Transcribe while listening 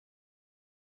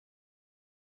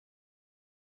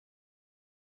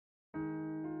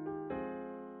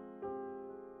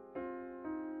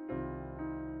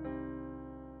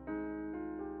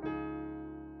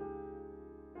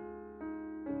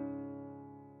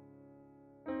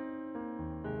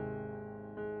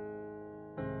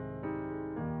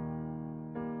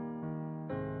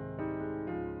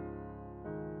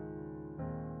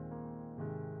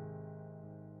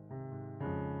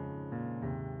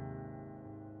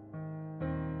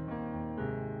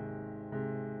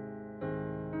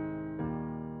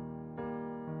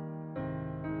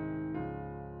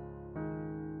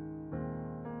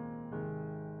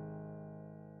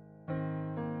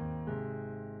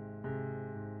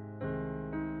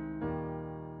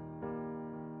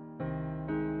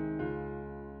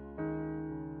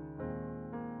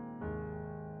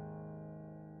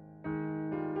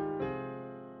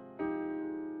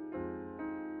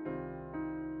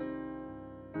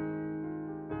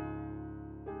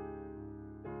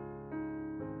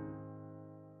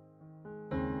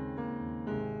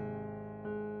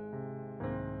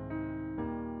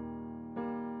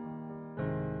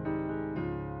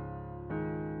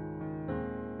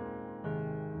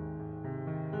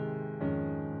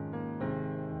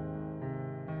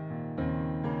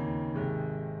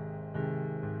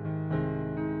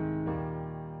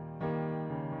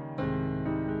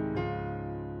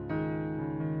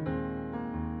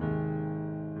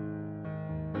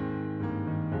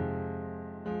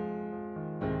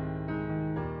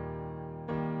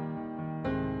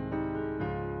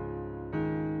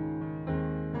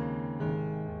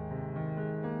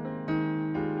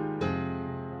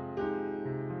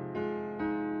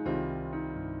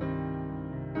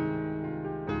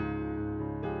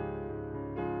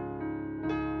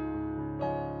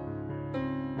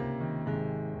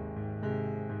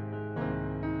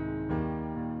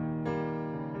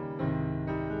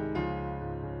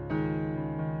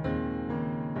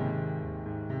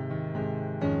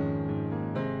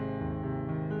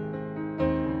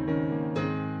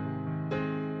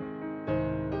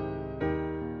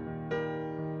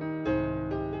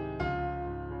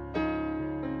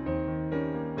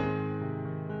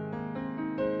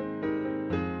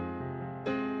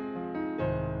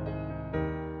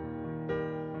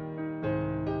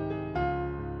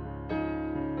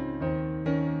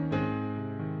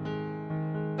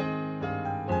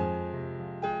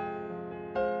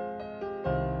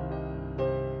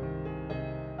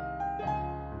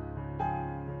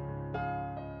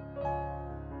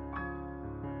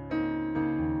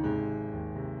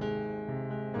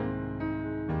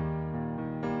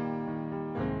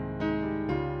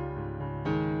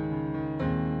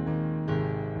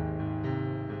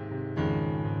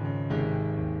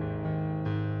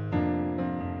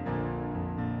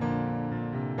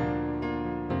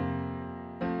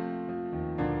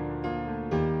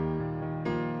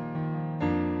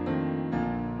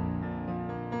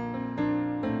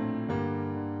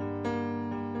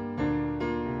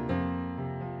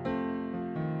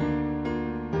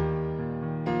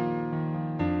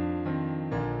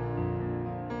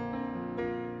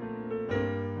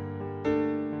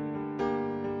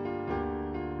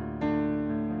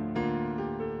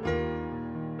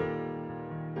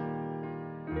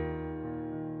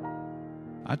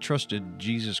I trusted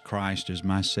Jesus Christ as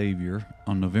my Savior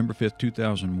on November 5th,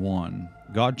 2001.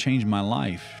 God changed my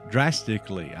life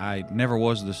drastically. I never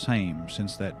was the same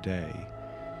since that day.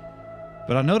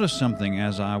 But I noticed something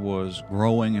as I was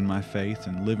growing in my faith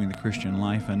and living the Christian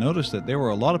life. I noticed that there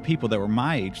were a lot of people that were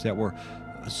my age that were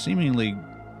seemingly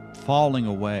falling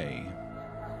away.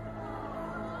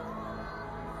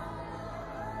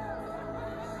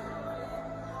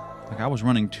 Like I was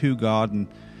running to God, and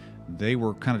they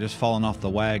were kind of just falling off the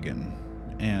wagon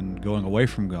and going away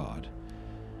from God.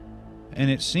 And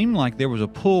it seemed like there was a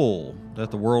pull that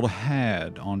the world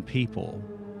had on people.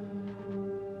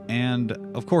 And,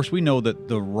 of course, we know that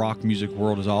the rock music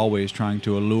world is always trying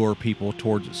to allure people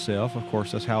towards itself. Of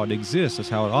course, that's how it exists. That's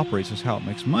how it operates. That's how it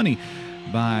makes money,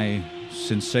 by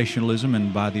sensationalism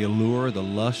and by the allure, the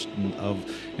lust,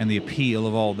 and the appeal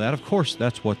of all that. Of course,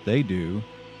 that's what they do.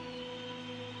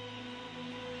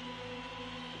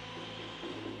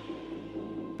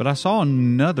 But I saw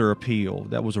another appeal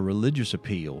that was a religious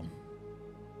appeal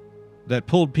that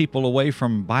pulled people away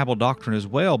from Bible doctrine as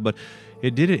well, but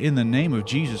it did it in the name of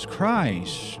Jesus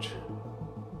Christ.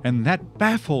 And that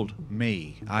baffled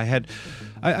me. I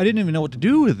didn't even know what to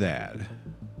do with that.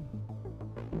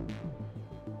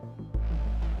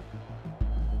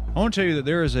 I want to tell you that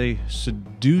there is a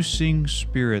seducing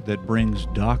spirit that brings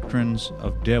doctrines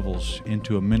of devils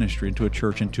into a ministry, into a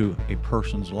church, into a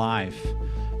person's life.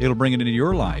 It'll bring it into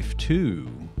your life too.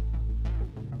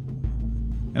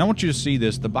 And I want you to see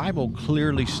this. The Bible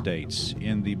clearly states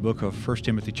in the book of 1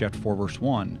 Timothy chapter 4, verse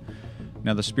 1,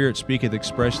 "Now the Spirit speaketh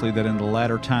expressly that in the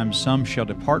latter times some shall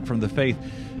depart from the faith."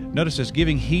 Notice this,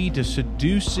 "giving heed to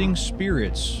seducing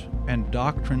spirits and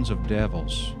doctrines of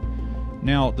devils."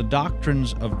 Now, the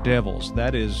doctrines of devils,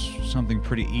 that is something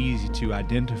pretty easy to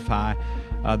identify.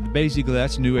 Basically,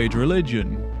 that's New Age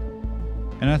religion.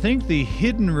 And I think the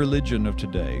hidden religion of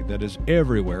today that is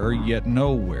everywhere yet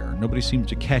nowhere, nobody seems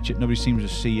to catch it, nobody seems to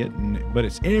see it, but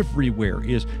it's everywhere,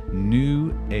 is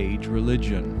New Age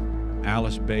religion.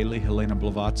 Alice Bailey, Helena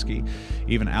Blavatsky,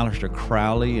 even Aleister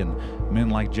Crowley, and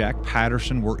men like Jack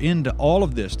Patterson were into all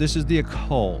of this. This is the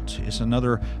occult. It's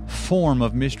another form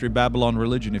of Mystery Babylon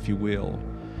religion, if you will.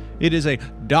 It is a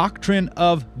doctrine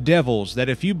of devils that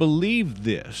if you believe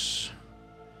this,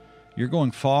 you're going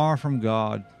far from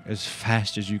God as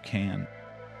fast as you can.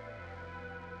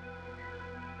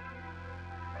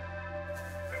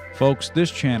 Folks, this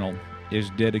channel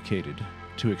is dedicated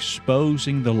to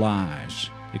exposing the lies,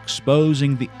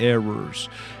 exposing the errors,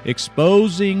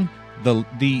 exposing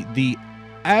the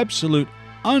absolute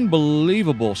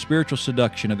unbelievable spiritual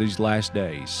seduction of these last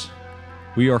days.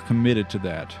 We are committed to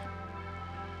that,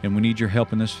 and we need your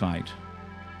help in this fight.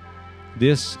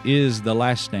 This is the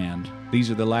last stand. These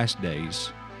are the last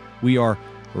days. We are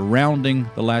rounding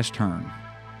the last turn.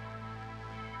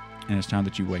 And it's time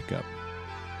that you wake up.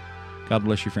 God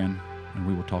bless you, friend, and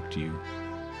we will talk to you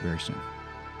very soon.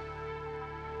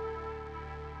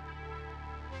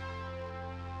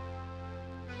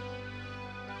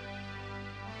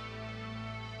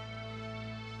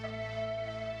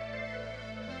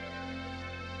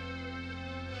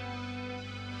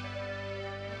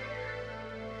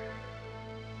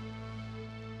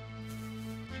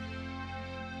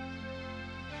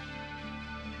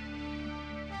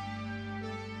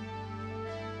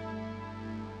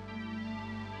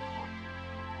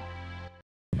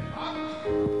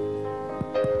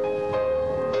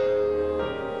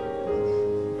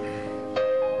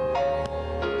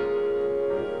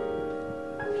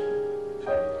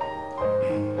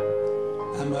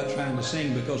 I'm not trying to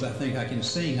sing because I think I can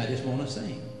sing. I just want to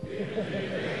sing.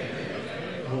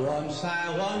 Once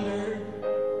I wandered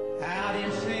out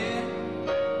in sin,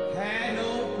 had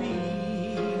no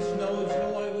peace, no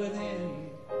joy within,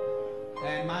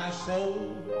 and my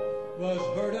soul was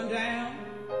burdened down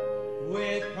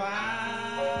with pride.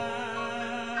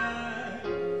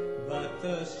 But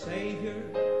the Savior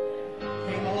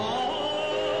came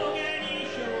along and He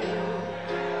showed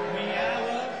me I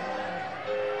was right,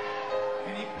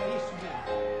 and He placed me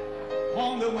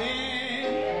on the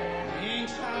winning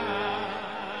side.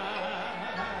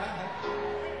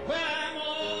 Well, I'm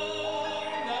on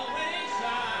the winning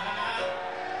side.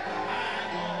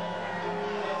 I'm on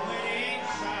the winning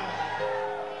side.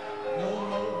 No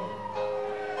more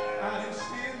out in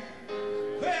sin.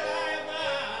 Well, I'm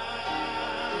not.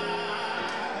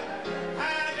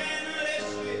 I've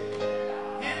enlisted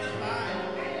in the fight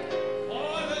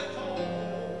for the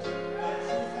cause of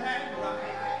truth and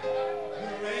right.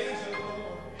 The race of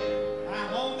glory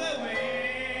I'm on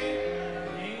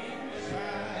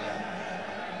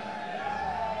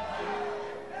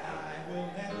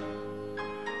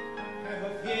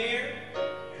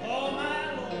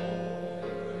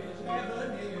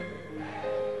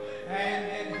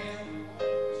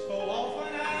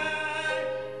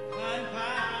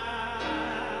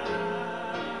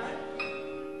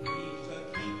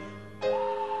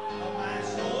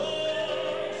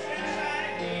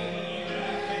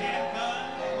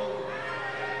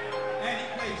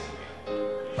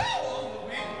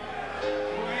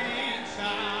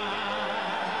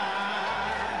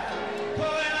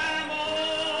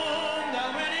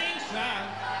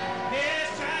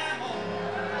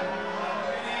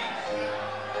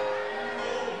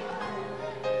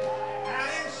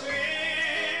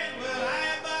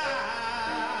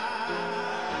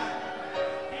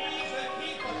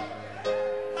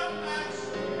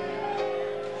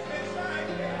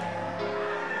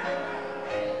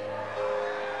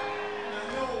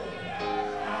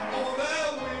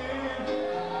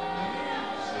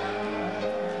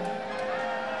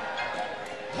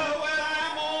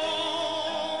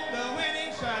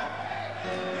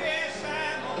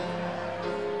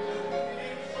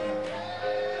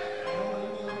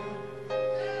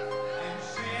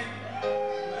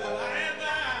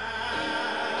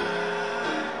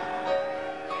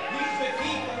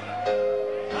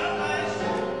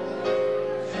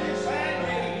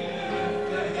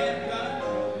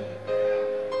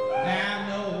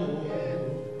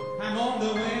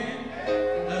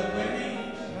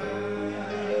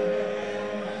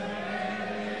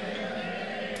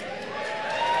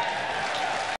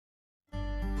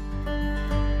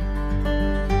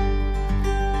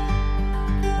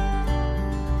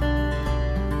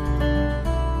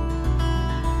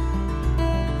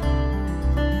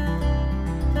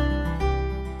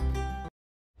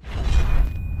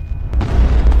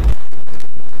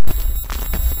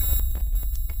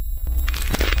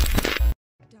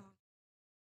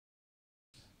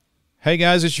Hey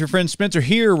guys, it's your friend Spencer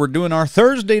here. We're doing our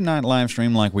Thursday night live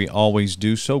stream like we always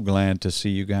do. So glad to see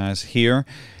you guys here.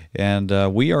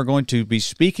 And we are going to be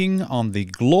speaking on the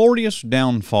glorious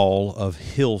downfall of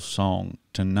Hillsong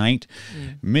tonight.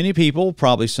 Many people,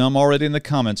 probably some already in the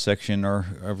comment section,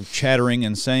 are chattering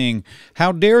and saying,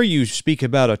 how dare you speak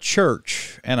about a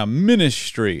church and a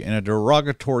ministry in a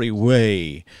derogatory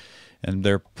way? And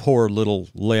their poor little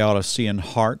Laodicean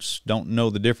hearts don't know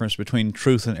the difference between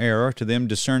truth and error. To them,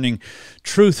 discerning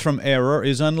truth from error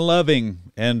is unloving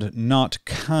and not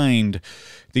kind.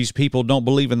 These people don't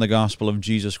believe in the gospel of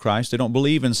Jesus Christ. They don't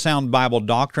believe in sound Bible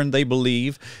doctrine. They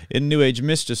believe in New Age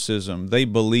mysticism. They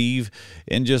believe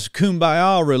in just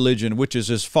kumbaya religion, which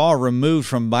is as far removed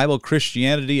from Bible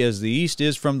Christianity as the East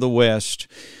is from the West.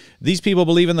 These people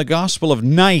believe in the gospel of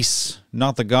nice,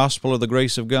 not the gospel of the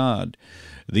grace of God.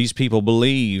 These people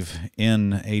believe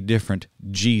in a different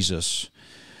Jesus.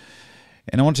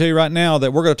 And I want to tell you right now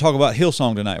that we're going to talk about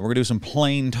Hillsong tonight. We're going to do some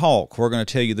plain talk. We're going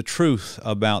to tell you the truth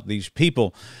about these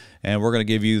people. And we're going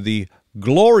to give you the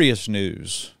glorious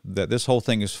news that this whole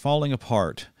thing is falling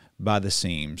apart by the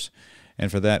seams. And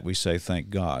for that, we say thank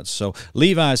God. So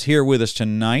Levi's here with us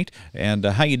tonight. And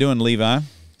how you doing, Levi?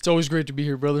 It's always great to be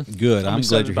here, brother. Good. I'm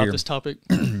glad you're about here. This topic.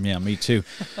 Yeah, me too.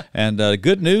 And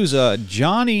good news,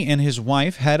 Johnny and his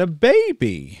wife had a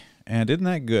baby. And isn't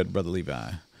that good, Brother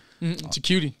Levi? It's a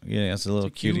cutie. Yeah, it's a little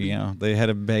cutie. Yeah, they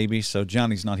had a baby. So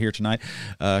Johnny's not here tonight.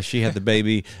 She had the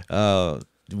baby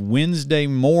Wednesday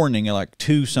morning at like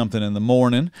 2-something in the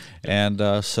morning,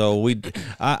 and so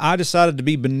I decided to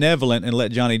be benevolent and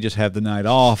let Johnny just have the night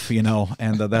off, you know,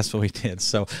 and that's what we did.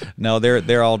 So no,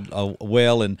 they're all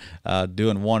well and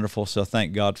doing wonderful. So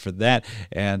thank God for that,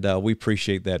 and we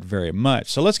appreciate that very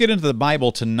much. So let's get into the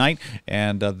Bible tonight,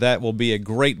 and that will be a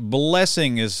great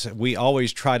blessing as we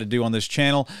always try to do on this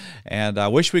channel. And I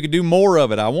wish we could do more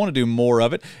of it. I want to do more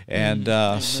of it, and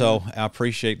so I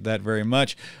appreciate that very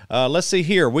much. Let's see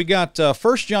here. We got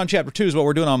 1 John chapter 2 is what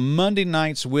we're doing on Monday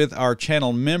nights with our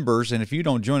channel members. And if you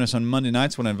don't join us on Monday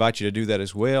nights, I want to invite you to do that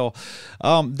as well.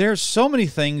 There's so many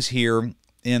things here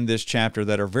in this chapter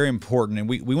that are very important. And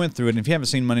we went through it. And if you haven't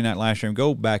seen Monday Night Live Stream,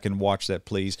 go back and watch that,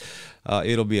 please.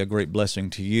 It'll be a great blessing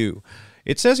to you.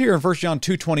 It says here in 1 John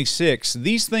 2:26,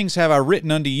 these things have I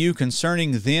written unto you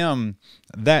concerning them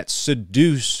that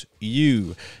seduce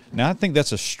you. Now, I think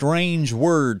that's a strange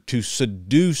word, to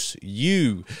seduce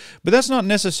you. But that's not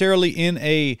necessarily in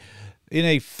a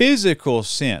physical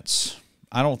sense.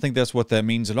 I don't think that's what that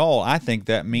means at all. I think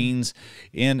that means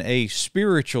in a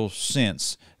spiritual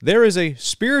sense. There is a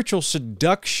spiritual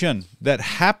seduction that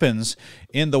happens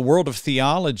in the world of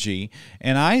theology,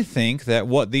 and I think that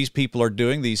what these people are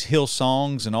doing, these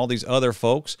Hillsongs and all these other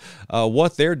folks,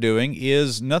 what they're doing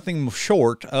is nothing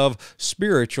short of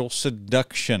spiritual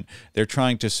seduction. They're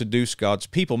trying to seduce God's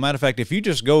people. Matter of fact, if you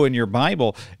just go in your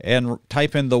Bible and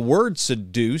type in the word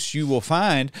seduce, you will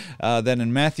find that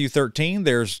in Matthew 13,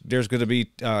 there's going to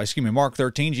be, Mark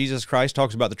 13, Jesus Christ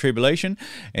talks about the tribulation,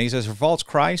 and he says, for false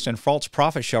Christ and false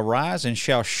prophets shall rise and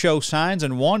shall show signs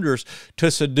and wonders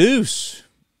to seduce,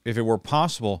 if it were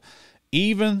possible,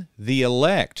 even the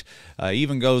elect.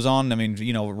 Even goes on, I mean,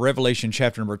 you know, Revelation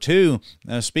chapter number 2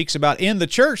 speaks about in the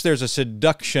church there's a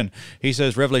seduction. He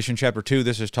says, Revelation chapter 2,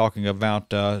 this is talking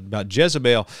about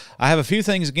Jezebel. I have a few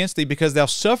things against thee, because thou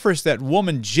sufferest that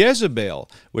woman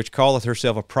Jezebel, which calleth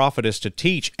herself a prophetess, to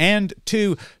teach and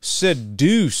to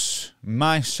seduce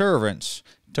my servants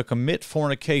to commit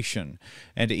fornication,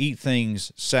 and to eat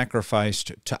things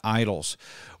sacrificed to idols.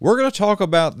 We're going to talk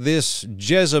about this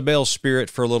Jezebel spirit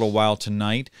for a little while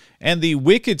tonight, and the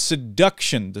wicked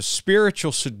seduction, the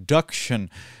spiritual seduction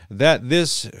that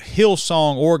this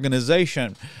Hillsong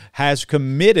organization has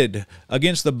committed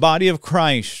against the body of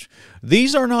Christ.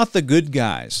 These are not the good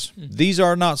guys. These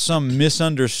are not some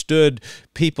misunderstood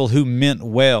people who meant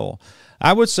well.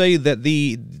 I would say that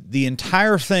the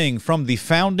entire thing from the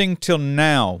founding till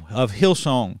now of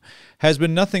Hillsong has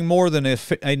been nothing more than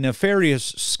a nefarious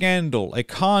scandal, a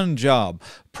con job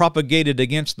propagated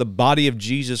against the body of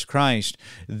Jesus Christ.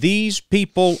 These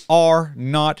people are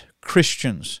not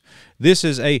Christians. This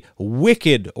is a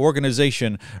wicked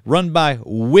organization run by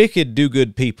wicked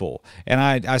do-good people. And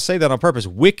I say that on purpose,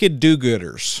 wicked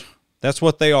do-gooders. That's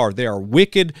what they are. They are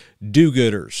wicked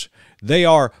do-gooders. They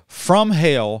are from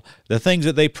hell. The things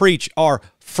that they preach are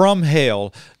from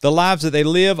hell. The lives that they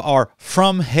live are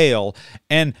from hell.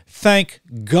 And thank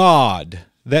God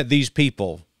that these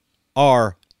people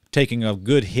are taking a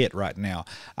good hit right now.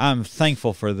 I'm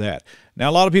thankful for that. Now,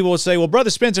 a lot of people would say, well,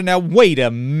 Brother Spencer, now wait a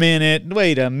minute.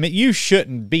 You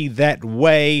shouldn't be that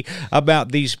way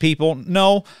about these people.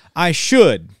 No, I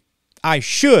should.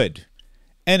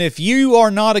 And if you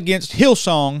are not against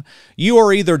Hillsong, you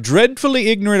are either dreadfully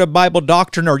ignorant of Bible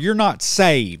doctrine or you're not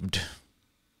saved.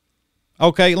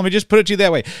 Okay, let me just put it to you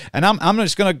that way. And I'm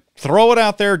just going to throw it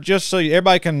out there just so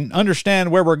everybody can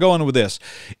understand where we're going with this.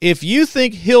 If you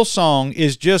think Hillsong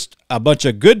is just a bunch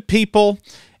of good people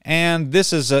and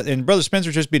this is and Brother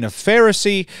Spencer just being a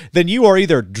Pharisee, then you are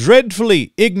either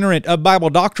dreadfully ignorant of Bible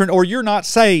doctrine or you're not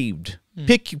saved.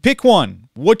 Pick one.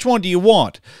 Which one do you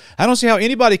want? I don't see how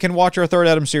anybody can watch our Third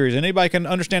Adam series. Anybody can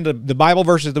understand the Bible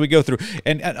verses that we go through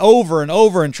and over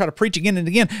and try to preach again and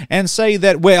again and say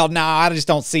that, well, no, I just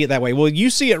don't see it that way. Well, you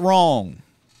see it wrong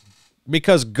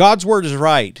because God's Word is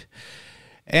right.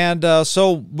 And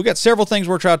so we got several things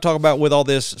we're trying to talk about with all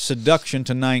this seduction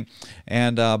tonight.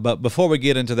 And but before we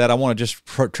get into that, I want to just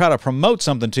try to promote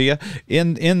something to you.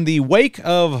 In the wake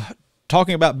of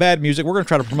talking about bad music, we're going to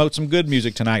try to promote some good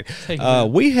music tonight.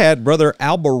 We had Brother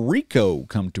Alberico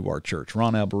come to our church,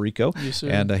 Ron Alberico, yes, sir.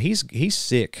 And he's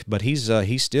sick, but he's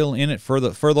still in it for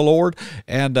the Lord,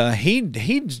 and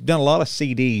he's done a lot of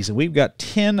CDs, and we've got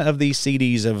 10 of these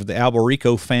CDs of the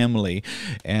Alberico family,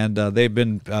 and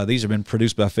these have been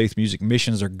produced by Faith Music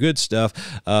Missions. They're good stuff.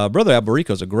 Brother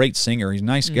Alberico is a great singer. He's a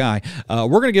nice guy. We're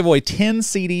going to give away 10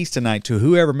 CDs tonight to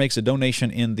whoever makes a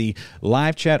donation in the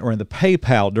live chat or in the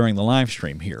PayPal during the live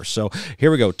stream here. So here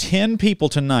we go. 10 people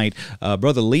tonight.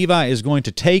 Brother Levi is going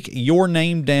to take your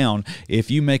name down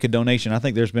if you make a donation. I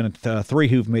think there's been 3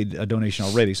 who've made a donation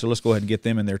already, so let's go ahead and get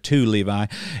them in there too, Levi.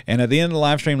 And at the end of the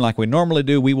live stream, like we normally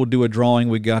do, we will do a drawing.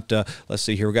 We got, let's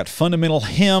see here, we got fundamental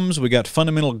hymns, we got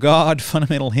fundamental God,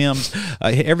 fundamental hymns.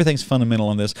 Everything's fundamental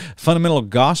on this. Fundamental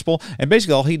gospel, and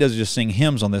basically all he does is just sing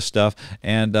hymns on this stuff,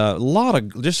 and a lot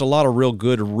of real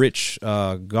good, rich,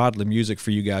 godly music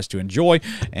for you guys to enjoy.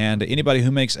 And anybody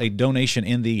who makes a donation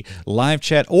in the live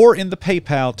chat or in the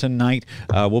PayPal tonight,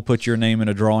 we'll put your name in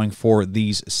a drawing for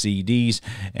these CDs,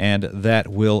 and that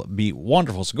will be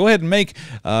wonderful. So go ahead and make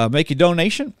your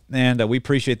donation, and we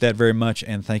appreciate that very much,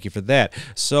 and thank you for that.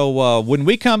 So when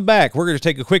we come back, we're going to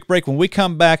take a quick break. When we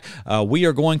come back, we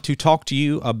are going to talk to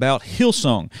you about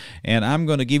Hillsong, and I'm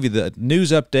going to give you the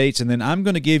news updates, and then I'm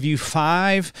going to give you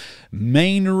 5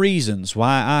 main reasons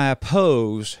why I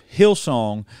oppose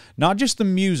Hillsong, not just the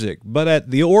music, but at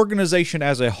the organization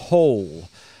as a whole,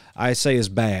 I say is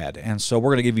bad. And so we're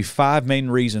going to give you 5 main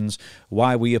reasons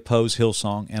why we oppose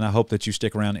Hillsong, and I hope that you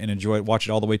stick around and enjoy it. Watch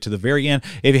it all the way to the very end.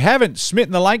 If you haven't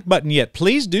smitten the like button yet,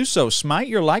 please do so. Smite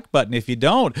your like button. If you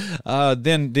don't,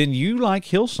 then you like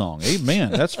Hillsong.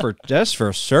 Amen. That's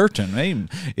for certain. Amen.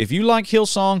 If you like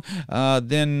Hillsong,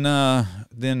 then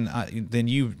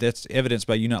that's evidence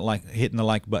by you not hitting the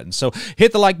like button. So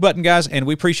hit the like button, guys, and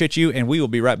we appreciate you, and we will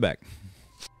be right back.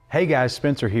 Hey guys,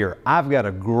 Spencer here. I've got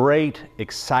a great,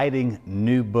 exciting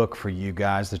new book for you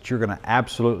guys that you're going to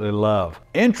absolutely love.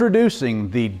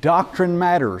 Introducing the Doctrine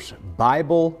Matters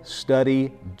Bible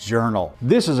Study Journal.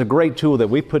 This is a great tool that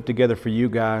we put together for you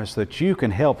guys so that you can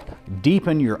help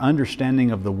deepen your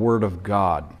understanding of the Word of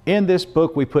God. In this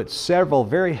book, we put several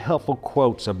very helpful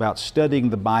quotes about studying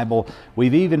the Bible.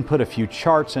 We've even put a few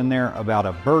charts in there about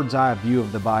a bird's eye view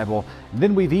of the Bible.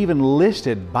 Then we've even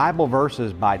listed Bible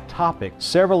verses by topic.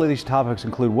 Several of these topics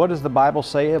include, what does the Bible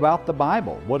say about the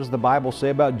Bible? What does the Bible say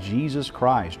about Jesus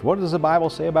Christ? What does the Bible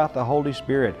say about the Holy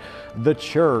Spirit, the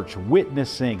church,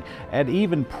 witnessing, and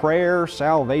even prayer,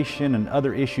 salvation, and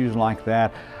other issues like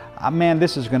that? Man,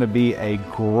 this is going to be a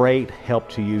great help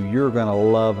to you. You're going to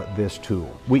love this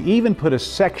tool. We even put a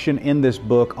section in this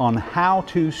book on how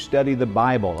to study the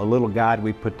Bible, a little guide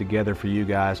we put together for you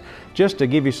guys, just to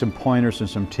give you some pointers and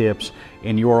some tips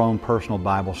in your own personal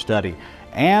Bible study.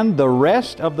 And the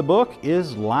rest of the book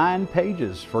is lined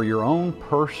pages for your own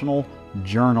personal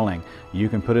journaling. You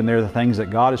can put in there the things that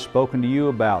God has spoken to you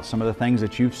about, some of the things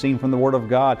that you've seen from the Word of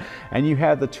God, and you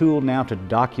have the tool now to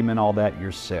document all that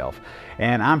yourself.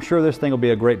 And I'm sure this thing will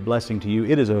be a great blessing to you.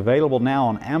 It is available now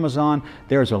on Amazon.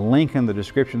 There's a link in the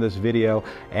description of this video.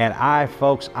 And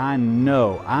folks, I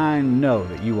know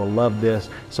that you will love this.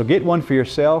 So get one for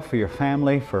yourself, for your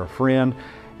family, for a friend,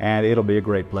 and it'll be a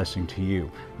great blessing to you.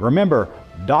 Remember,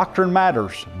 Doctrine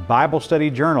Matters Bible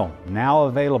Study Journal, now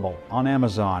available on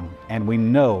Amazon, and we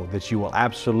know that you will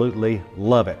absolutely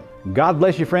love it. God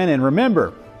bless you, friend, and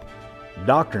remember,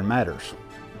 Doctrine matters.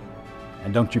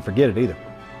 And don't you forget it either.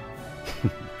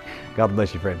 God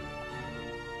bless you, friend.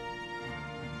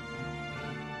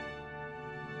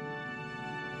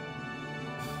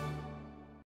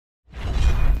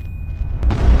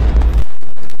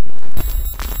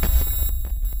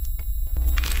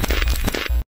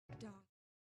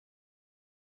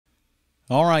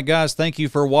 All right, guys, thank you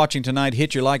for watching tonight.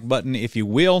 Hit your like button if you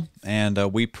will, and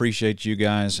we appreciate you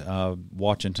guys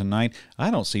watching tonight.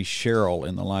 I don't see Cheryl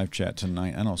in the live chat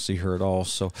tonight. I don't see her at all,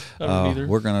 so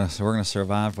we're gonna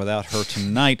survive without her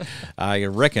tonight, I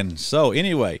reckon. So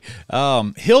anyway,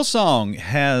 Hillsong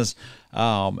has.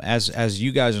 As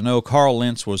you guys know, Carl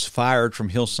Lentz was fired from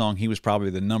Hillsong. He was probably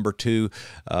the number 2,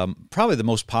 probably the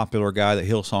most popular guy that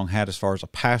Hillsong had as far as a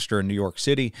pastor in New York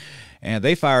City. And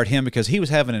they fired him because he was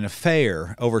having an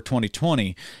affair over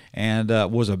 2020 and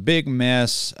was a big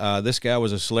mess. This guy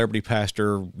was a celebrity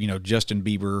pastor, you know, Justin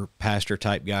Bieber pastor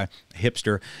type guy,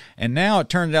 hipster. And now it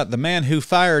turned out the man who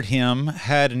fired him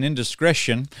had an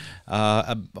indiscretion,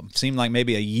 seemed like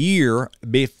maybe a year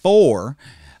before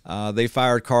they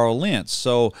fired Carl Lentz.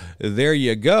 So there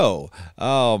you go.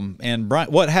 And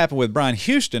what happened with Brian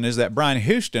Houston is that Brian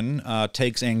Houston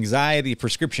takes anxiety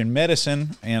prescription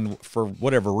medicine, and for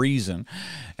whatever reason,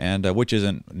 and which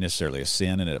isn't necessarily a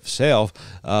sin in and of itself,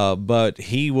 but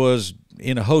he was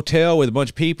in a hotel with a bunch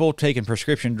of people taking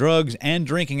prescription drugs and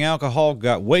drinking alcohol,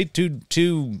 got way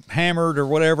too hammered or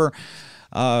whatever,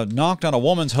 knocked on a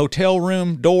woman's hotel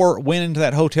room door, went into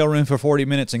that hotel room for 40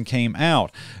 minutes and came out.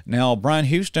 Now, Brian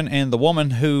Houston and the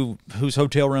woman whose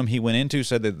hotel room he went into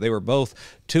said that they were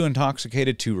both too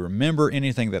intoxicated to remember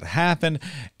anything that happened,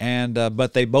 and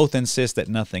but they both insist that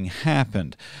nothing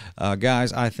happened.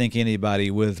 Guys, I think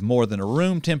anybody with more than a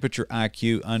room temperature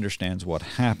IQ understands what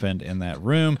happened in that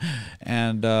room,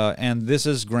 and this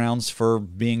is grounds for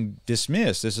being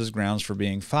dismissed. This is grounds for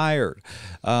being fired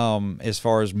as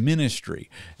far as ministry.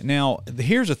 Now,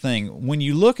 here's the thing: when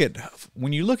you look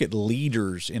at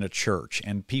leaders in a church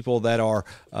and people that are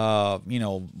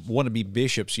want to be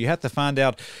bishops, you have to find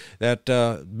out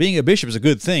that being a bishop is a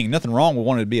good thing. Nothing wrong with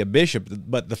wanting to be a bishop,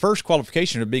 but the first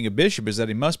qualification of being a bishop is that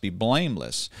he must be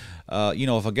blameless.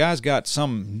 If a guy's got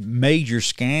some major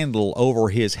scandal over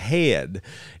his head,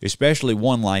 especially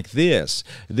one like this,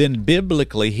 then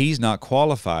biblically he's not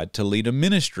qualified to lead a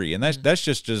ministry, and that's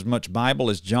just as much Bible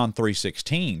as John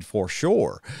 3:16 for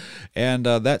sure. And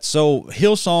so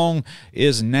Hillsong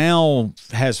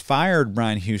has fired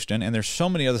Brian Houston, and there's so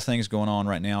many other things going on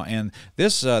right now. And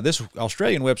this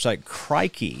Australian website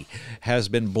Crikey has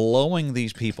been blowing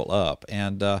these people up,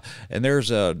 and there's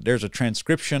a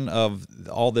transcription of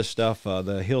all this stuff.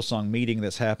 The Hillsong meeting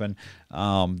that's happened.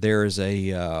 There's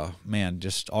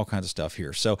just all kinds of stuff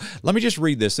here. So let me just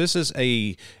read this. This is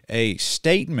a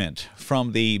statement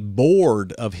from the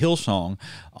board of Hillsong,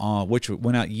 which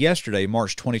went out yesterday,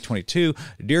 March 2022.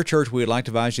 Dear church, we would like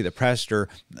to advise you that Pastor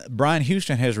Brian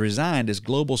Houston has resigned as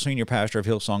global senior pastor of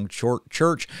Hillsong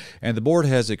Church, and the board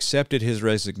has accepted his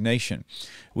resignation.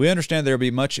 We understand there will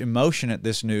be much emotion at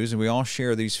this news, and we all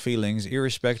share these feelings.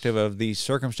 Irrespective of the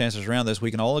circumstances around this, we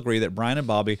can all agree that Brian and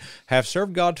Bobby have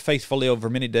served God faithfully over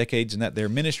many decades, and that their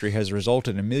ministry has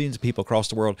resulted in millions of people across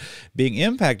the world being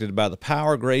impacted by the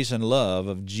power, grace, and love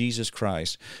of Jesus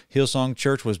Christ. Hillsong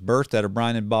Church was birthed out of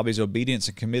Brian and Bobby's obedience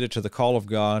and committed to the call of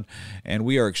God, and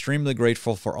we are extremely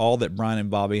grateful for all that Brian and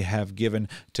Bobby have given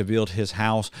to build his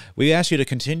house. We ask you to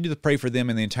continue to pray for them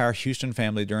and the entire Houston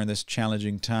family during this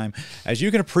challenging time. As you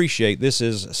can appreciate, there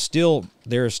is still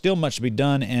much to be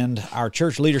done, and our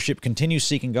church leadership continues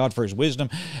seeking God for his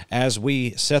wisdom as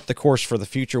we set the course for the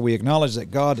future. We acknowledge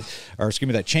that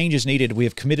that change is needed. We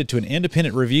have committed to an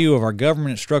independent review of our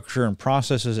government structure and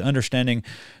processes, understanding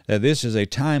that this is a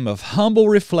time of humble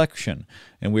reflection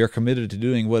and we are committed to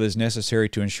doing what is necessary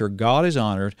to ensure God is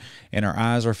honored and our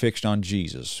eyes are fixed on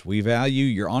Jesus. We value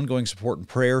your ongoing support and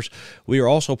prayers. We are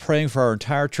also praying for our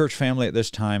entire church family at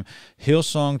this time,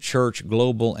 Hillsong Church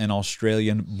Global and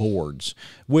Australian boards,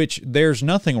 which there's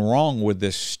nothing wrong with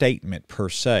this statement per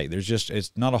se.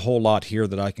 It's not a whole lot here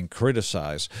that I can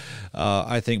criticize.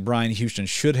 I think Brian Houston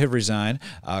should have resigned.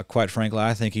 Quite frankly,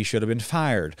 I think he should have been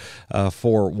fired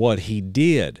for what he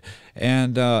did.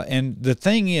 And the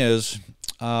thing is,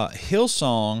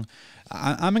 Hillsong,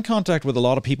 I'm in contact with a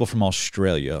lot of people from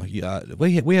Australia.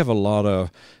 We have a lot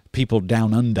of people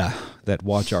down under that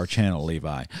watch our channel,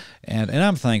 Levi, and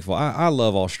I'm thankful. I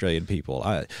love Australian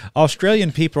people.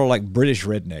 Australian people are like British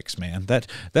rednecks, man.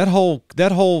 That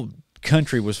whole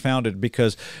country was founded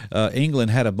because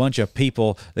England had a bunch of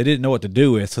people they didn't know what to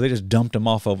do with, so they just dumped them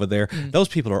off over there. Those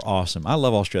people are awesome. I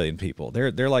love Australian people.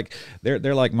 They're like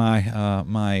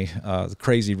my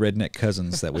crazy redneck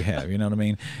cousins that we have. You know what I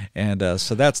mean? And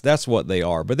so that's what they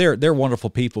are. But they're wonderful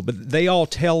people. But they all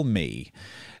tell me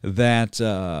that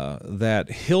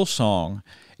Hillsong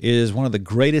is one of the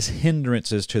greatest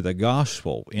hindrances to the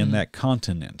gospel in that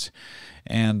continent.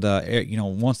 And,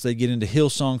 once they get into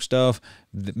Hillsong stuff,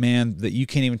 man, that you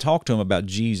can't even talk to them about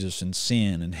Jesus and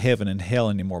sin and heaven and hell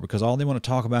anymore, because all they want to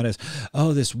talk about is,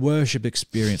 oh, this worship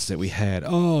experience that we had.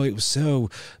 Oh, it was so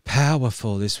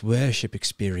powerful, this worship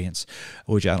experience,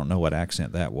 which I don't know what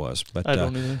accent that was. But I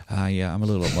don't either. Yeah, I'm a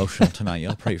little emotional tonight.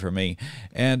 Y'all pray for me.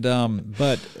 And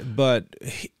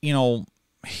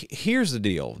here's the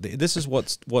deal. This is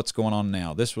what's going on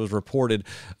now. This was reported.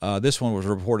 This one was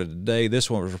reported today.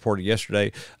 This one was reported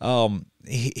yesterday.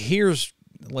 They're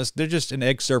just an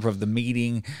excerpt of the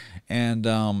meeting,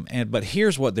 but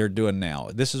here's what they're doing now.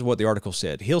 This is what the article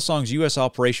said. Hillsong's U.S.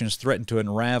 operations threaten to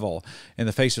unravel in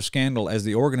the face of scandal as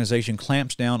the organization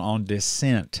clamps down on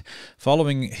dissent.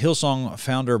 Following Hillsong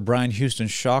founder Brian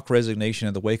Houston's shock resignation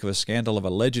in the wake of a scandal of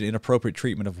alleged inappropriate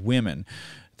treatment of women,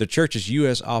 the church's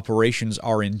U.S. operations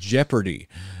are in jeopardy.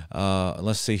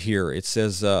 Let's see here. It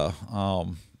says, let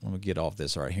me get off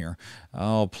this right here.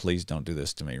 Oh, please don't do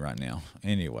this to me right now.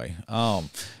 Anyway,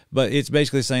 but it's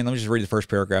basically saying, let me just read the first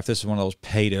paragraph. This is one of those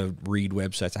pay-to-read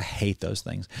websites. I hate those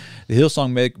things. The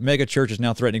Hillsong mega church is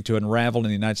now threatening to unravel in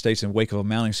the United States in wake of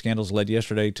mounting scandals led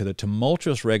yesterday to the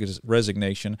tumultuous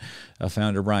resignation of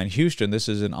founder Brian Houston. This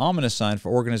is an ominous sign for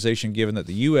organization, given that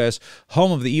the U.S.,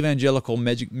 home of the evangelical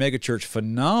megachurch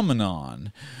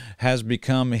phenomenon, had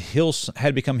become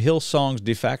Hillsong's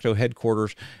de facto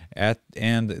headquarters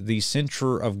and the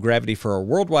center of gravity for a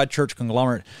worldwide church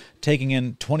conglomerate, taking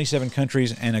in 27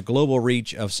 countries and a global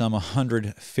reach of some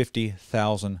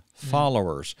 150,000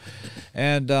 followers.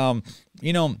 And,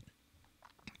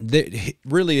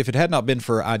 really, if it had not been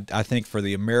for, I think, for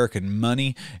the American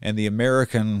money and the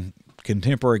American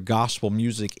contemporary gospel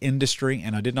music industry,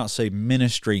 and I did not say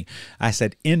ministry, I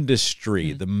said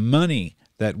industry, the money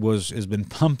that has been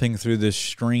pumping through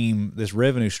this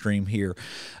revenue stream here,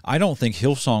 I don't think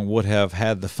Hillsong would have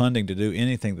had the funding to do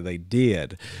anything that they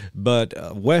did.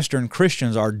 But Western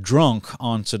Christians are drunk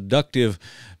on seductive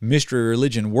mystery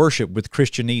religion worship with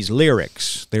Christianese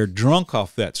lyrics. They're drunk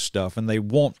off that stuff, and they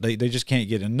just can't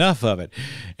get enough of it.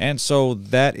 And so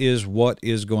that is what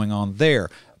is going on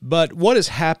there. But what has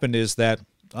happened is that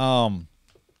Hillsong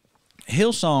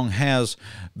has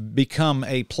become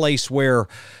a place where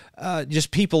just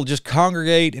people just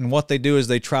congregate, and what they do is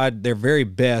they try their very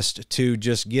best to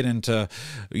just get into,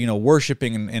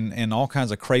 worshiping and all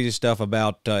kinds of crazy stuff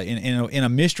about in a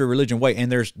mystery religion way.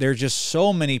 And there's just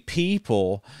so many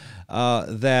people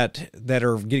that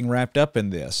are getting wrapped up in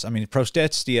this. I mean,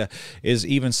 Prostestia is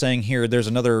even saying here there's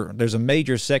a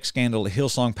major sex scandal. A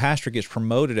Hillsong pastor gets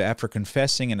promoted after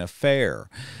confessing an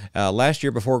affair. Last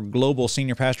year, before global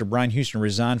senior pastor Brian Houston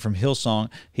resigned from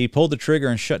Hillsong, he pulled the trigger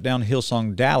and shut down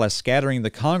Hillsong Dallas, scattering the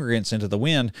congregants into the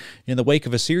wind in the wake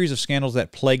of a series of scandals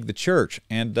that plagued the church.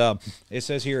 And it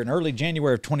says here, in early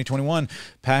January of 2021,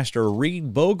 Pastor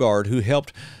Reed Bogard, who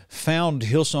helped found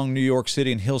Hillsong New York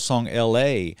City and Hillsong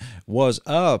LA, was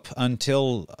up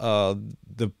until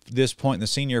this point. The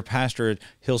senior pastor at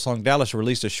Hillsong Dallas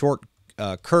released a short,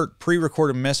 curt,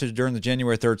 pre-recorded message during the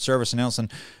January 3rd service announcing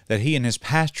that he and his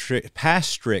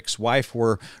pastrix wife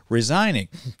were resigning.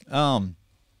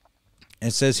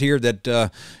 It says here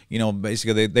that,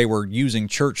 basically they were using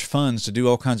church funds to do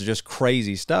all kinds of just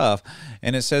crazy stuff.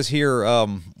 And it says here,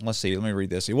 let's see, let me read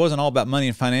this. It wasn't all about money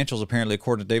and financials, apparently,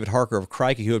 according to David Harker of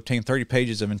Crikey, who obtained 30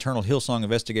 pages of internal Hillsong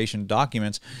investigation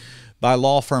documents by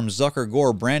law firms Zucker,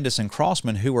 Gore, Brandis, and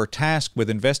Crossman, who were tasked with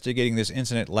investigating this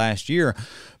incident last year.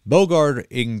 Bogard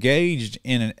engaged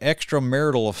in an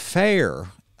extramarital affair,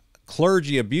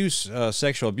 clergy abuse,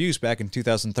 sexual abuse back in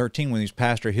 2013 when he was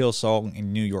pastor of Hillsong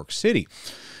in New York City.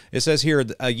 It says here,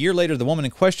 a year later, the woman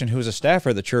in question, who was a staffer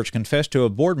at the church, confessed to a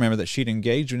board member that she'd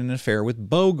engaged in an affair with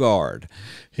Bogard.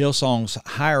 Hillsong's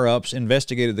higher-ups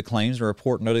investigated the claims, a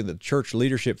report noting that church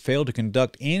leadership failed to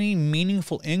conduct any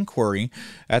meaningful inquiry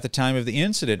at the time of the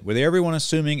incident, with everyone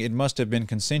assuming it must have been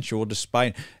consensual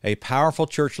despite a powerful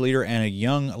church leader and a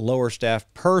young lower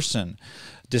staff person.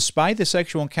 Despite the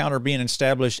sexual encounter being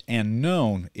established and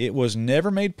known, it was never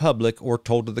made public or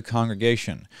told to the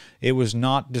congregation. It was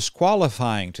not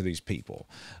disqualifying to these people.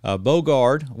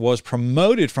 Bogard was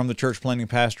promoted from the church planting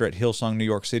pastor at Hillsong, New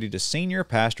York City, to senior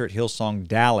pastor at Hillsong,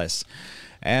 Dallas.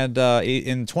 And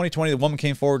in 2020, the woman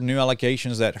came forward with new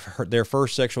allegations that their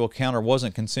first sexual encounter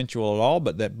wasn't consensual at all,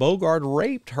 but that Bogard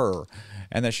raped her,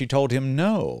 and that she told him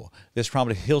no. This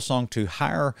prompted Hillsong to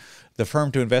hire the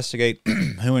firm to investigate,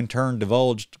 who in turn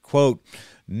divulged, quote,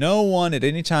 "No one at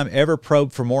any time ever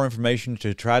probed for more information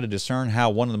to try to discern how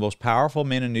one of the most powerful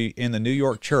men in the New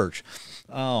York church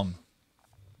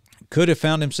could have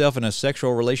found himself in a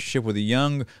sexual relationship with a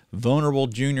young, vulnerable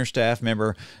junior staff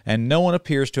member, and no one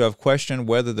appears to have questioned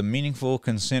whether the meaningful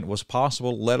consent was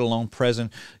possible, let alone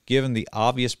present, given the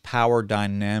obvious power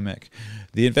dynamic."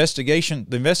 The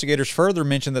investigators further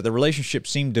mentioned that the relationship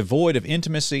seemed devoid of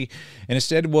intimacy and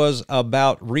instead was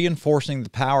about reinforcing the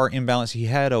power imbalance he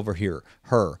had over her.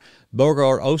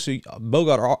 Bogard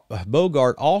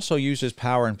also used his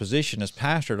power and position as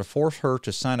pastor to force her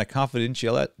to sign a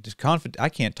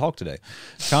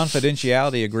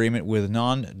confidentiality agreement with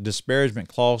non-disparagement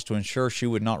clause to ensure she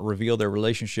would not reveal their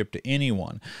relationship to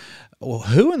anyone. Well,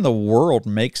 who in the world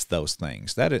makes those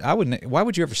things? Why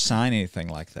would you ever sign anything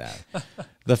like that?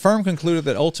 The firm concluded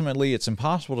that ultimately it's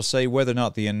impossible to say whether or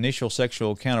not the initial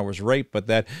sexual encounter was rape, but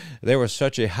that there was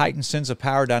such a heightened sense of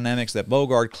power dynamics that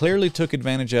Bogard clearly took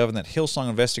advantage of, and that Hillsong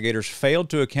investigators failed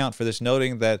to account for this,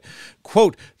 noting that,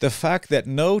 quote, "The fact that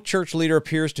no church leader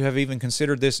appears to have even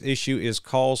considered this issue is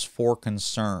cause for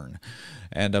concern."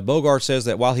 And Bogard says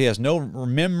that while he has no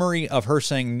memory of her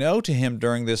saying no to him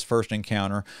during this first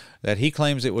encounter, that he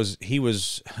claims listen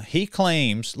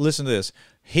to this,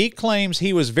 he claims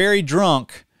he was very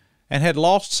drunk and had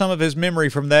lost some of his memory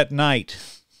from that night.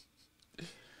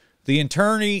 The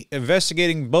attorney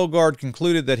investigating Bogard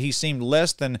concluded that he seemed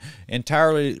less than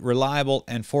entirely reliable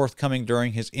and forthcoming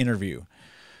during his interview.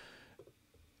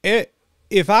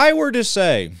 If I were to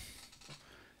say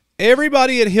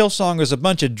everybody at Hillsong is a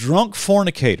bunch of drunk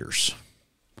fornicators,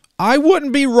 I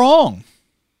wouldn't be wrong.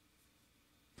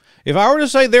 If I were to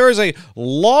say there is a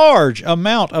large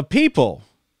amount of people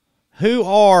who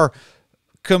are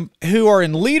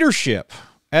in leadership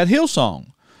at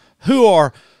Hillsong who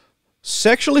are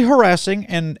sexually harassing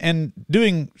and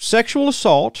doing sexual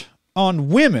assault on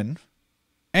women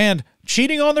and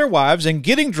cheating on their wives and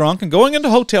getting drunk and going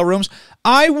into hotel rooms,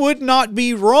 I would not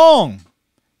be wrong.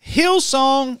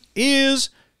 Hillsong is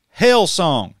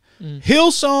Hillsong.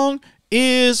 Hillsong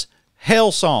is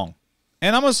Hillsong.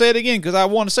 And I'm going to say it again because I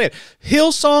want to say it.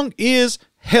 Hillsong is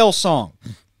Hillsong.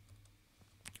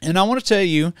 And I want to tell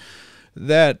you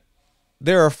that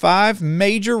there are 5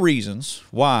 major reasons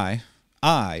why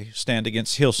I stand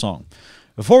against Hillsong.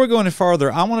 Before we go any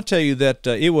farther, I want to tell you that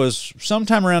it was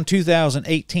sometime around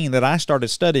 2018 that I started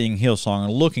studying Hillsong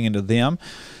and looking into them.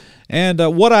 And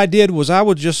what I did was I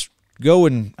would just go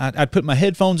and I'd put my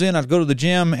headphones in, I'd go to the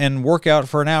gym and work out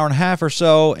for an hour and a half or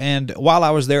so, and while I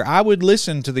was there, I would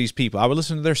listen to these people. I would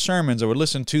listen to their sermons. I would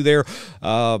listen to their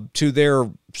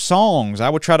songs. I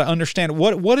would try to understand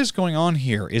what is going on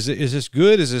here. Is this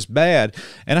good? Is this bad?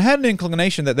 And I had an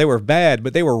inclination that they were bad,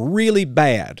 but they were really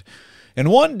bad. And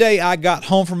one day I got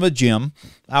home from the gym.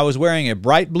 I was wearing a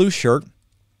bright blue shirt,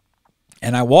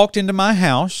 and I walked into my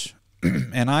house,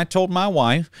 and I told my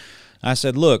wife, I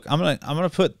said, "Look, I'm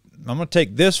gonna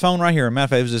take this phone right here." As a matter of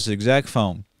fact, it was this exact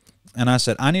phone. And I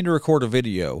said, "I need to record a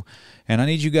video, and I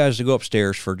need you guys to go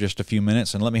upstairs for just a few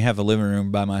minutes and let me have the living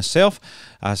room by myself."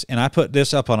 And I put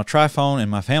this up on a triphone, and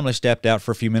my family stepped out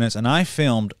for a few minutes, and I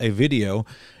filmed a video,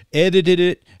 edited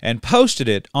it, and posted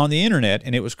it on the internet,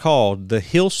 and it was called The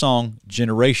Hillsong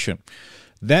Generation.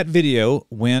 That video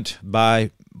went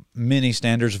by many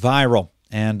standards viral,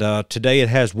 and today it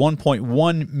has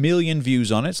 1.1 million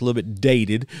views on it. It's a little bit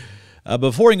dated.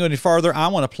 Before we go any farther, I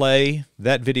want to play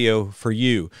that video for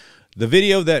you. The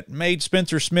video that made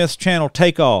Spencer Smith's channel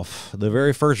take off, the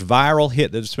very first viral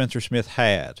hit that Spencer Smith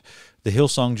had, The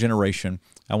Hillsong Generation.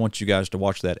 I want you guys to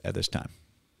watch that at this time.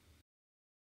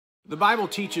 The Bible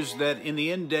teaches that in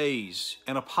the end days,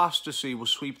 an apostasy will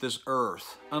sweep this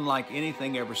earth, unlike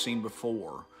anything ever seen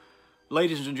before.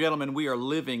 Ladies and gentlemen, we are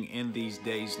living in these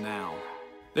days now.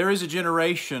 There is a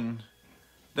generation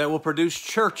that will produce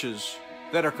churches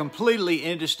that are completely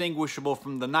indistinguishable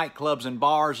from the nightclubs and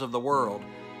bars of the world,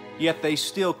 yet they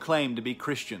still claim to be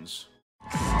Christians.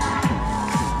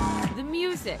 The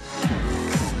music,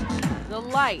 the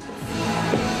lights,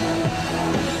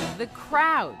 the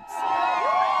crowds.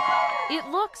 It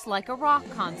looks like a rock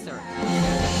concert.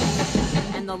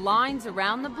 And the lines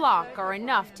around the block are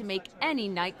enough to make any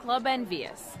nightclub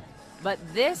envious. But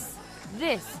this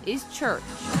is church.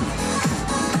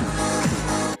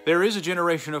 There is a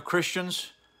generation of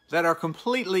Christians that are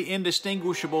completely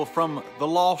indistinguishable from the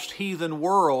lost heathen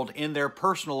world in their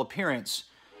personal appearance,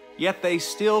 yet they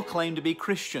still claim to be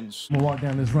Christians. I'm gonna walk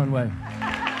down this runway.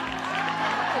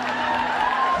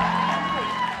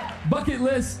 Bucket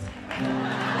list.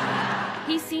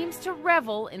 He seems to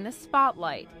revel in the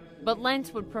spotlight, but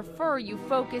Lentz would prefer you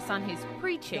focus on his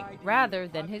preaching rather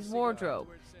than his wardrobe.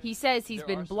 He says he's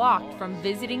been blocked from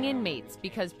visiting inmates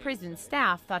because prison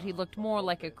staff thought he looked more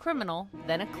like a criminal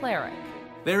than a cleric.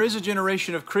 There is a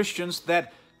generation of Christians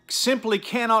that simply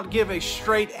cannot give a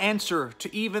straight answer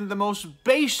to even the most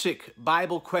basic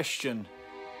Bible question,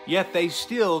 yet they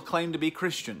still claim to be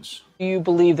Christians. Do you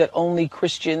believe that only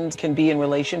Christians can be in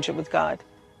relationship with God?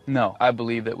 No, I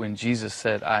believe that when Jesus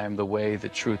said, I am the way, the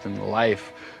truth, and the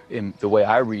life, in the way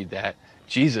I read that,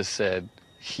 Jesus said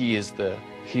he's the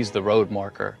road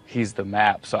marker, he's the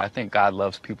map. So I think God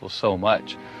loves people so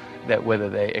much that whether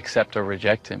they accept or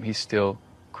reject him, he's still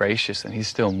gracious and he's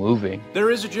still moving.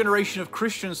 There is a generation of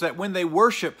Christians that when they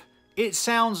worship, it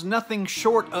sounds nothing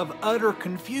short of utter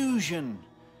confusion,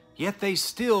 yet they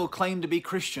still claim to be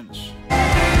Christians.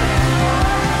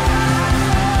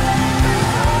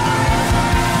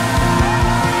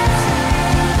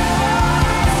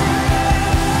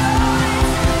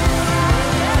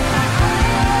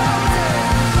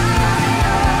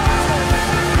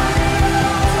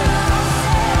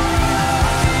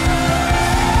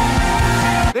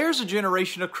 There's a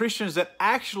generation of Christians that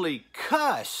actually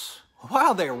cuss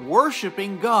while they're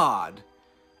worshiping God,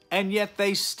 and yet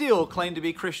they still claim to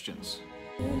be Christians.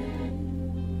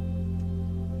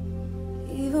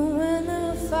 Even when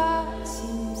the fight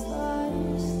seems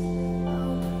lost,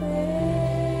 I'll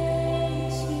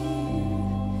praise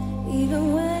you.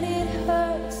 Even when it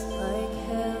hurts like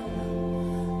hell,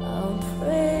 I'll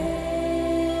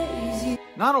praise you.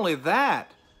 Not only that,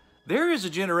 there is a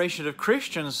generation of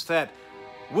Christians that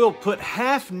will put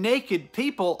half-naked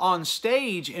people on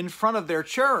stage in front of their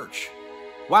church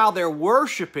while they're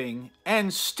worshiping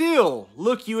and still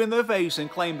look you in the face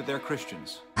and claim that they're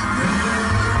Christians.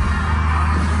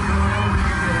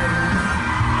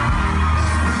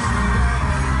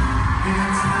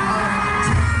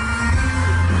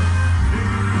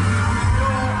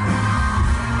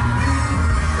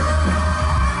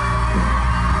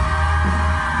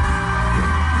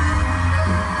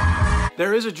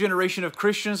 There is a generation of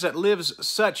Christians that lives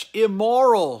such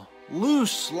immoral,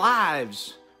 loose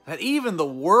lives that even the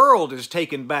world is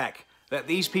taken back that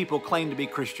these people claim to be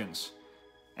Christians,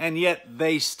 and yet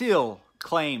they still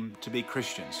claim to be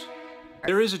Christians.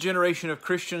 There is a generation of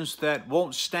Christians that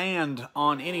won't stand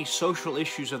on any social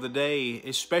issues of the day,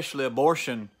 especially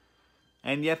abortion,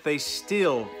 and yet they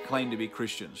still claim to be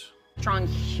Christians. Drawing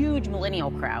huge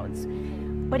millennial crowds,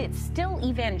 but it's still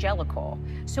evangelical.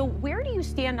 So where do you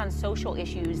stand on social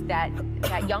issues that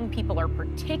young people are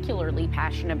particularly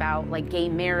passionate about, like gay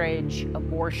marriage,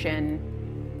 abortion?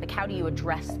 Like, how do you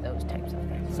address those types of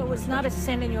things? So it's not a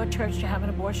sin in your church to have an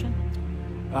abortion?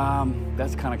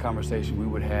 That's the kind of conversation we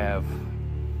would have,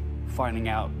 finding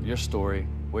out your story,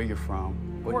 where you're from,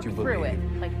 what you believe. Work through it,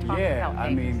 like talk about I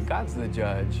things. mean, God's the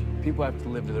judge. People have to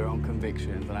live to their own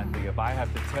convictions, and I think if I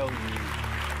have to tell you,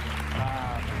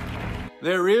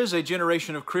 There is a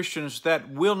generation of Christians that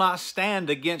will not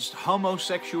stand against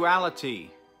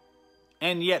homosexuality,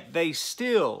 and yet they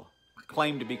still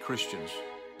claim to be Christians.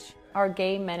 Are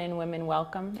gay men and women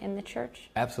welcome in the church?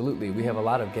 Absolutely. We have a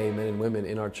lot of gay men and women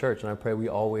in our church, and I pray we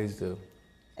always do.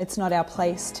 It's not our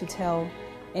place to tell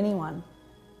anyone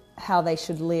how they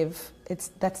should live.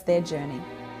 That's their journey.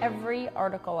 Every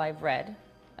article I've read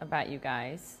about you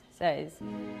guys says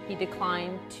he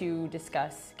declined to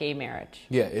discuss gay marriage.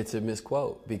 Yeah, it's a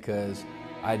misquote because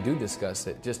I do discuss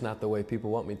it, just not the way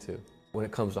people want me to. When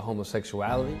it comes to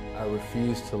homosexuality, I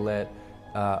refuse to let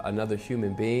another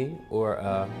human being or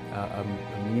a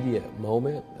media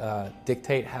moment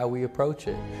dictate how we approach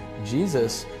it.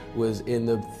 Jesus was in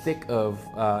the thick of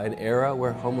an era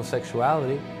where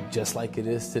homosexuality, just like it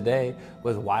is today,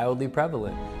 was wildly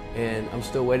prevalent. And I'm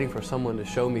still waiting for someone to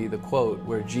show me the quote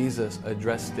where Jesus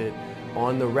addressed it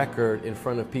on the record in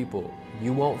front of people.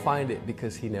 You won't find it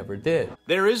because he never did.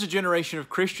 There is a generation of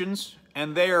Christians,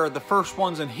 and they are the first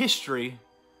ones in history,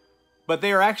 but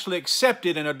they are actually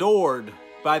accepted and adored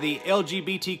by the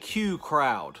LGBTQ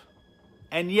crowd,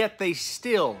 and yet they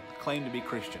still claim to be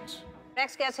Christians.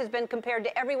 Next guest has been compared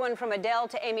to everyone from Adele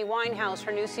to Amy Winehouse.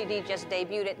 Her new CD just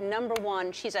debuted at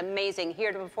 #1. She's amazing.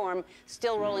 Here to perform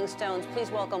Still Rolling Stones. Please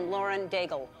welcome Lauren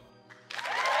Daigle.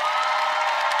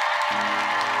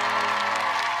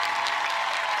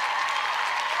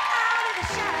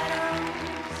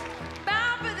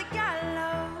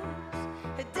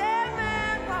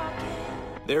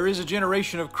 There is a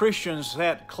generation of Christians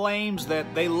that claims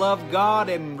that they love God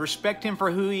and respect Him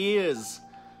for who He is,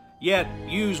 yet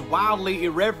use wildly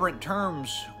irreverent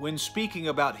terms when speaking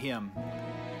about Him,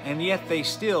 and yet they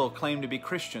still claim to be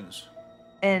Christians.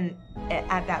 And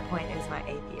at that point, it was my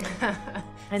 8th year.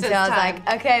 And So so I it's was time.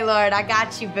 like, okay, Lord, I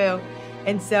got you, boo.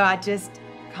 And so I just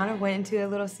kind of went into a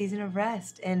little season of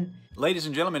rest. And Ladies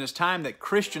and gentlemen, it's time that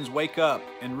Christians wake up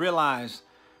and realize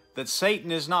that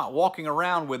Satan is not walking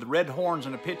around with red horns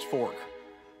and a pitchfork.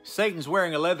 Satan's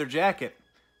wearing a leather jacket,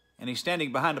 and he's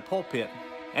standing behind a pulpit.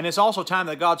 And it's also time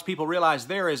that God's people realize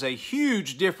there is a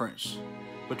huge difference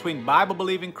between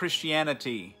Bible-believing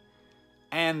Christianity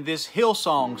and this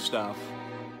Hillsong stuff,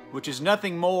 which is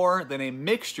nothing more than a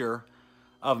mixture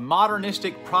of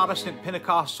modernistic Protestant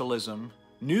Pentecostalism,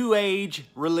 New Age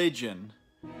religion,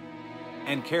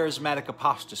 and charismatic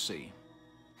apostasy.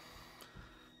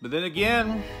 But then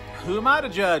again, who am I to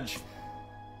judge?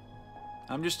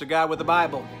 I'm just a guy with a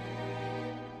Bible.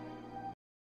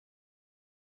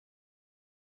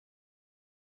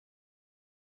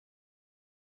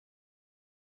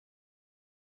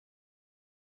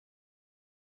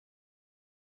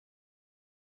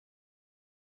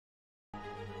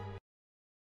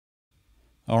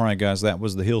 All right, guys, that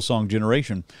was the Hillsong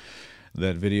Generation.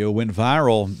 That video went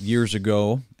viral years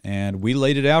ago, and we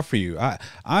laid it out for you.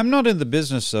 I'm not in the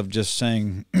business of just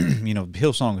saying, you know,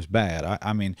 Hillsong is bad.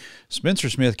 I mean, Spencer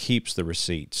Smith keeps the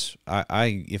receipts.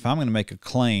 If I'm going to make a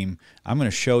claim, I'm going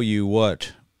to show you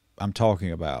what I'm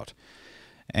talking about.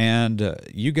 And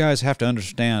you guys have to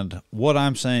understand what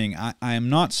I'm saying. I am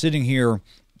not sitting here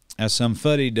as some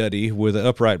fuddy-duddy with an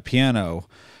upright piano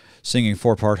singing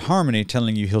 4-part harmony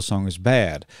telling you Hillsong is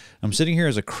bad. I'm sitting here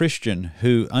as a Christian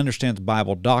who understands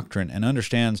Bible doctrine and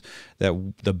understands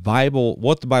that the Bible,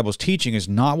 what the Bible is teaching is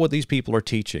not what these people are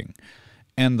teaching.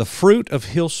 And the fruit of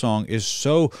Hillsong is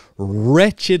so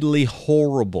wretchedly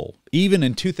horrible. Even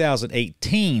in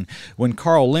 2018, when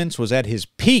Carl Lentz was at his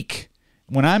peak,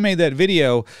 when I made that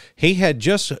video, he had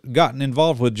just gotten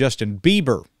involved with Justin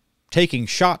Bieber, taking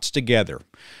shots together.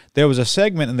 There was a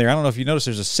segment in there, I don't know if you noticed,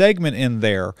 there's a segment in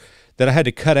there that I had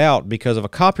to cut out because of a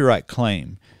copyright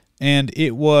claim. And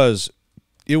it was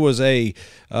a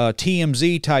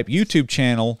TMZ type YouTube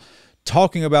channel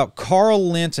talking about Carl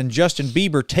Lentz and Justin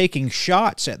Bieber taking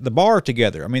shots at the bar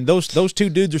together. I mean, those two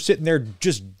dudes are sitting there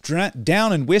just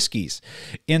down in whiskeys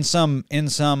in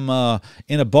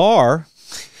a bar,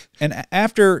 and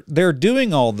after they're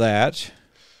doing all that,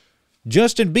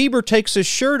 Justin Bieber takes his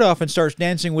shirt off and starts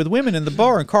dancing with women in the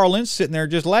bar, and Carl Lentz sitting there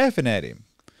just laughing at him.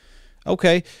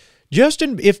 Okay,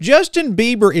 if Justin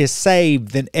Bieber is saved,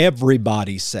 then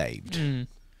everybody's saved.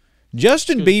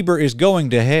 Justin Bieber is going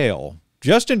to hell.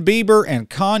 Justin Bieber and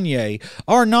Kanye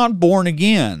are not born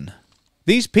again.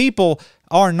 These people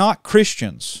are not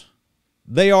Christians.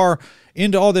 They are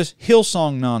into all this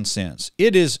Hillsong nonsense.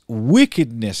 It is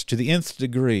wickedness to the nth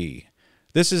degree.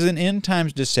 This is an end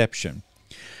times deception.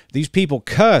 These people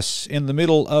cuss in the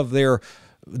middle of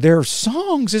their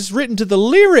songs. It's written to the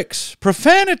lyrics.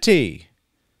 Profanity.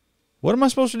 What am I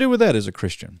supposed to do with that as a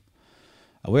Christian?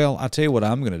 Well, I'll tell you what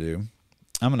I'm going to do.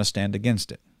 I'm going to stand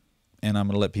against it. And I'm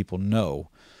going to let people know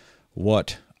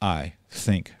what I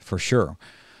think for sure.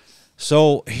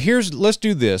 So let's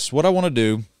do this. What I want to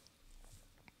do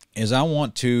is I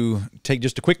want to take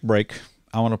just a quick break.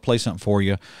 I want to play something for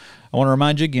you. I want to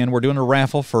remind you again, we're doing a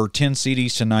raffle for 10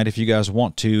 CDs tonight. If you guys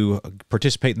want to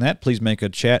participate in that, please make a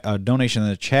donation in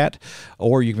the chat,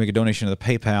 or you can make a donation to the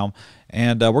PayPal.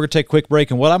 And we're going to take a quick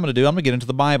break. And what I'm going to do, I'm going to get into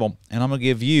the Bible, and I'm going to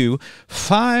give you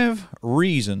 5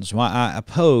 reasons why I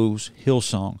oppose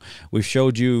Hillsong. We've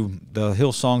showed you the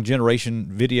Hillsong Generation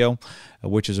video,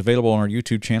 which is available on our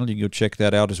YouTube channel. You can go check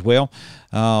that out as well.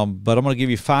 But I'm going to give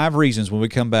you 5 reasons when we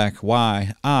come back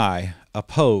why I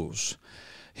oppose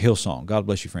Hillsong. God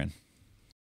bless you, friend.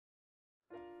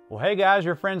 Well, hey guys,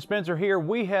 your friend Spencer here.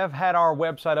 We have had our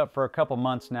website up for a couple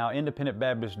months now,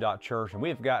 independentbaptist.church, and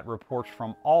we've got reports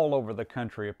from all over the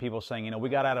country of people saying, you know, we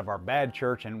got out of our bad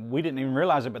church and we didn't even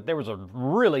realize it, but there was a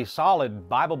really solid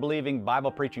Bible-believing,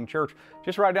 Bible-preaching church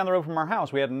just right down the road from our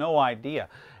house. We had no idea.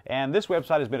 And this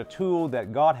website has been a tool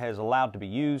that God has allowed to be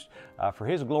used for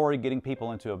His glory, getting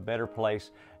people into a better place.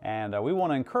 And we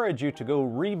want to encourage you to go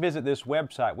revisit this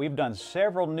website. We've done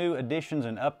several new additions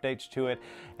and updates to it,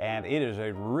 and it is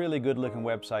a really good looking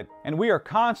website. And we are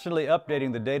constantly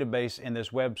updating the database in this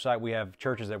website. We have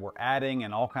churches that we're adding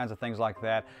and all kinds of things like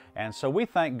that. And so we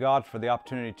thank God for the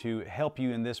opportunity to help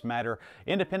you in this matter.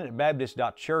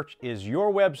 Independentbaptist.church is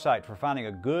your website for finding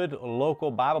a good local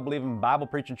Bible-believing,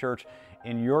 Bible-preaching church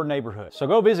in your neighborhood. So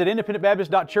go visit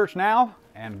independentbaptist.church now,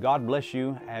 and God bless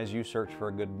you as you search for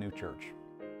a good new church.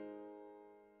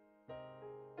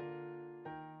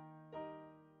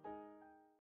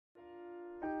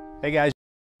 Hey guys.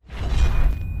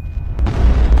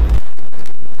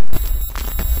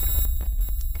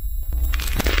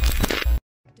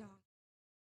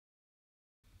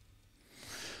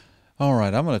 All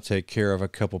right, I'm going to take care of a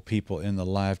couple people in the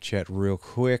live chat real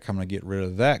quick. I'm going to get rid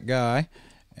of that guy,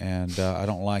 and I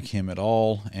don't like him at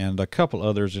all, and a couple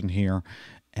others in here.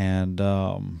 And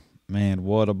man,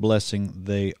 what a blessing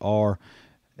they are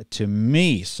to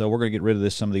me. So we're going to get rid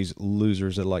of some of these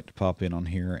losers that like to pop in on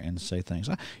here and say things.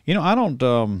 You know, I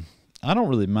don't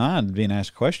really mind being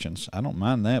asked questions. I don't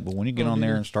mind that, but when you get on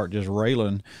there and start just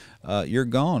railing, you're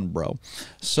gone, bro.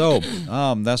 So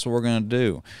that's what we're going to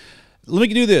do. Let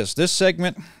me do this. This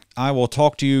segment, I will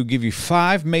talk to you, give you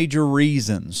 5 major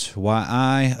reasons why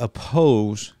I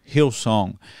oppose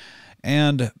Hillsong.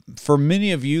 And for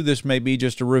many of you, this may be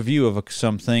just a review of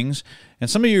some things.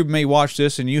 And some of you may watch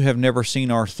this and you have never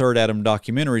seen our Third Adam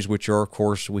documentaries, which are, of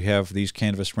course, we have these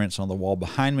canvas prints on the wall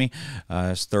behind me.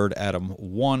 It's Third Adam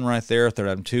 1 right there, Third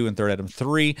Adam 2, and Third Adam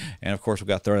 3. And, of course, we've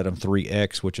got Third Adam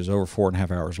 3X, which is over 4.5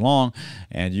 hours long.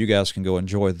 And you guys can go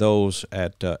enjoy those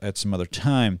at some other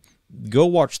time. Go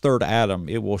watch Third Adam.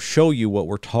 It will show you what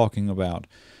we're talking about.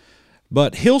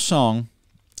 But Hillsong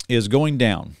is going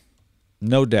down.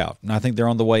 No doubt. And I think they're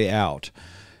on the way out.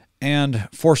 And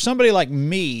for somebody like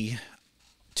me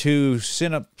to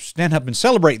stand up and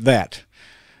celebrate that,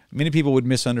 many people would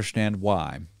misunderstand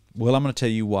why. Well, I'm going to tell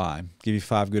you why. Give you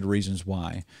 5 good reasons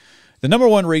why. The number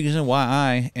one reason why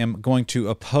I am going to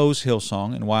oppose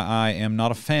Hillsong and why I am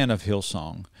not a fan of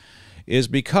Hillsong is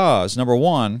because, number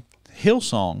one,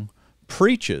 Hillsong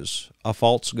preaches a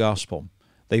false gospel.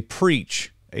 They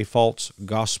preach a false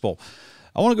gospel.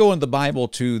 I want to go in the Bible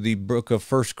to the book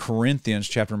of 1 Corinthians,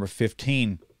 chapter number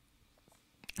 15,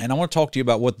 and I want to talk to you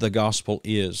about what the gospel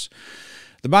is.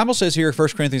 The Bible says here,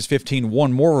 1 Corinthians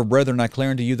 15:1, "Moreover, brethren, I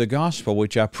declare unto you the gospel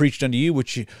which I preached unto you,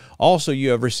 which also you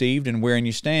have received, and wherein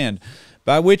you stand,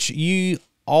 by which ye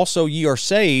also ye are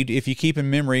saved, if ye keep in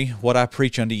memory what I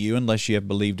preach unto you, unless ye have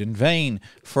believed in vain.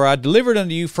 For I delivered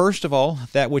unto you first of all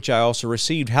that which I also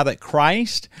received, how that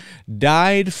Christ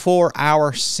died for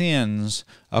our sins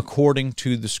according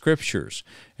to the Scriptures,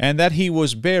 and that He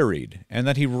was buried, and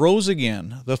that He rose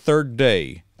again the 3rd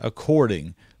day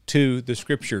according to the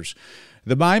Scriptures."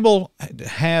 The Bible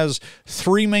has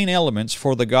 3 main elements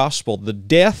for the gospel: the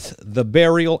death, the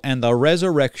burial, and the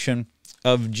resurrection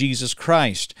of Jesus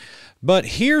Christ. But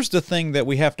here's the thing that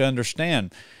we have to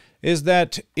understand, is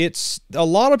that it's a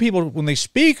lot of people, when they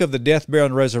speak of the death, burial,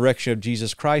 and resurrection of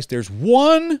Jesus Christ, there's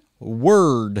one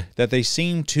word that they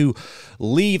seem to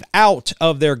leave out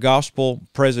of their gospel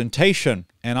presentation.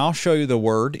 And I'll show you the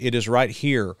word. It is right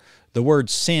here. The word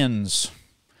sins.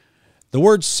 The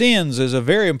word sins is a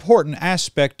very important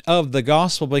aspect of the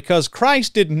gospel, because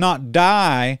Christ did not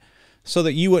die so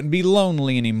that you wouldn't be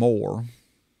lonely anymore.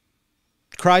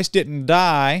 Christ didn't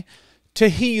die to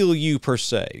heal you per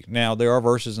se. Now, there are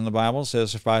verses in the Bible that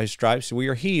says, by His stripes we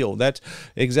are healed. That's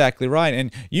exactly right.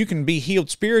 And you can be healed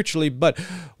spiritually, but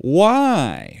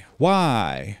why?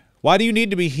 Why? Why do you need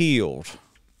to be healed?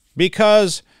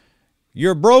 Because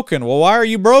you're broken. Well, why are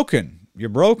you broken? You're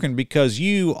broken because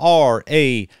you are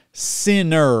a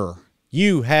sinner.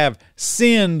 You have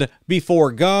sinned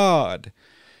before God.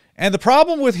 And the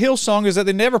problem with Hillsong is that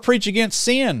they never preach against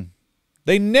sin.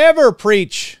 They never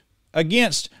preach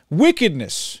against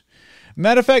wickedness.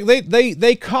 Matter of fact,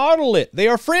 they coddle it. They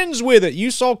are friends with it.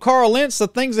 You saw Carl Lentz, the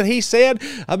things that he said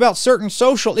about certain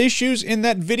social issues in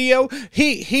that video.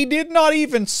 He did not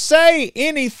even say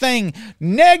anything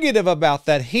negative about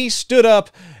that. He stood up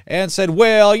and said,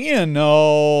 well, you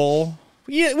know,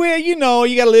 you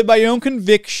got to live by your own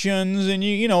convictions, and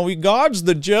you know, God's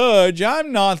the judge.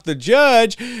 I'm not the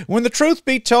judge. When the truth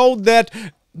be told, that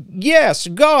yes,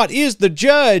 God is the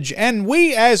judge, and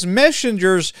we as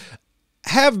messengers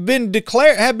have been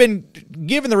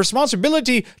given the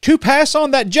responsibility to pass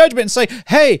on that judgment and say,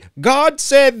 hey, God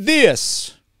said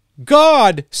this.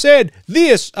 God said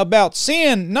this about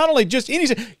sin, not only just any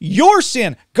sin, your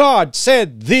sin. God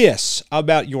said this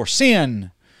about your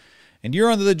sin, and you're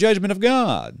under the judgment of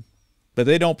God. But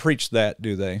they don't preach that,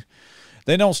 do they?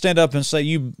 They don't stand up and say,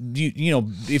 you know,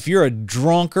 if you're a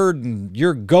drunkard and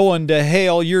you're going to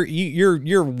hell, you're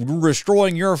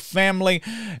destroying your family,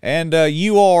 and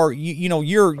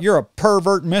you're a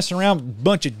pervert messing around with a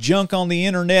bunch of junk on the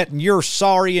internet, and you're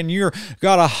sorry, and you're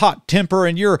got a hot temper,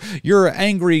 and you're an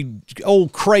angry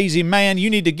old crazy man.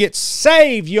 You need to get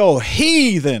saved, you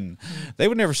heathen. They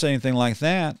would never say anything like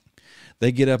that.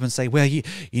 They get up and say, well, you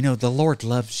know, the Lord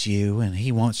loves you, and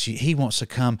He wants to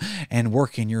come and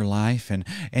work in your life, and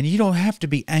you don't have to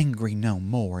be angry no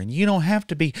more, and you don't have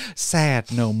to be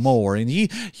sad no more, and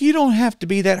you don't have to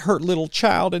be that hurt little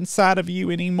child inside of you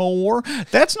anymore.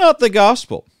 That's not the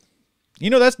gospel.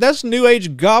 You know, that's New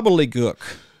Age gobbledygook.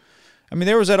 I mean,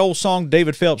 there was that old song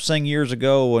David Phelps sang years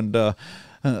ago, and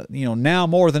you know, now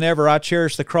more than ever I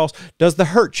cherish the cross. Does the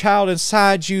hurt child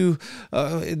inside you,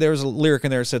 there was a lyric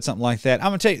in there that said something like that. I'm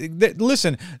going to tell you,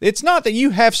 listen, it's not that you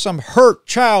have some hurt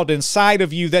child inside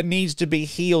of you that needs to be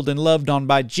healed and loved on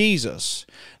by Jesus.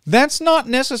 That's not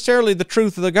necessarily the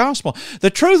truth of the gospel.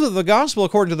 The truth of the gospel,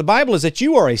 according to the Bible, is that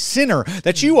you are a sinner,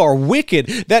 that you are wicked,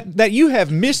 that you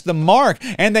have missed the mark,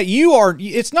 and that you are,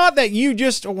 it's not that you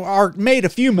just are made a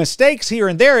few mistakes here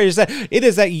and there, it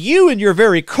is that you in your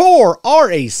very core are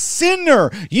a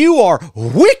sinner. You are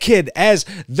wicked as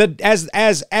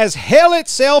hell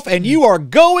itself, and you are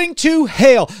going to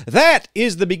hell. That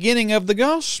is the beginning of the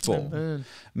gospel. Amen.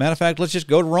 Matter of fact, let's just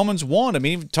go to Romans 1. I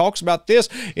mean, it talks about this.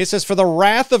 It says, for the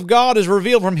wrath of God is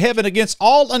revealed from heaven against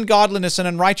all ungodliness and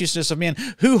unrighteousness of men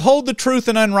who hold the truth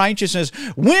in unrighteousness.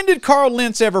 When did Carl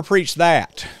Lentz ever preach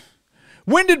that?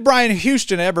 When did Brian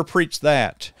Houston ever preach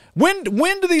that? When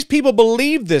do these people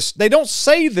believe this? They don't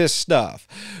say this stuff.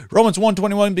 Romans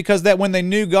 1:21, because that when they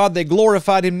knew God, they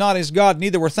glorified Him not as God,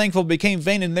 neither were thankful, became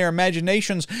vain in their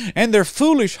imaginations, and their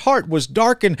foolish heart was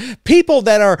darkened. People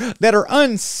that are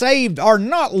unsaved are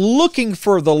not looking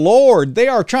for the Lord. They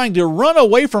are trying to run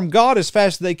away from God as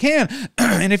fast as they can.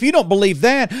 And if you don't believe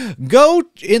that, go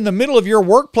in the middle of your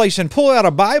workplace and pull out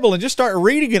a Bible and just start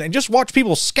reading it and just watch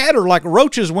people scatter like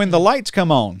roaches when the lights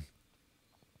come on.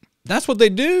 That's what they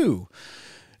do.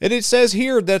 And it says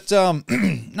here that,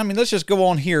 I mean, let's just go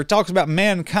on here. It talks about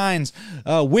mankind's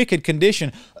wicked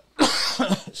condition.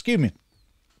 Excuse me.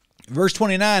 Verse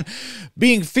 29,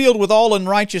 being filled with all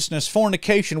unrighteousness,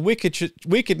 fornication,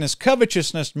 wickedness,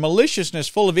 covetousness, maliciousness,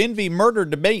 full of envy, murder,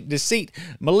 debate, deceit,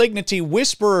 malignity,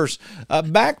 whisperers,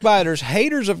 backbiters,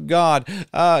 haters of God,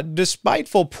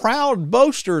 despiteful, proud,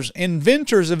 boasters,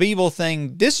 inventors of evil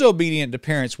things, disobedient to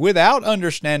parents, without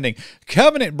understanding,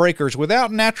 covenant breakers,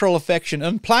 without natural affection,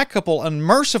 implacable,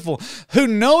 unmerciful, who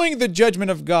knowing the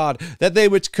judgment of God, that they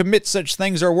which commit such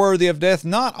things are worthy of death,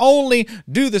 not only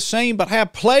do the same, but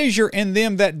have pleasure in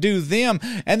them that do them.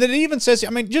 And then it even says, I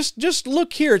mean, just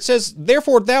look here. It says,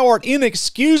 therefore thou art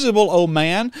inexcusable, O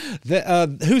man,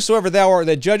 whosoever thou art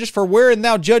that judgest, for wherein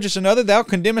thou judgest another, thou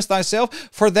condemnest thyself,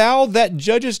 for thou that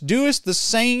judgest doest the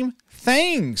same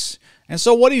things. And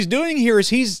so what he's doing here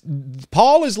is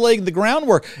Paul is laying the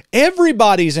groundwork.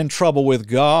 Everybody's in trouble with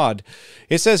God.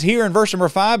 It says here in verse number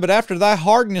 5, but after thy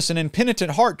hardness and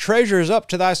impenitent heart treasures up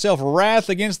to thyself wrath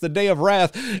against the day of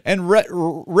wrath and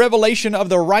revelation of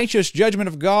the righteous judgment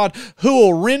of God, who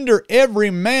will render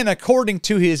every man according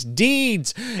to his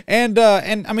deeds. And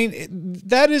I mean,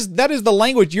 that is the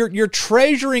language. You're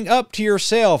treasuring up to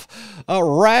yourself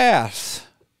wrath.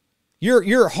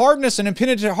 Your hardness and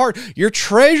impenitent heart, you're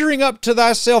treasuring up to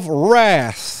thyself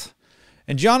wrath.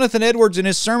 And Jonathan Edwards in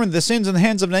his sermon, The Sins in the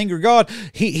Hands of an Angry God,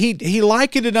 he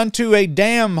likened it unto a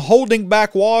dam holding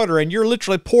back water, and you're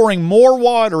literally pouring more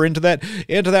water into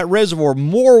that reservoir,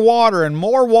 more water and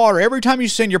more water. Every time you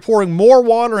sin, you're pouring more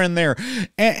water in there.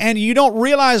 And you don't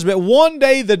realize that one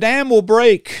day the dam will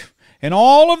break. And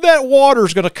all of that water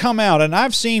is going to come out. And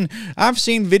I've seen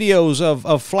videos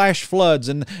of flash floods.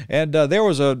 And there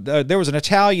was an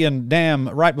Italian dam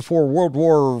right before World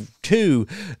War 2,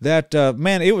 that,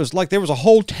 man, it was like there was a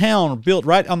whole town built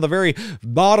right on the very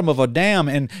bottom of a dam,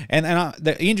 and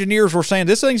the engineers were saying,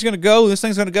 this thing's going to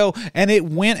go, and it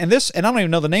went, and I don't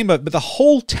even know the name of it, but the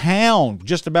whole town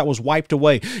just about was wiped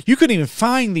away. You couldn't even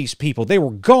find these people. They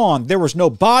were gone. There was no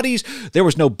bodies, there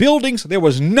was no buildings, there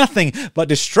was nothing but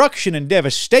destruction and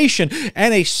devastation,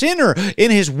 and a sinner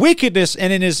in his wickedness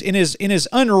and in his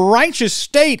unrighteous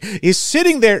state is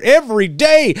sitting there every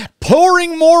day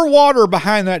pouring more water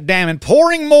behind that dam and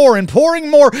pouring more and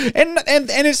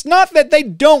it's not that they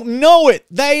don't know it,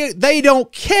 they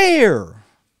don't care.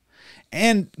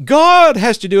 And God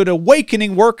has to do an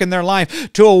awakening work in their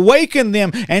life to awaken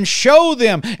them and show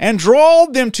them and draw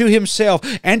them to Himself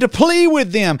and to plead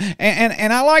with them.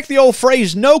 And I like the old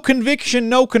phrase, no conviction,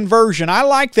 no conversion. I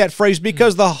like that phrase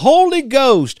because the Holy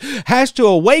Ghost has to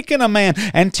awaken a man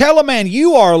and tell a man,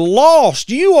 you are lost,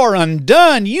 you are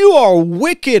undone, you are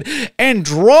wicked, and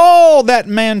draw that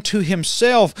man to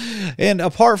himself. And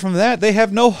apart from that, they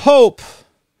have no hope.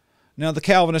 Now, the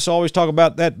Calvinists always talk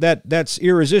about that's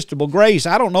irresistible grace.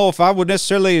 I don't know if I would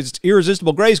necessarily, it's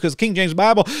irresistible grace, because the King James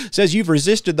Bible says you've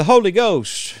resisted the Holy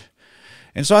Ghost.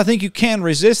 And so I think you can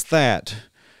resist that.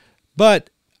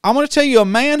 But I'm going to tell you, a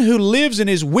man who lives in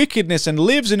his wickedness and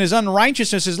lives in his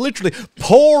unrighteousness is literally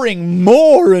pouring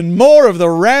more and more of the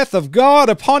wrath of God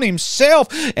upon himself.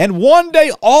 And one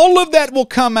day all of that will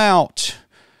come out.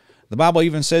 The Bible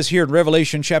even says here in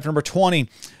Revelation chapter number 20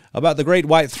 about the great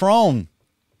white throne.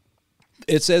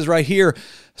 It says right here,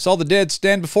 saw the dead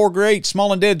stand before great,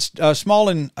 small and dead, I saw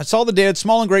the dead,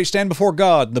 small and great, stand before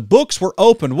God. The books were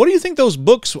opened. What do you think those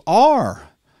books are?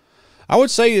 I would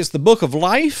say it's the book of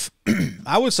life.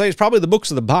 I would say it's probably the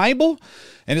books of the Bible,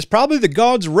 and it's probably the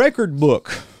God's record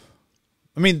book.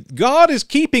 I mean, God is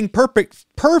keeping perfect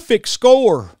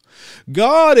score.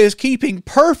 God is keeping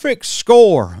perfect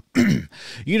score.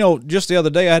 You know, just the other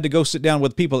day I had to go sit down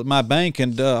with people at my bank,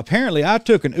 and apparently I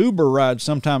took an Uber ride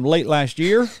sometime late last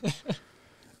year.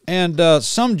 And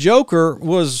some joker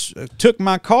took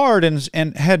my card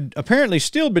and had apparently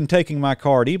still been taking my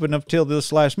card even up till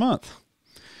this last month.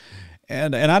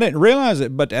 And I didn't realize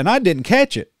it, and I didn't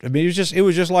catch it. I mean, it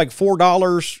was just like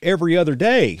 $4 every other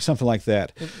day, something like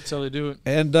that. That's how they do it.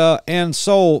 And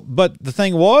so, but the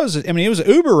thing was, I mean, it was an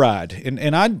Uber ride,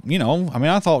 and I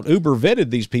thought Uber vetted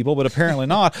these people, but apparently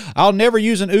not. I'll never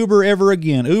use an Uber ever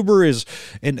again. Uber is,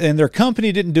 and their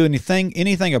company didn't do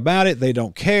anything about it. They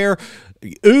don't care.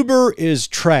 Uber is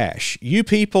trash. You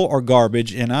people are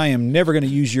garbage, and I am never going to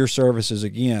use your services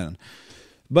again.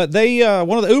 But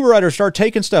one of the Uber riders started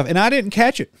taking stuff, and I didn't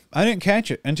catch it. I didn't catch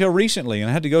it until recently, and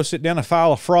I had to go sit down and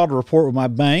file a fraud report with my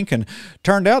bank. And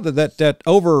turned out that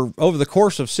over the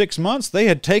course of 6 months, they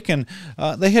had taken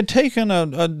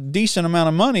a decent amount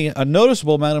of money, a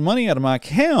noticeable amount of money out of my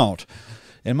account,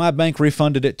 and my bank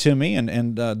refunded it to me,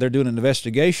 and they're doing an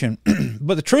investigation.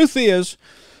 But the truth is,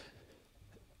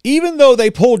 even though they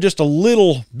pulled just a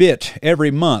little bit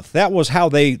every month, that's how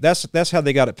they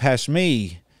got it past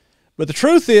me. But the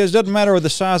truth is, it doesn't matter the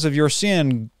size of your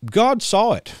sin, God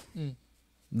saw it.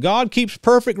 God keeps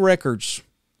perfect records.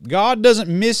 God doesn't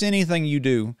miss anything you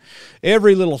do.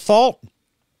 Every little thought,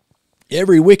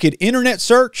 every wicked internet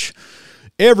search,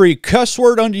 every cuss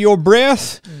word under your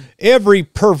breath, every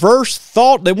perverse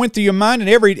thought that went through your mind, and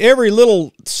every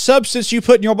little substance you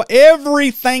put in your body,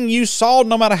 everything you saw,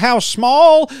 no matter how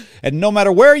small and no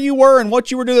matter where you were and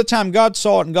what you were doing at the time, God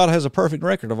saw it, and God has a perfect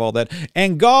record of all that.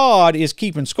 And God is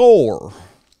keeping score.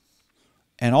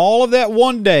 And all of that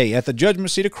one day at the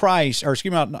judgment seat of Christ, or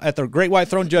excuse me, at the great white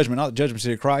throne judgment, not the judgment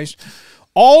seat of Christ,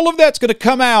 all of that's going to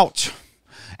come out.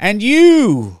 And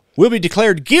you will be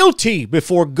declared guilty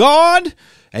before God,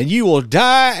 and you will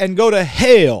die and go to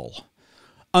hell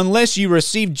unless you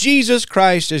receive Jesus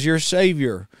Christ as your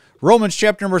Savior. Romans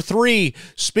chapter number 3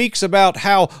 speaks about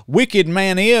how wicked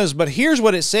man is, but here's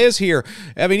what it says here.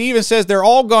 I mean, it even says they're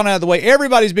all gone out of the way.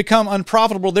 Everybody's become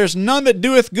unprofitable. There's none that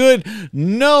doeth good.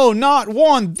 No, not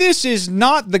one. This is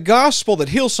not the gospel that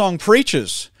Hillsong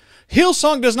preaches.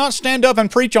 Hillsong does not stand up and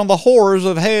preach on the horrors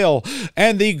of hell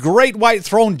and the great white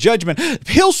throne judgment.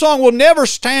 Hillsong will never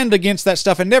stand against that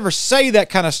stuff and never say that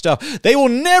kind of stuff. They will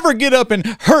never get up and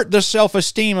hurt the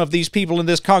self-esteem of these people in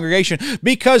this congregation,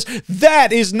 because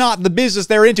that is not the business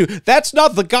they're into. That's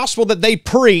not the gospel that they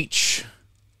preach.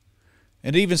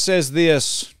 It even says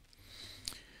this: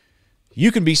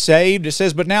 you can be saved. It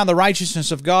says, but now the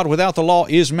righteousness of God without the law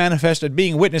is manifested,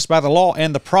 being witnessed by the law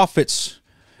and the prophets.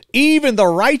 Even the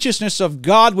righteousness of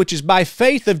God, which is by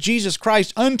faith of Jesus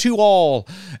Christ, unto all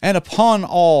and upon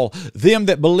all them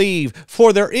that believe.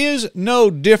 For there is no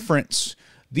difference.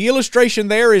 The illustration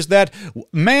there is that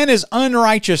man is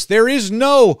unrighteous. There is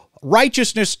no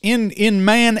righteousness in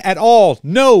man at all.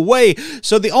 No way.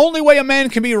 So the only way a man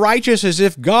can be righteous is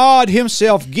if God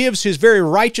himself gives his very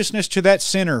righteousness to that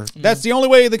sinner. That's the only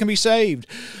way they can be saved.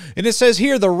 And it says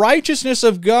here, the righteousness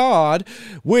of God,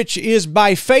 which is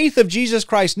by faith of Jesus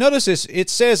Christ. Notice this. It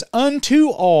says, unto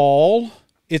all,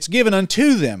 it's given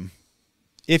unto them,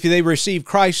 if they receive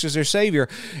Christ as their Savior.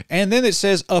 And then it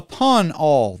says, upon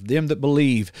all them that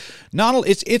believe.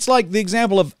 It's like the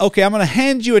example of, okay, I'm going to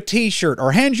hand you a t-shirt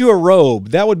or hand you a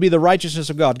robe. That would be the righteousness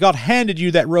of God. God handed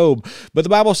you that robe. But the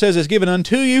Bible says it's given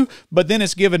unto you, but then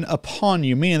it's given upon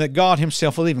you, meaning that God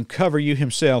himself will even cover you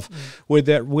himself with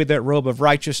that robe of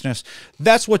righteousness.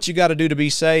 That's what you got to do to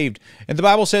be saved. And the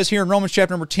Bible says here in Romans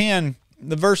chapter number 10,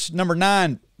 the verse number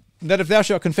 9, that if thou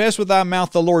shalt confess with thy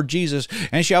mouth the Lord Jesus,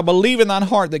 and shalt believe in thine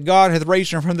heart that God hath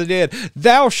raised him from the dead,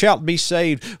 thou shalt be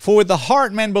saved. For with the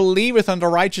heart man believeth unto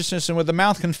righteousness, and with the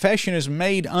mouth confession is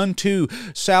made unto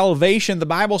salvation. The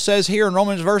Bible says here in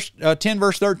Romans 10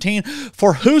 verse 13,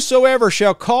 for whosoever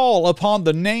shall call upon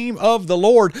the name of the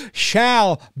Lord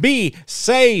shall be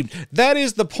saved. That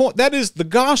is the point. That is the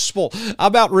gospel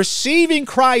about receiving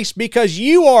Christ, because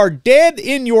you are dead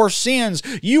in your sins.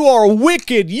 You are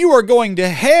wicked. You are going to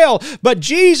hell. But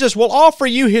Jesus will offer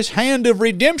you his hand of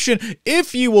redemption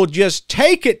if you will just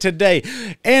take it today.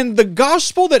 And the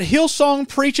gospel that Hillsong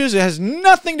preaches has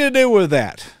nothing to do with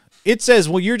that. It says,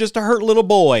 well, you're just a hurt little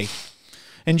boy,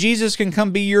 and Jesus can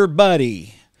come be your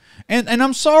buddy. And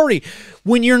I'm sorry,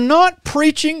 when you're not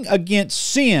preaching against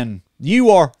sin, you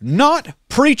are not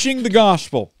preaching the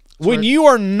gospel. When you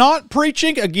are not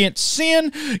preaching against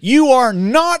sin, you are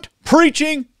not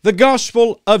preaching the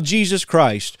gospel of Jesus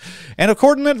Christ. And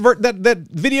according to that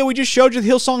video we just showed you, the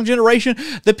Hillsong generation,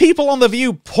 the people on The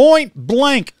View point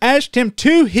blank asked him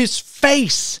to his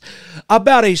face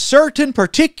about a certain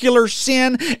particular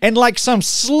sin, and like some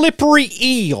slippery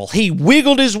eel, he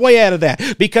wiggled his way out of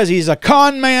that because he's a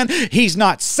con man, he's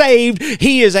not saved,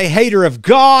 he is a hater of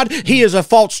God, he is a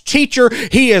false teacher,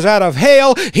 he is out of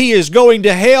hell, he is going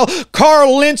to hell.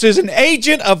 Carl Lentz is an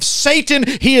agent of Satan,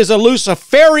 he is a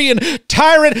Luciferian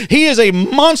tyrant, he is a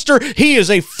monster, he is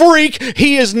a freak,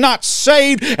 he is not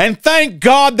saved, and thank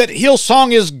God that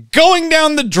Hillsong is going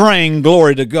down the drain.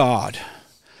 Glory to God.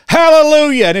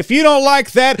 Hallelujah. And if you don't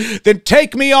like that, then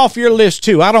take me off your list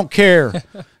too. I don't care.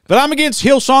 But I'm against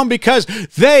Hillsong because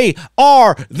they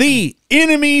are the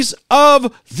enemies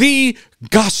of the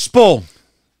gospel.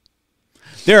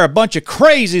 They're a bunch of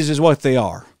crazies is what they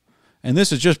are. And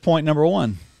this is just point number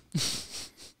 1.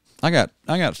 I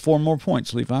got 4 more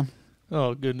points, Levi.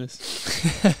 Oh, goodness.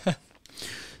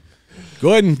 Go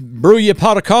ahead and brew you a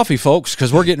pot of coffee, folks,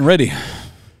 because we're getting ready.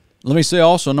 Let me say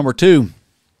also, number 2,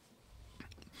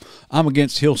 I'm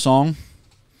against Hillsong.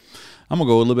 I'm going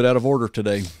to go a little bit out of order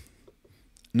today.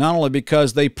 Not only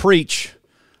because they preach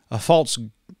a false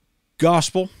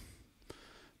gospel,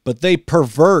 but they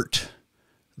pervert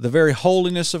the very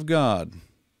holiness of God.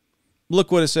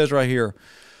 Look what it says right here.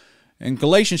 In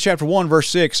Galatians chapter 1, verse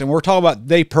 6, and we're talking about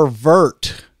they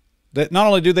pervert. That not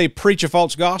only do they preach a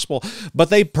false gospel, but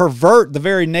they pervert the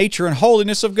very nature and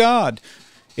holiness of God.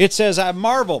 It says, I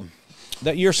marvel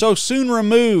that you're so soon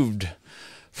removed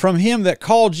from him that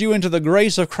called you into the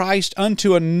grace of Christ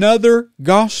unto another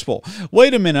gospel.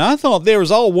 Wait a minute, I thought there was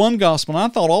all one gospel, and I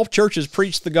thought all churches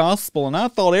preached the gospel, and I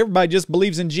thought everybody just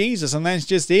believes in Jesus, and that's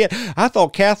just it. I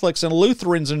thought Catholics and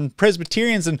Lutherans and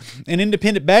Presbyterians and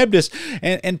Independent Baptists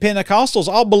and Pentecostals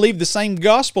all believe the same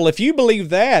gospel. If you believe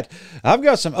that, I've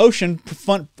got some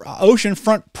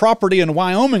oceanfront property in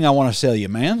Wyoming I want to sell you,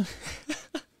 man.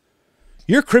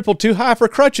 You're crippled too high for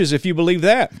crutches if you believe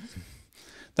that.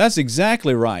 That's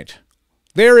exactly right.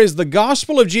 There is the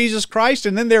gospel of Jesus Christ,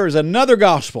 and then there is another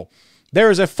gospel. There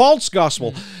is a false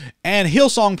gospel, and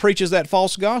Hillsong preaches that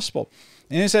false gospel.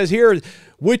 And it says here,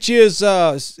 which is,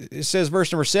 it says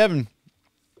verse number 7,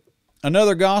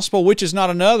 another gospel, which is not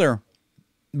another.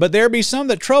 But there be some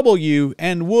that trouble you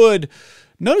and would,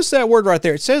 notice that word right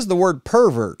there. It says the word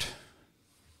pervert.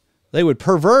 They would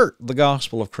pervert the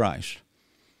gospel of Christ.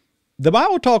 The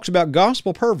Bible talks about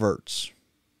gospel perverts.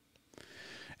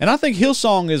 And I think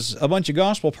Hillsong is a bunch of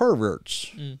gospel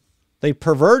perverts. They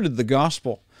perverted the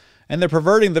gospel, and they're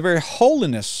perverting the very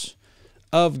holiness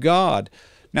of God.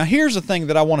 Now, here's the thing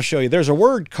that I want to show you. There's a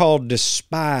word called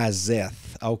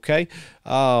despiseth, okay?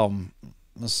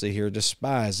 Let's see here,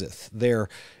 despiseth, there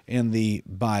in the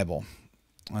Bible.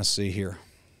 Let's see here.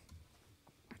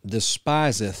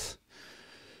 Despiseth.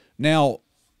 Now,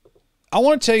 I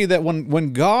want to tell you that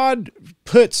when God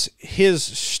puts his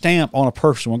stamp on a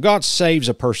person, when God saves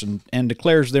a person and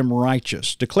declares them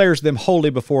righteous, declares them holy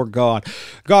before God,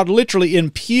 God literally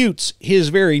imputes his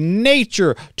very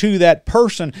nature to that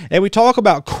person. And we talk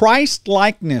about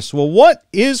Christ-likeness. Well, what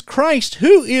is Christ?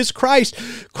 Who is Christ?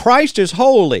 Christ is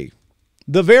holy.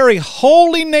 The very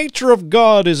holy nature of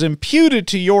God is imputed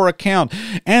to your account,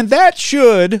 and that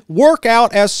should work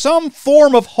out as some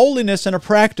form of holiness in a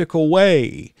practical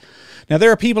way. Now,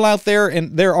 there are people out there,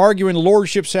 and they're arguing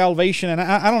lordship salvation, and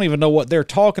I don't even know what they're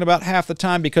talking about half the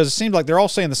time, because it seems like they're all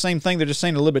saying the same thing. They're just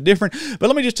saying it a little bit different. But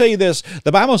let me just tell you this.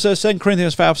 The Bible says, 2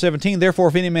 Corinthians 5:17, therefore,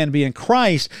 if any man be in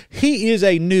Christ, he is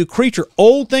a new creature.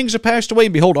 Old things have passed away,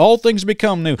 and behold, all things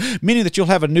become new. Meaning that you'll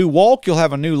have a new walk, you'll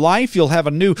have a new life, you'll have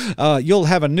a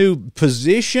new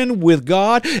position with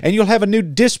God, and you'll have a new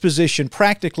disposition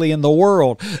practically in the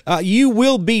world. You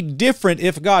will be different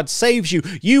if God saves you.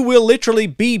 You will literally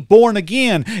be born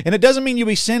again. And it doesn't mean you'll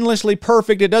be sinlessly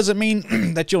perfect. It doesn't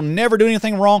mean that you'll never do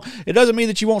anything wrong. It doesn't mean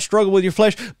that you won't struggle with your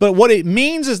flesh. But what it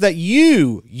means is that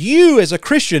you as a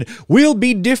Christian will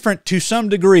be different to some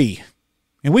degree.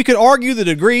 And we could argue the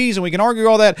degrees and we can argue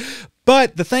all that.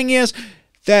 But the thing is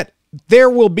that there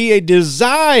will be a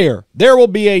desire. There will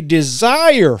be a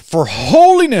desire for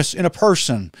holiness in a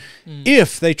person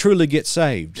if they truly get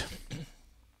saved.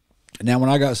 Now,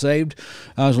 when I got saved,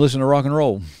 I was listening to rock and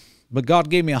roll. But God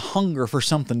gave me a hunger for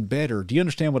something better. Do you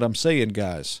understand what I'm saying,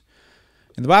 guys?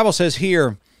 And the Bible says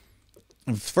here,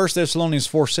 in 1 Thessalonians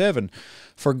 4:7,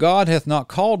 for God hath not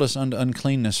called us unto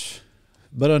uncleanness,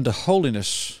 but unto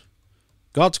holiness.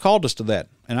 God's called us to that.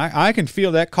 And I can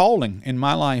feel that calling in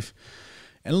my life.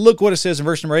 And look what it says in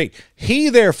verse number 8. He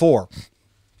therefore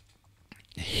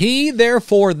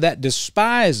that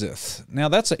despiseth. Now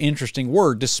that's an interesting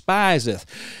word, despiseth.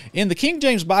 In the King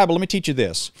James Bible, let me teach you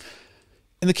this.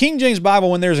 In the King James Bible,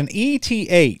 when there's an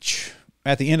ETH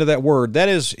at the end of that word, that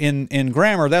is, in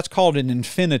grammar, that's called an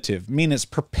infinitive, meaning it's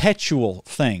perpetual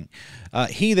thing.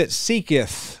 He that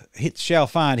seeketh, it shall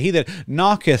find. He that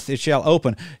knocketh, it shall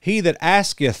open. He that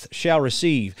asketh shall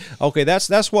receive. Okay,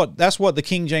 that's what the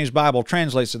King James Bible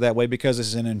translates it that way, because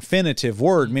it's an infinitive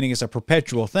word, meaning it's a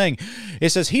perpetual thing. It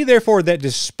says, he therefore that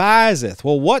despiseth.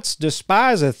 Well, what's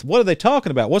despiseth? What are they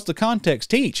talking about? What's the context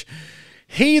teach?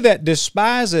 He that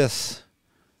despiseth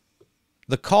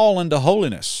the call unto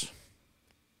holiness.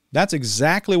 That's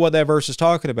exactly what that verse is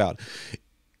talking about.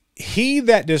 He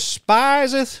that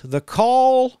despiseth the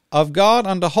call of God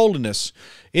unto holiness.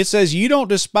 It says, you don't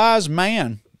despise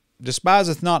man,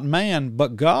 despiseth not man,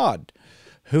 but God,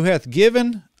 who hath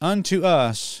given unto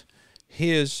us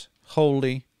his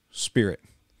Holy Spirit.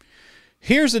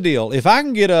 Here's the deal. If I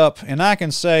can get up and I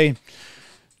can say,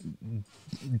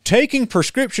 taking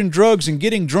prescription drugs and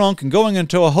getting drunk and going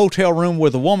into a hotel room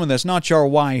with a woman that's not your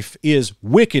wife is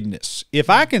wickedness. If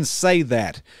I can say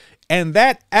that, and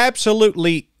that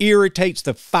absolutely irritates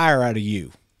the fire out of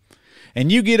you,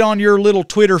 and you get on your little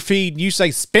Twitter feed and you say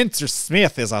Spencer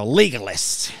Smith is a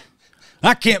legalist.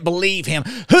 I can't believe him.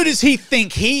 Who does he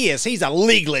think he is? He's a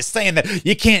legalist saying that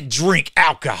you can't drink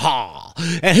alcohol.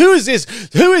 And who is this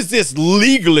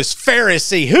legalist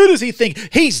Pharisee? Who does he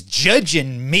think he's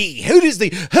judging me?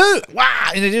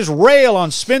 Wow. And they just rail on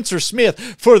Spencer Smith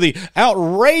for the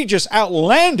outrageous,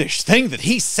 outlandish thing that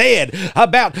he said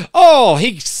about,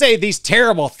 he said these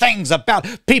terrible things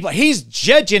about people. He's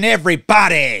judging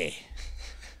everybody.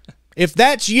 If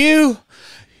that's you,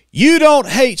 you don't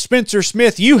hate Spencer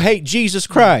Smith, you hate Jesus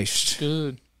Christ.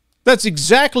 Good. That's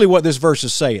exactly what this verse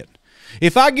is saying.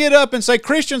 If I get up and say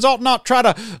Christians ought not try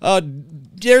to,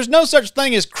 there's no such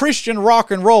thing as Christian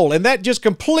rock and roll, and that just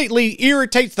completely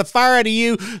irritates the fire out of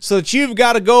you so that you've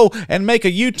got to go and make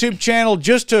a YouTube channel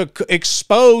just to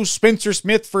expose Spencer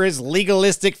Smith for his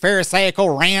legalistic,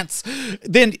 pharisaical rants,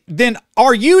 then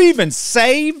are you even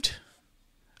saved?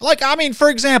 For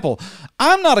example,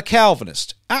 I'm not a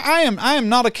Calvinist. I am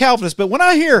not a Calvinist, but when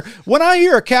I hear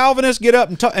a Calvinist get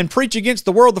up and preach against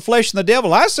the world, the flesh, and the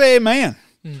devil, I say amen.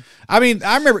 I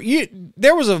remember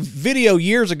there was a video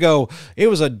years ago. It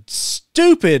was a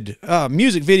stupid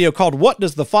music video called "What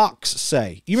Does the Fox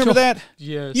Say?" You remember that?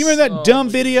 Yes. You remember that dumb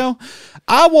video?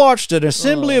 I watched an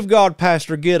Assembly of God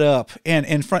pastor get up and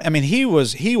in front. He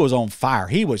was on fire.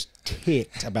 He was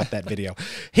ticked about that video.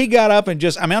 He got up and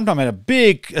I'm talking about a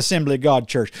big Assembly of God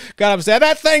church. Got up and said,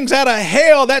 "That thing's out of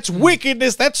hell. That's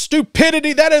wickedness. That's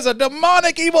stupidity. That is a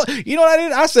demonic evil." You know what I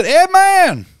did? I said,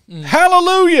 "Amen."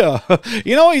 Hallelujah.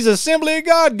 He's an Assembly of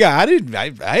God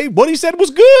guy. What he said was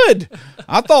good.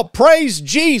 I thought, praise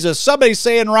Jesus, somebody's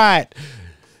saying right.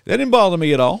 That didn't bother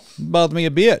me at all. It bothered me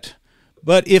a bit.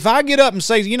 But if I get up and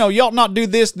say, you ought not do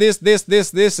this,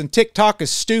 and TikTok is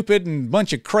stupid and a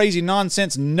bunch of crazy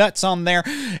nonsense nuts on there,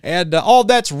 and all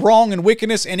that's wrong and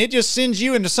wickedness, and it just sends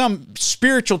you into some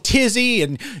spiritual tizzy,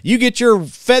 and you get your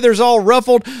feathers all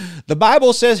ruffled. The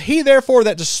Bible says, he therefore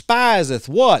that despiseth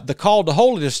what? The call to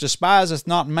holiness despiseth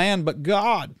not man, but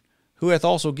God, who hath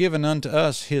also given unto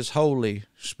us his Holy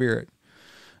Spirit.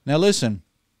 Now listen.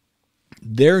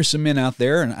 There are some men out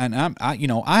there, and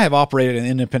I have operated in the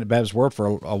independent Baptist world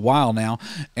for a while now,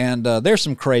 and there's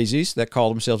some crazies that call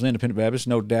themselves independent Baptists,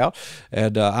 no doubt.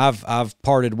 And I've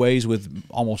parted ways with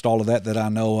almost all of that I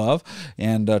know of,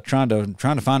 and trying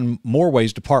to find more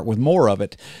ways to part with more of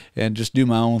it, and just do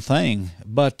my own thing.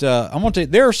 But I'm going to tell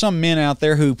you, there are some men out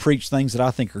there who preach things that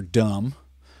I think are dumb.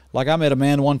 Like I met a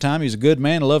man one time, he's a good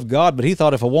man, loved God, but he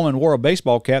thought if a woman wore a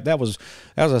baseball cap, that was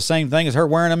the same thing as her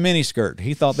wearing a miniskirt.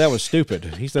 He thought that was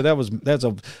stupid. He said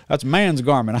that's man's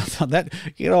garment. I thought that,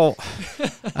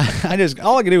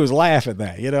 all I could do was laugh at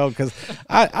that, because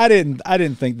I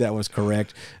didn't think that was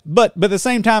correct. But at the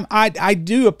same time, I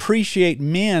do appreciate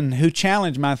men who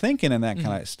challenge my thinking and that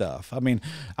kind of stuff. I mean,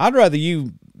 I'd rather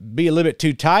you be a little bit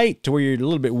too tight to where you're a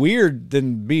little bit weird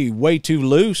than be way too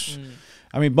loose.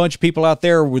 I mean, a bunch of people out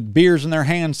there with beers in their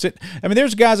hands.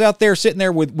 There's guys out there sitting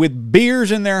there with beers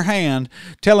in their hand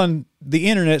telling the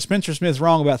internet Spencer Smith's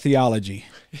wrong about theology.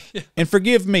 And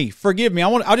forgive me.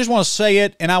 I just want to say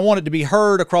it, and I want it to be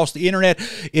heard across the internet.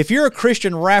 If you're a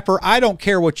Christian rapper, I don't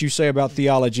care what you say about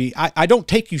theology. I don't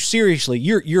take you seriously.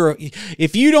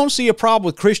 If you don't see a problem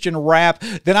with Christian rap,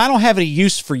 then I don't have any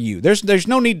use for you. There's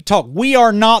no need to talk. We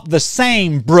are not the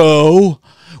same, bro.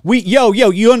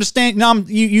 You understand?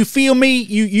 You feel me?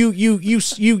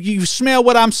 You smell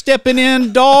what I'm stepping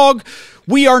in, dog?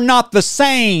 We are not the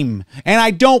same. And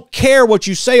I don't care what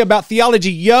you say about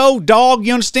theology. Yo, dog,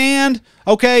 you understand?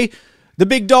 Okay? The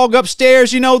big dog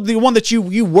upstairs, the one that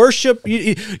you worship.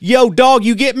 Yo, dog,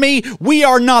 you get me? We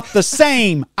are not the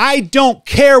same. I don't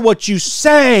care what you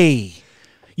say.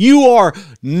 You are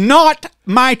not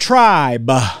my tribe.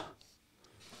 And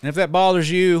if that bothers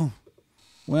you,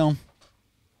 well,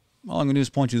 all I'm going to do is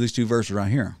point you to these two verses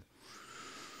right here.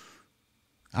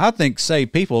 I think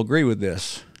saved people agree with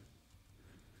this.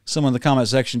 Someone in the comment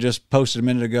section just posted a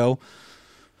minute ago,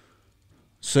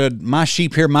 said, my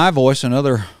sheep hear my voice, and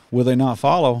other will they not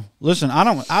follow. Listen,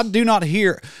 I do not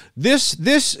hear this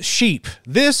sheep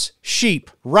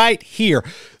right here,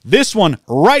 this one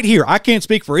right here. I can't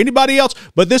speak for anybody else,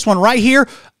 but this one right here,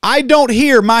 I don't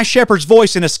hear my shepherd's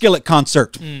voice in a Skillet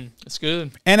concert. That's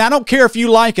good. And I don't care if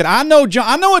you like it. I know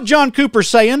what John Cooper's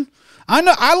saying.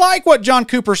 I like what John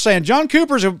Cooper's saying. John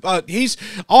Cooper's he's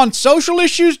on social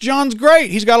issues. John's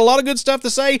great. He's got a lot of good stuff to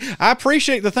say. I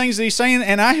appreciate the things that he's saying,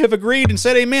 and I have agreed and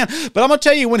said amen. But I'm gonna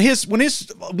tell you, when his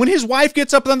wife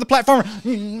gets up on the platform,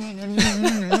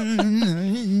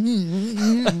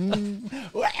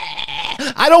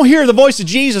 I don't hear the voice of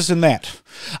Jesus in that.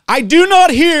 I do not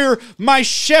hear my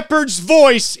shepherd's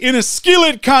voice in a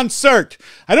Skillet concert.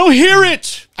 I don't hear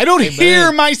it. I don't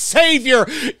hear my Savior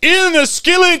in a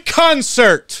Skillet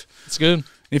concert. That's good.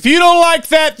 If you don't like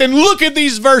that, then look at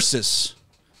these verses.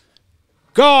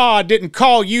 God didn't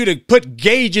call you to put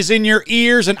gauges in your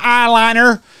ears and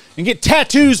eyeliner and get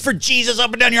tattoos for Jesus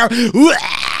up and down your arm.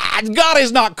 God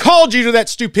has not called you to that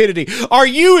stupidity. Are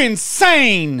you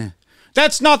insane?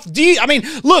 That's not...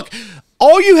 look...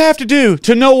 All you have to do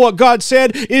to know what God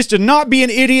said is to not be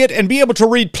an idiot and be able to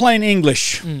read plain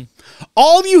English.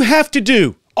 All you have to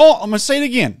do, I'm going to say it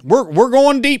again. We're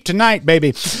going deep tonight,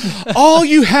 baby. All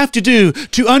you have to do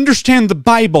to understand the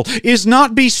Bible is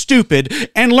not be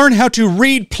stupid and learn how to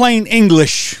read plain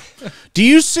English. Do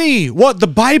you see what the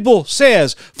Bible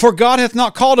says? For God hath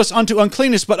not called us unto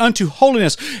uncleanness, but unto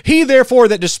holiness. He therefore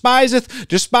that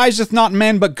despiseth not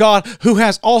man, but God, who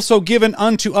has also given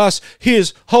unto us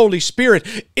his Holy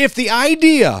Spirit. If the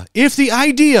idea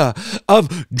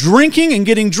of drinking and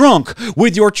getting drunk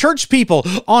with your church people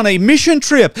on a mission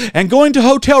trip and going to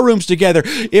hotel rooms together,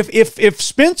 if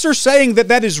Spencer saying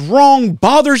that is wrong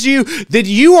bothers you, then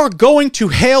you are going to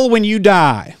hell when you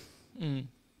die.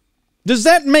 Does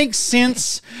that make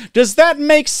sense? Does that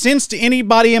make sense to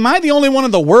anybody? Am I the only one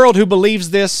in the world who believes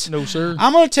this? No, sir.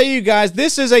 I'm going to tell you guys,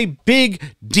 this is a big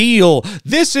deal.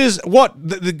 This is what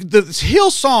the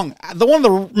Hillsong, one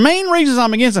of the main reasons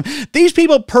I'm against them. These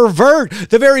people pervert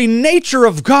the very nature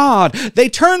of God. They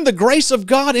turn the grace of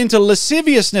God into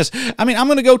lasciviousness. I'm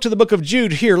going to go to the book of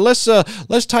Jude here. Let's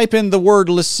type in the word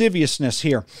lasciviousness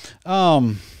here.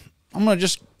 I'm going to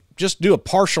just just do a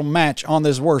partial match on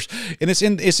this verse, and it's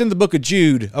in the book of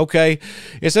Jude. Okay,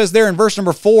 it says there in verse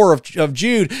number 4 of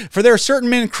Jude, for there are certain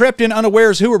men crept in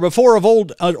unawares who were before of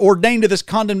old ordained to this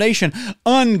condemnation,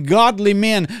 ungodly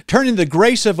men, turning the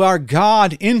grace of our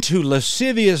God into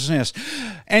lasciviousness,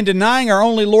 and denying our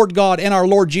only Lord God and our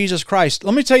Lord Jesus Christ.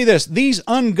 Let me tell you this: these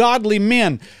ungodly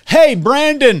men. Hey,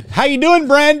 Brandon, how you doing,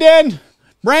 Brandon?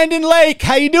 Brandon Lake,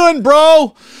 how you doing,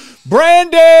 bro?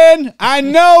 Brandon, I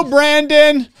know,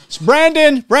 Brandon. It's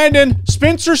Brandon.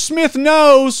 Spencer Smith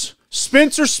knows.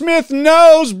 Spencer Smith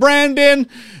knows, Brandon.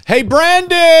 Hey,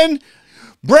 Brandon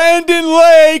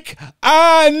Lake,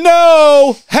 I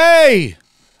know. Hey,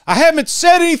 I haven't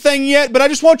said anything yet, but I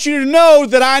just want you to know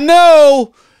that I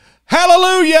know.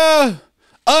 Hallelujah.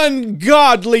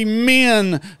 Ungodly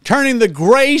men turning the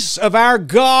grace of our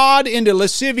God into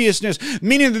lasciviousness,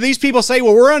 meaning that these people say,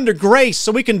 well, we're under grace,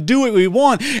 so we can do what we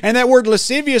want. And that word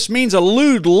lascivious means a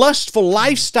lewd, lustful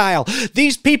lifestyle.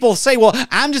 These people say, well,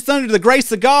 I'm just under the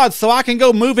grace of God, so I can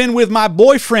go move in with my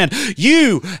boyfriend.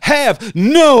 You have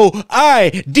no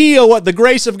idea what the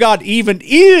grace of God even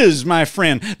is, my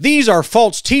friend. These are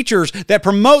false teachers that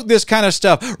promote this kind of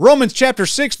stuff. Romans chapter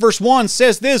 6, verse 1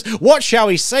 says this, what shall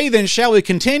we say then? Shall we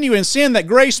continue in sin that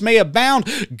grace may abound?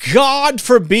 God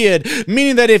forbid.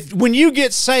 Meaning that when you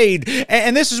get saved,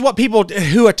 and this is what people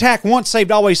who attack once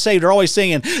saved are always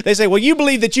saying. They say, well, you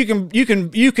believe that you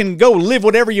can go live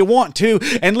whatever you want to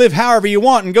and live however you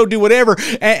want and go do whatever,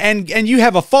 and you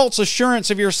have a false assurance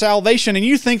of your salvation, and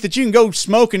you think that you can go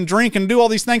smoke and drink and do all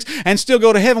these things and still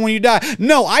go to heaven when you die.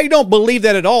 No, I don't believe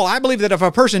that at all. I believe that if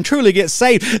a person truly gets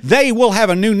saved, they will have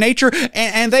a new nature,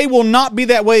 and they will not be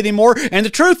that way anymore. And the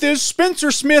truth is, Spencer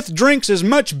Smith drinks as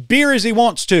much beer as he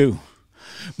wants to.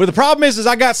 But the problem is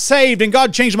I got saved and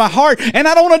God changed my heart, and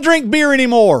I don't want to drink beer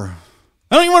anymore.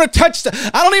 I don't even want to touch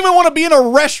I don't even want to be in a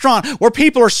restaurant where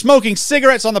people are smoking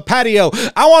cigarettes on the patio.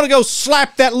 I want to go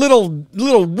slap that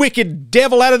little wicked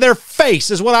devil out of their face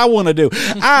is what I want to do.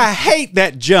 I hate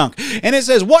that junk. And it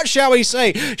says, what shall we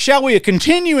say? Shall we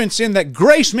continue in sin that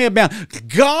grace may abound?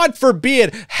 God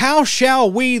forbid. How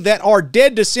shall we that are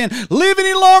dead to sin live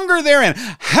any longer therein?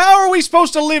 How are we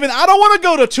supposed to live in? I don't want to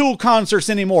go to Tool concerts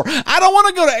anymore. I don't want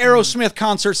to go to Aerosmith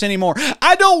concerts anymore.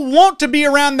 I don't want to be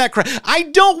around that crowd. I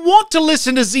don't want to listen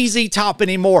to ZZ Top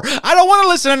anymore. I don't want to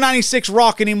listen to 96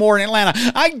 Rock anymore in Atlanta.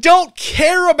 I don't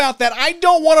care about that. I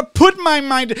don't want to put my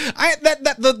mind.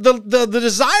 The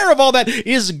desire of all that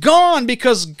is gone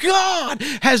because God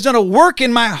has done a work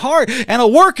in my heart and a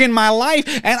work in my life,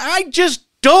 and I just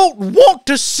don't want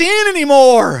to sin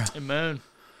anymore. Amen.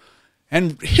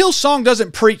 And Hillsong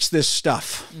doesn't preach this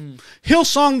stuff.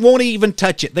 Hillsong won't even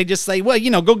touch it. They just say, well,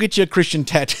 go get you a Christian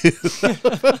tattoo.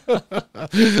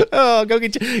 Oh, go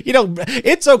get you.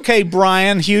 It's okay,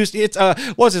 Brian Hughes. It's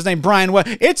what's his name? Brian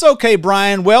Welch. It's okay,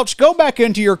 Brian Welch. Go back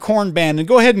into your corn band and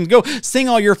go ahead and go sing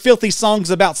all your filthy songs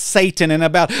about Satan and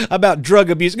about drug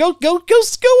abuse. Go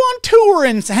on tour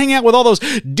and hang out with all those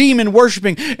demon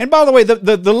worshiping. And by the way,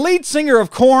 the lead singer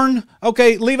of Korn,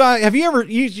 okay, Levi, have you ever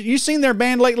you seen their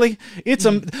band lately? It's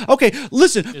okay.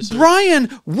 Listen, yes,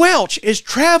 Brian Welch is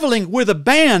traveling with a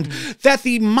band that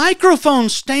the microphone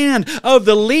stand of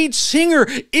the lead singer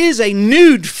is a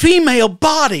nude female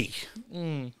body.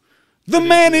 The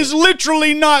man is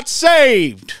literally not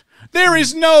saved. There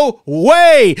is no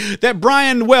way that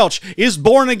Brian Welch is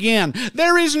born again.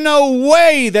 There is no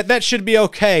way that should be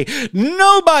okay.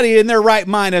 Nobody in their right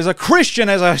mind as a Christian,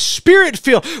 as a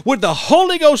spirit-filled, with the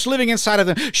Holy Ghost living inside of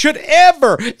them, should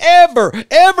ever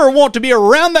want to be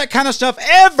around that kind of stuff,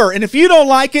 ever. And if you don't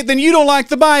like it, then you don't like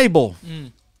the Bible.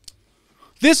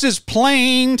 This is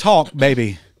plain talk,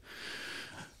 baby.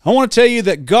 I want to tell you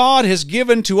that God has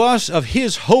given to us of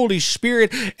His Holy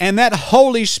Spirit, and that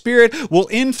Holy Spirit will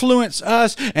influence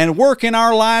us and work in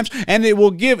our lives, and it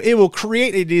will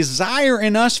create a desire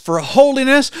in us for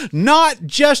holiness, not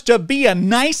just to be a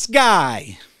nice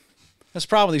guy. That's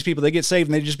probably these people. They get saved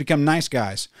and they just become nice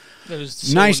guys. So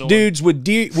nice annoying. Dudes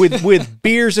with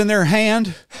beers in their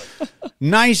hand.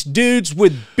 Nice dudes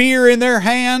with beer in their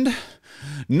hand.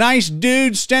 Nice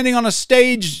dudes standing on a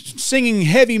stage singing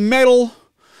heavy metal.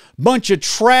 Bunch of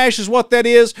trash is what that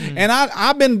is. And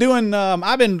I've been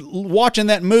watching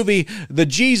that movie, The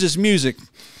Jesus Music.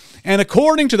 And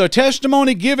according to the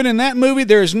testimony given in that movie,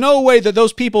 there is no way that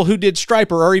those people who did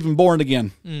Stryper are even born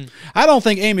again. I don't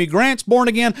think Amy Grant's born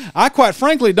again. I quite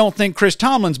frankly don't think Chris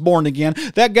Tomlin's born again.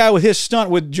 That guy with his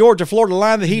stunt with Georgia Florida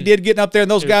Line that he did getting up there,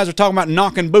 and those guys are talking about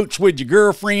knocking boots with your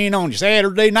girlfriend on your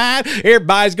Saturday night.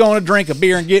 Everybody's going to drink a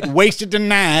beer and get wasted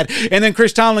tonight. And then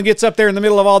Chris Tomlin gets up there in the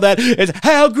middle of all that and says,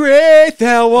 how great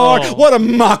thou art. Oh. What a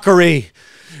mockery.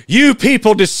 You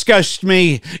people disgust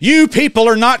me. You people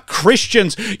are not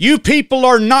Christians. You people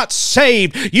are not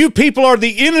saved. You people are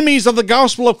the enemies of the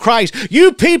gospel of Christ.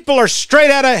 You people are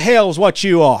straight out of hell is what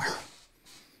you are.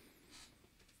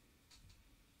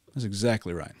 That's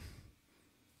exactly right.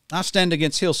 I stand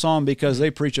against Hillsong because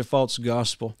they preach a false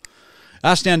gospel.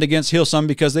 I stand against Hillsong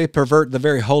because they pervert the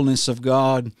very holiness of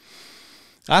God.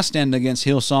 I stand against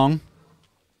Hillsong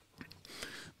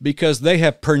because they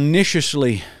have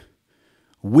perniciously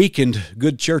weakened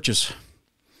good churches.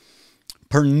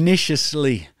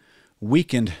 Perniciously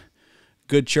weakened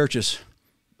good churches.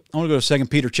 I want to go to 2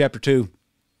 Peter chapter 2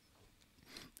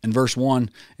 and verse 1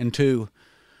 and 2.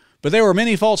 But there were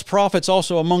many false prophets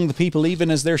also among the people, even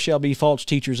as there shall be false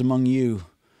teachers among you,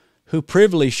 who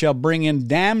privily shall bring in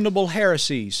damnable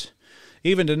heresies,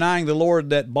 even denying the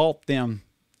Lord that bought them,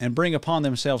 and bring upon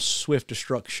themselves swift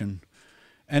destruction.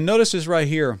 And notice this right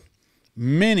here.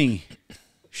 Many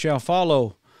shall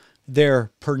follow their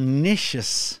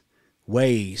pernicious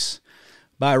ways,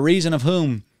 by reason of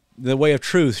whom the way of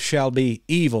truth shall be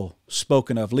evil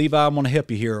spoken of. Levi, I want to help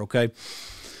you here, okay?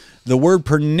 The word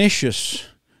pernicious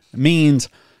means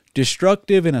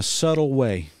destructive in a subtle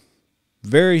way.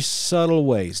 Very subtle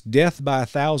ways. Death by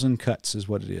 1,000 cuts is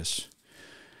what it is.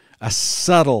 A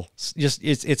subtle, just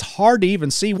it's hard to even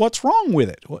see what's wrong with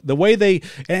it. The way they,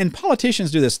 and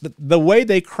politicians do this, the way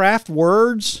they craft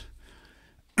words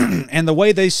and the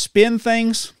way they spin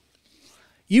things,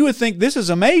 you would think this is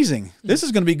amazing. This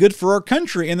is going to be good for our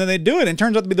country. And then they do it, and it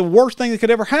turns out to be the worst thing that could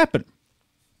ever happen.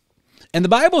 And the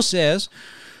Bible says,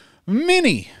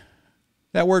 many,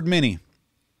 that word many,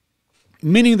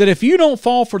 meaning that if you don't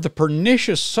fall for the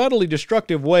pernicious, subtly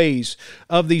destructive ways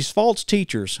of these false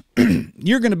teachers,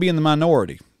 you're going to be in the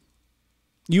minority.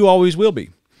 You always will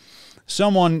be.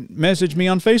 Someone messaged me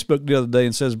on Facebook the other day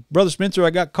and says, Brother Spencer, I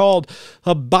got called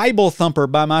a Bible thumper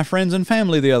by my friends and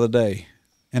family the other day.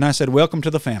 And I said, welcome to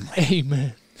the family.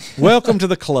 Amen. Welcome to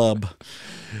the club.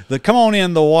 Come on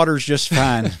in, the water's just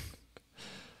fine.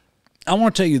 I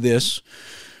want to tell you this,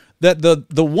 that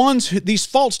the ones, these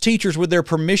false teachers with their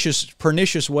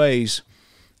pernicious ways,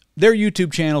 their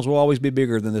YouTube channels will always be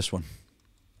bigger than this one.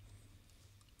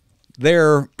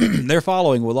 Their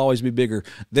following will always be bigger.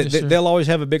 They'll always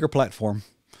have a bigger platform.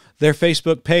 Their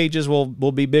Facebook pages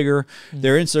will be bigger.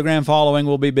 Their Instagram following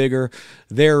will be bigger.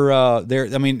 Everything.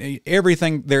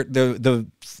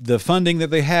 The funding that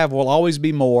they have will always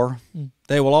be more.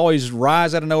 They will always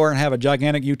rise out of nowhere and have a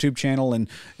gigantic YouTube channel and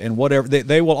whatever.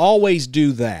 They will always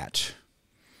do that.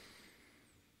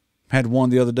 Had one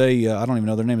the other day. I don't even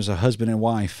know their name. Is a husband and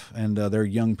wife, and they're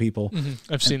young people.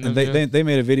 I've seen them. They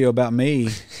made a video about me.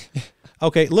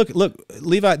 Okay, look,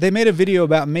 Levi. They made a video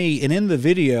about me, and in the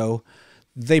video,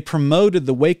 they promoted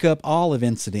the Wake Up Olive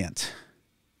incident.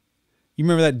 You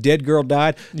remember that dead girl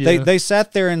died? Yeah. They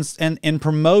sat there and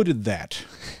promoted that.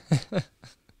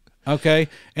 Okay,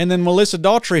 and then Melissa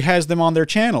Daughtry has them on her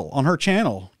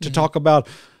channel, to talk about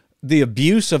the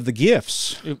abuse of the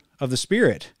gifts of the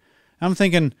Spirit. I'm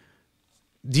thinking,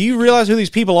 do you realize who these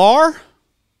people are?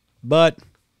 But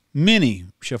many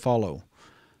shall follow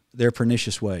their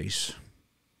pernicious ways.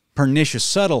 Pernicious,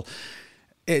 subtle,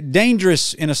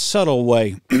 dangerous in a subtle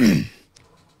way.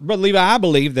 Brother Levi, I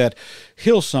believe that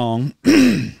Hillsong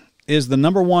is the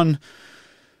number one,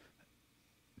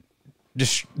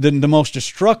 the most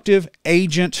destructive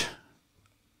agent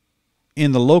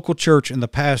in the local church in the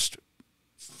past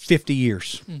 50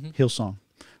 years. Hillsong.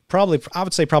 I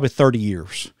would say probably 30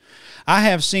 years. I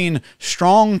have seen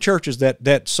strong churches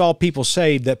that saw people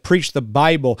saved, that preached the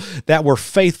Bible, that were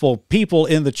faithful. People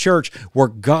in the church were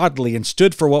godly and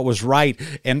stood for what was right.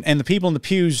 And the people in the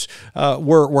pews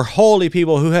were holy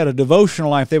people who had a devotional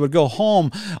life. They would go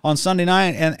home on Sunday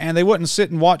night and they wouldn't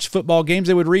sit and watch football games.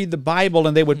 They would read the Bible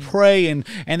and they would pray. And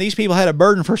these people had a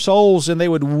burden for souls, and they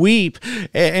would weep,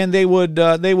 and they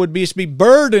would be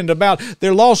burdened about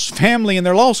their lost family and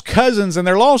their lost cousins and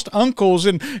their lost uncles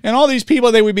and all these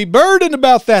people. They would be burdened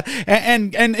about that,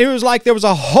 and it was like there was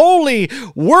a holy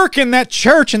work in that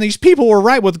church, and these people were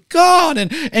right with God,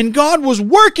 and God was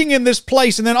working in this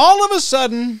place. And then all of a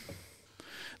sudden,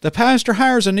 the pastor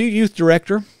hires a new youth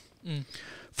director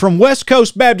from West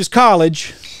Coast Baptist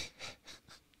College.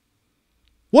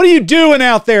 What are you doing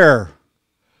out there?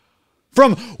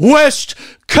 From West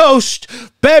Coast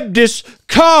Baptist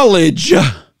College.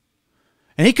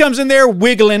 And he comes in there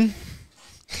wiggling.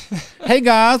 Hey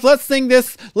guys, let's sing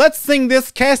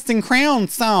this Casting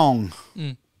Crowns song.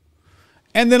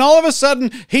 And then all of a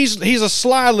sudden, he's a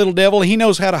sly little devil. He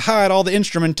knows how to hide all the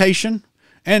instrumentation.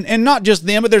 And not just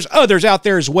them, but there's others out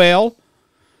there as well.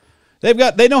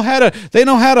 They know how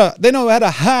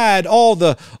to hide all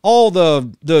the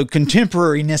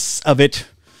contemporariness of it.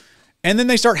 And then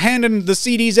they start handing the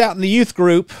CDs out in the youth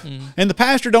group, and the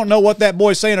pastor don't know what that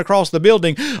boy's saying across the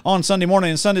building on Sunday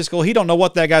morning in Sunday school. He don't know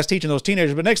what that guy's teaching those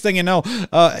teenagers. But next thing you know,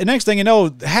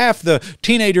 half the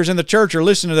teenagers in the church are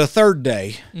listening to the Third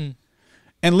Day.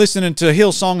 And listening to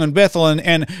Hillsong and Bethel,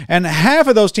 and half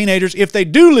of those teenagers, if they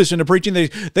do listen to preaching,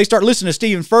 they start listening to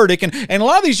Stephen Furtick, and a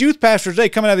lot of these youth pastors today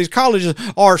coming out of these colleges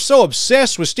are so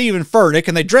obsessed with Stephen Furtick,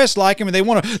 and they dress like him, and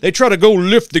they try to go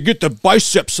lift to get the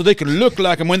biceps so they can look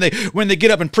like him when they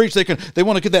get up and preach. They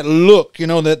want to get that look,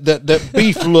 that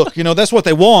beef look, that's what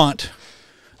they want.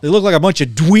 They look like a bunch of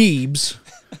dweebs,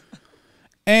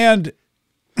 and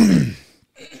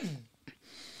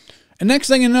next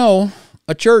thing you know,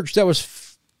 a church that was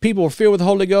people were filled with the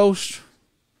Holy Ghost,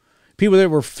 people that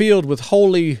were filled with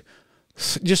holy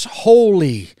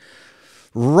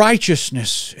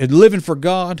righteousness and living for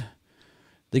God,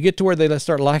 they get to where they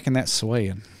start liking that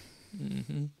swaying.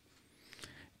 Mm-hmm.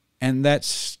 And that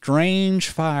strange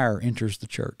fire enters the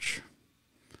church.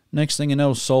 Next thing you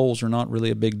know, souls are not really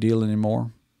a big deal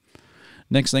anymore.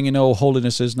 Next thing you know,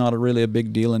 holiness is not really a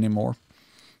big deal anymore.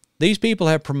 These people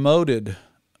have promoted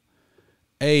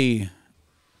a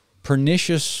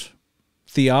pernicious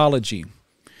theology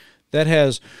that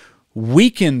has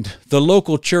weakened the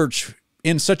local church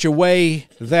in such a way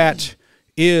that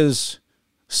is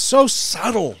so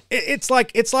subtle. It's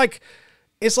like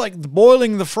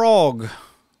boiling the frog.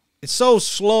 It's so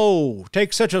slow,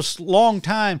 takes such a long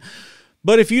time.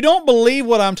 But if you don't believe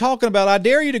what I'm talking about, I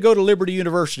dare you to go to Liberty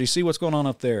University, see what's going on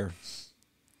up there.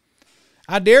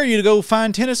 I dare you to go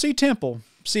find Tennessee Temple,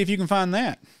 see if you can find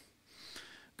that.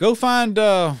 Go find,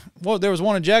 there was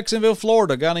one in Jacksonville,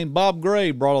 Florida. A guy named Bob Gray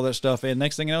brought all that stuff in.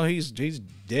 Next thing you know, he's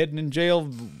dead and in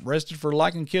jail, arrested for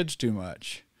liking kids too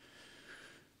much.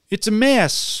 It's a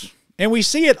mess. And we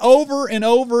see it over and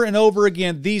over and over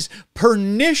again, these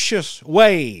pernicious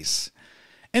ways.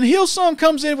 And Hillsong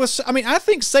comes in with, I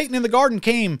think Satan in the garden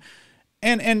came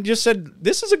and just said,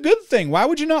 this is a good thing. Why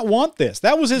would you not want this?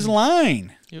 That was his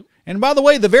line. Yep. And by the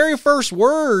way, the very first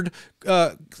word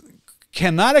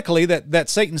canonically that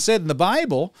Satan said in the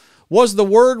Bible was the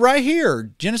word right here,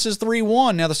 Genesis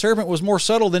 3:1. Now the serpent was more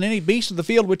subtle than any beast of the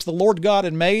field which the Lord God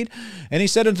had made. And he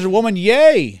said unto the woman,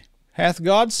 Yea, hath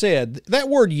God said. That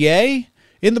word yea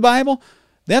in the Bible,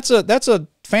 that's a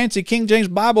fancy King James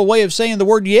Bible way of saying the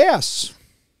word yes.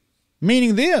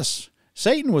 Meaning this,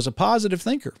 Satan was a positive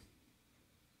thinker.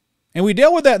 And we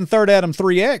dealt with that in 3 Adam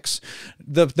 3X,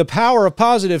 the power of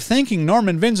positive thinking,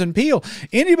 Norman Vincent Peale.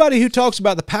 Anybody who talks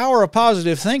about the power of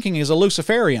positive thinking is a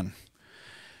Luciferian.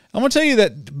 I'm going to tell you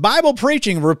that Bible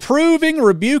preaching, reproving,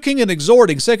 rebuking, and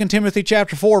exhorting, 2 Timothy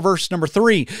chapter 4, verse number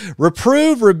 3,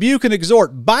 reprove, rebuke, and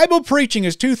exhort. Bible preaching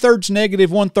is 2/3 negative,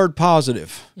 1/3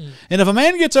 positive. And if a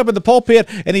man gets up in the pulpit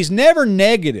and he's never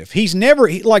negative,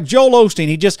 like Joel Osteen,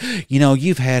 he just,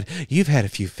 you've had a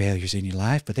few failures in your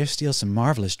life, but there's still some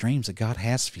marvelous dreams that God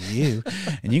has for you.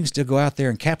 And you can still go out there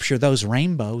and capture those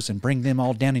rainbows and bring them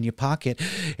all down in your pocket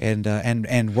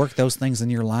and work those things in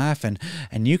your life. And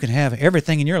you can have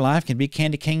everything in your life can be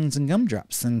candy canes and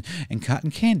gumdrops and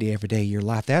cotton candy every day of your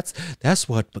life. That's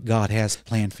what God has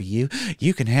planned for you.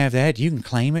 You can have that. You can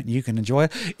claim it. And you can enjoy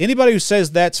it. Anybody who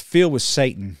says that's filled with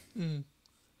Satan,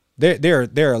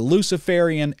 they're a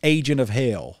Luciferian agent of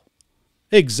hell.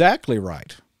 Exactly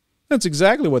right. That's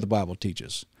exactly what the Bible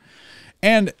teaches.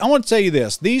 And I want to tell you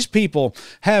this. These people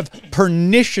have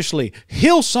perniciously,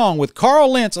 Hillsong with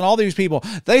Carl Lentz and all these people,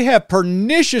 they have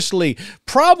perniciously,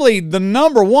 probably the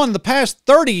number one the past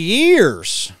 30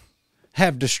 years,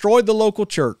 have destroyed the local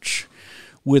church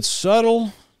with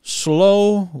subtle,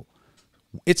 slow,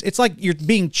 it's like you're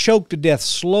being choked to death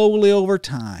slowly over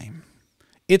time.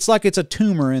 It's like it's a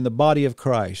tumor in the body of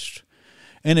Christ.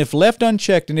 And if left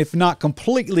unchecked and if not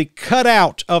completely cut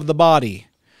out of the body,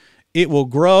 it will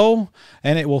grow,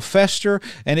 and it will fester,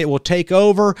 and it will take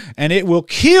over, and it will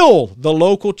kill the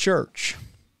local church.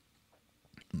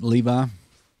 Levi,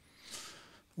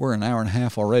 we're an hour and a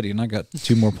half already, and I got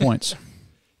 2 more points.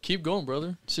 Keep going,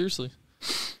 brother. Seriously.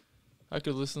 I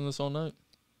could listen to this all night.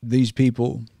 These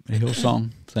people at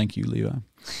Hillsong, thank you, Levi,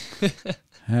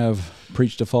 have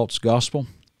preached a false gospel.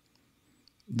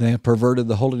 They have perverted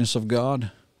the holiness of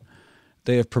God.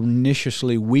 They have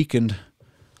perniciously weakened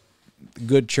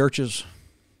good churches.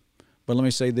 But let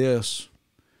me say this.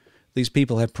 These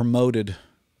people have promoted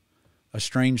a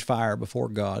strange fire before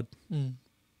God.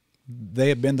 They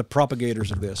have been the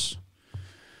propagators of this.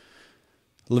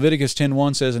 Leviticus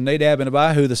 10:1 says, And Nadab and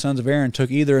Abihu, the sons of Aaron,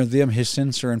 took either of them his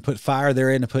censer and put fire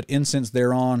therein and put incense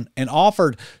thereon and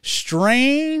offered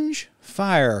strange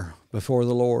fire before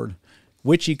the Lord,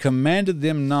 which he commanded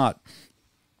them not.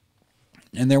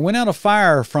 And there went out a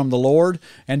fire from the Lord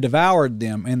and devoured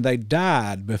them, and they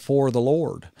died before the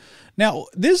Lord. Now,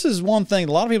 this is one thing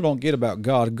a lot of people don't get about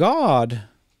God. God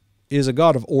is a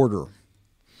God of order.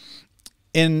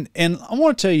 And I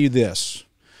want to tell you this.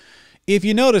 If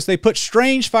you notice, they put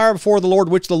strange fire before the Lord,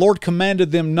 which the Lord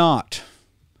commanded them not.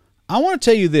 I want to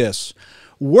tell you this.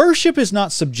 Worship is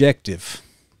not subjective.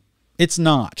 It's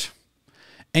not.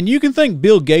 And you can thank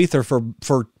Bill Gaither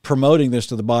for promoting this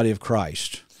to the body of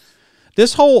Christ.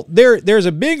 This whole, there's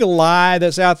a big lie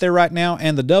that's out there right now,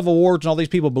 and the Dove Awards and all these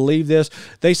people believe this.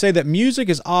 They say that music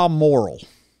is amoral.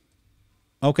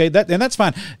 Okay, and that's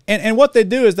fine. And what they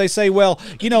do is they say, well,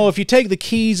 if you take the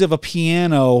keys of a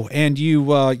piano and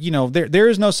there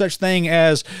is no such thing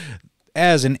as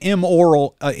an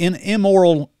immoral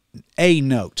A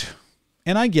note.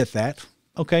 And I get that.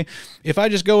 Okay, if I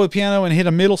just go with piano and hit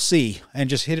a middle C and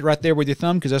just hit it right there with your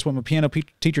thumb, because that's what my piano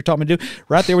teacher taught me to do,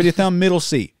 right there with your thumb, middle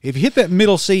C. If you hit that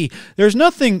middle C, there's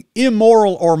nothing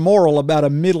immoral or moral about a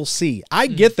middle C. I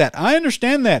get that. I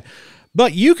understand that.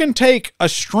 But you can take a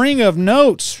string of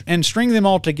notes and string them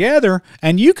all together,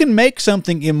 and you can make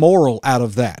something immoral out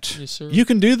of that. Yes, sir. You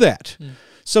can do that.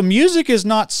 So music is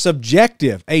not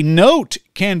subjective. A note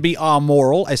can be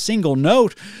amoral, a single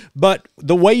note, but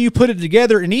the way you put it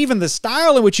together and even the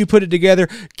style in which you put it together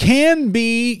can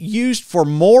be used for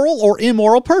moral or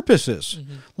immoral purposes.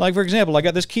 Like, for example, I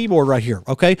got this keyboard right here,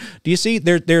 okay? Do you see?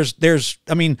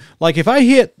 Like if I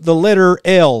hit the letter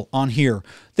L on here,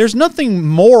 there's nothing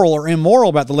moral or immoral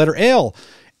about the letter L.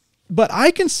 But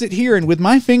I can sit here and with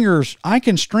my fingers, I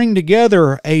can string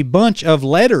together a bunch of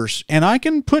letters and I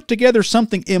can put together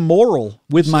something immoral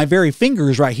with my very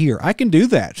fingers right here. I can do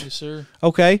that. Yes, sir.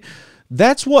 Okay?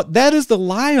 That is the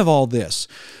lie of all this.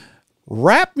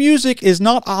 Rap music is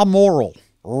not amoral.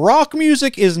 Rock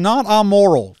music is not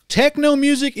amoral. Techno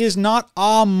music is not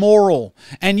amoral.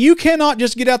 And you cannot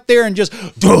just get out there and just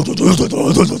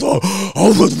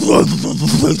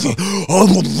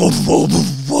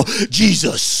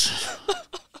Jesus.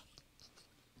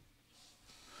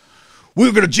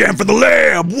 We're going to jam for the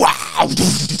Lamb. Wow.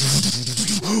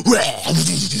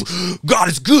 God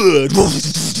is good.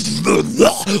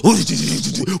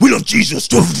 We love Jesus.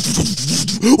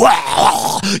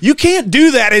 You can't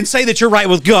do that and say that you're right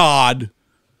with God.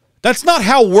 That's not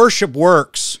how worship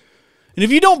works. And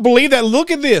if you don't believe that,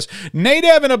 look at this.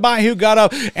 Nadab and Abihu got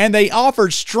up, and they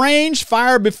offered strange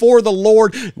fire before the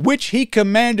Lord, which he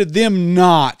commanded them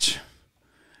not.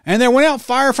 And there went out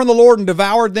fire from the Lord and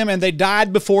devoured them, and they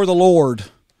died before the Lord.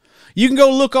 You can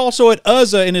go look also at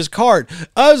Uzzah and his cart.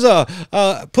 Uzzah,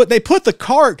 they put the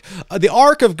cart, the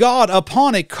ark of God,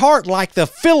 upon a cart like the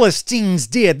Philistines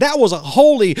did. That was a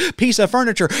holy piece of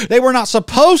furniture. They were not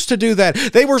supposed to do that.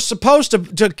 They were supposed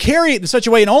to carry it in such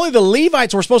a way, and only the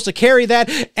Levites were supposed to carry that.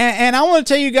 And I want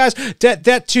to tell you guys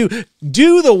that to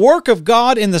do the work of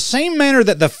God in the same manner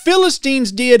that the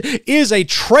Philistines did is a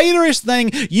traitorous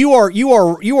thing. You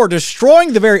are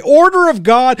destroying the very order of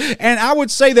God, and I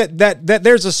would say that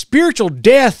there's a spiritual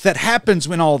death that happens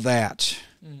when all that.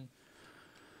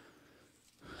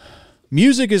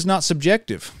 Music is not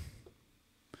subjective.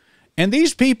 And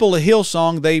these people at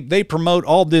Hillsong, they promote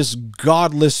all this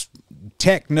godless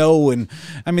techno, and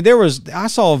I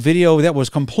saw a video that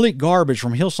was complete garbage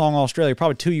from Hillsong Australia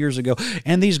probably 2 years ago,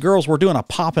 and these girls were doing a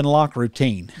pop and lock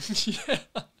routine. Yeah.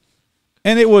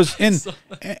 And it was this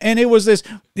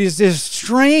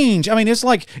strange. It's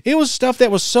like it was stuff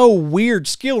that was so weird.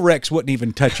 Skill Rex wouldn't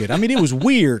even touch it. It was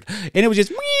weird, and it was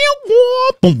just.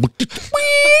 And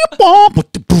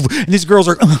these girls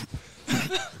are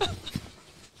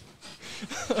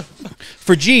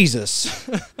for Jesus.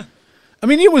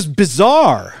 It was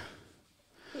bizarre.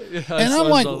 Yeah, and I'm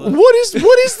like, what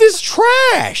is this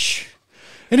trash?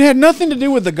 It had nothing to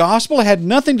do with the gospel. It had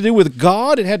nothing to do with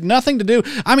God. It had nothing to do.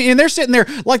 And they're sitting there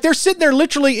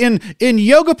literally in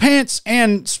yoga pants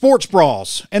and sports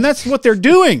bras. And that's what they're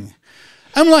doing.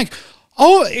 I'm like,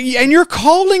 oh, and you're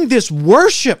calling this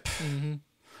worship. Mm-hmm.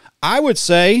 I would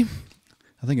say,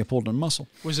 I think I pulled a muscle.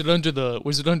 Was it under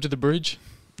the bridge?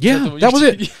 Yeah, that was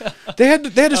it. Yeah. They had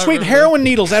to sweep heroin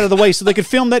needles out of the way so they could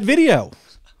film that video.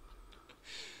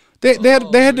 They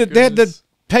had to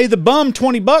pay the bum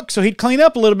 $20 so he'd clean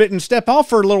up a little bit and step off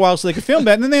for a little while so they could film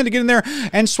that. And then they had to get in there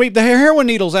and sweep the heroin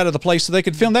needles out of the place so they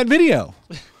could film that video.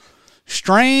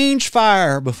 Strange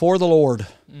fire before the Lord.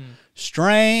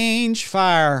 Strange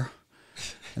fire.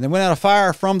 And they went out of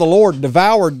fire from the Lord,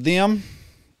 devoured them,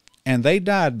 and they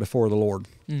died before the Lord.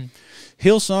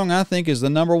 Hillsong, I think, is the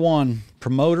 #1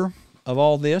 promoter of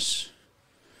all this.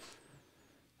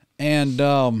 And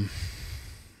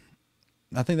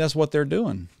I think that's what they're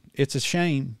doing. It's a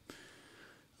shame.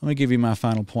 Let me give you my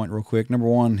final point real quick. Number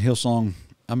one, Hillsong.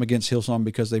 I'm against Hillsong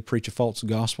because they preach a false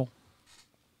gospel.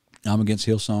 I'm against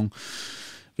Hillsong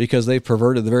because they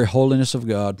perverted the very holiness of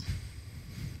God.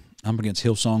 I'm against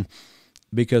Hillsong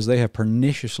because they have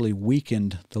perniciously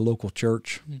weakened the local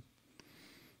church.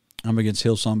 I'm against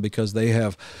Hillsong because they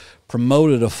have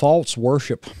promoted a false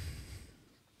worship.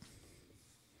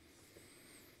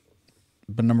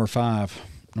 But number five,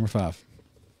 I'm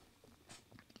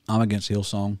against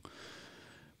Hillsong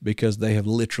because they have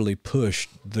literally pushed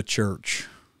the church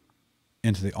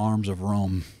into the arms of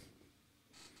Rome.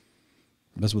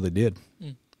 That's what they did.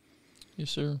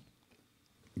 Yes, sir.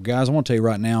 Guys, I want to tell you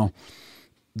right now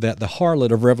that the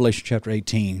harlot of Revelation chapter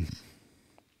 18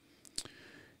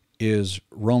 is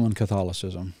Roman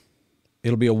Catholicism.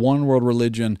 It'll be a one-world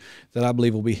religion that I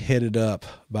believe will be headed up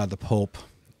by the Pope.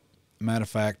 Matter of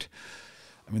fact,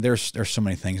 I mean, there's so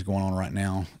many things going on right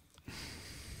now.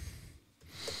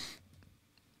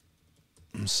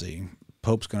 Let's see.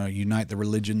 Pope's going to unite the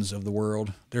religions of the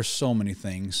world. There's so many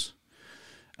things.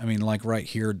 I mean, like right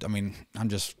here, I mean, I'm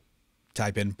just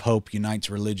type in Pope unites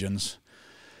religions.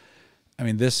 I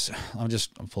mean,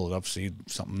 I'll pull it up, see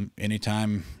something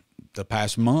anytime the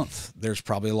past month, there's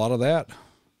probably a lot of that.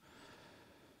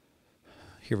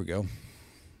 Here we go.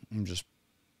 I'm just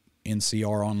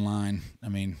NCR online. I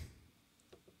mean,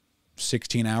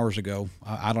 16 hours ago,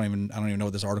 I don't even know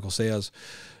what this article says,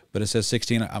 but it says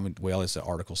 16. I mean, well, it's an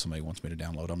article somebody wants me to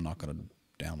download. I'm not going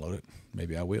to download it.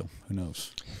 Maybe I will. Who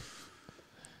knows?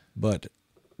 But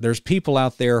there's people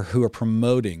out there who are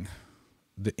promoting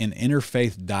an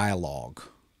interfaith dialogue,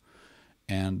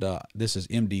 and this is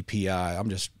MDPI. I'm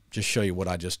just show you what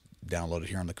I just downloaded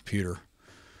here on the computer.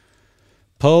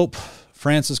 Pope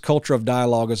Francis' culture of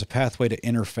dialogue is a pathway to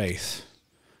interfaith,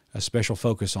 a special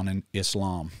focus on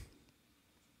Islam.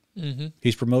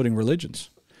 He's promoting religions.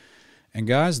 And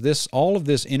guys, all of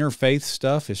this interfaith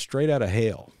stuff is straight out of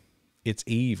hell. It's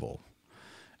evil.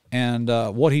 And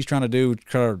what he's trying to do,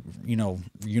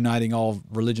 uniting all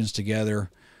religions together.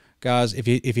 Guys,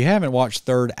 if you haven't watched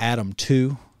Third Adam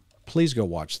 2, please go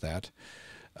watch that.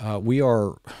 We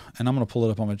are, and I'm going to pull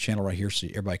it up on my channel right here so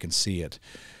everybody can see it.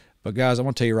 But guys, I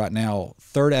want to tell you right now,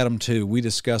 Third Adam 2, we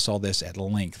discuss all this at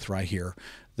length right here,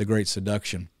 The Great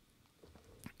Seduction.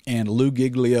 And Lou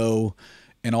Giglio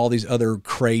and all these other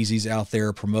crazies out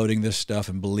there promoting this stuff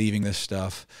and believing this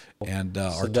stuff and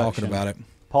are talking about it.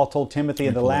 Paul told Timothy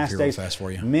in the last days,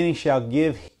 many shall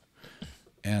give.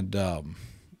 And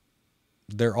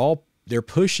they're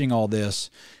pushing all this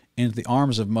into the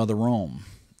arms of Mother Rome.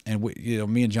 And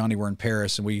me and Johnny were in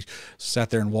Paris, and we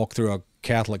sat there and walked through a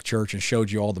Catholic church and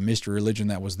showed you all the mystery religion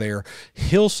that was there.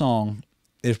 Hillsong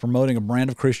is promoting a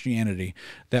brand of Christianity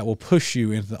that will push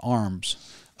you into the arms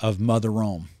of Mother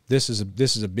Rome. This is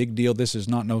a big deal. This is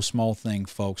not no small thing,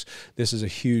 folks. This is a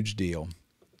huge deal,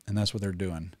 and that's what they're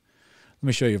doing. Let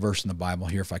me show you a verse in the Bible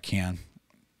here, if I can,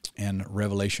 in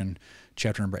Revelation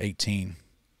chapter number 18,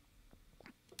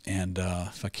 and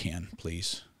if I can,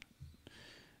 please.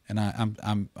 And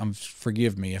I'm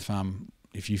forgive me if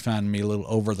you find me a little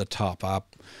over the top. I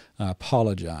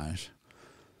apologize.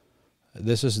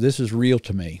 This is real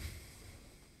to me.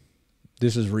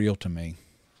 This is real to me.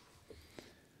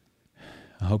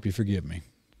 I hope you forgive me.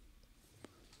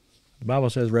 The Bible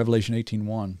says, Revelation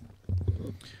 18:1,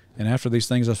 and after these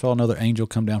things I saw another angel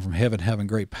come down from heaven, having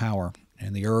great power,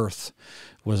 and the earth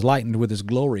was lightened with his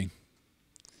glory.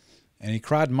 And he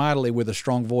cried mightily with a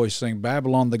strong voice, saying,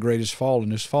 Babylon the great is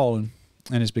fallen, and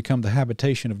has become the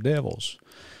habitation of devils,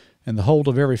 and the hold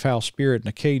of every foul spirit, and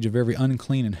a cage of every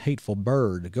unclean and hateful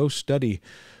bird. Go study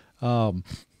hang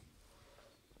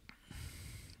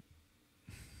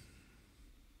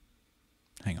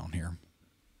on here.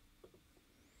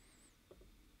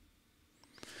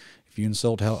 If you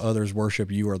insult how others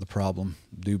worship, you are the problem.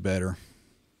 Do better.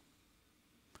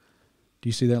 Do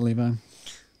you see that, Levi?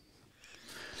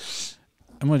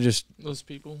 I'm going to those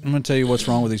people. I'm going to tell you what's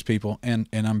wrong with these people, and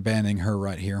I'm banning her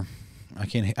right here. I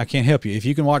can't help you. If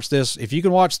you can watch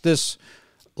this,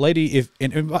 lady,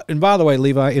 and by the way,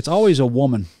 Levi, it's always a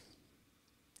woman.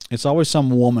 It's always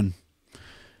some woman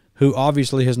who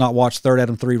obviously has not watched Third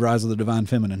Adam 3, Rise of the Divine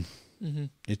Feminine.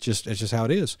 It's just how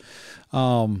it is.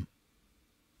 I'll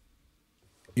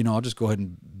just go ahead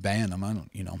and ban them. I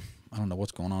don't know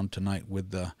what's going on tonight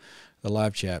with the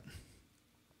live chat.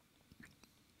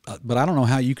 But I don't know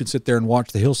how you could sit there and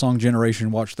watch the Hillsong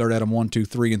generation, watch Third Adam 1, 2,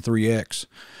 3, and 3X,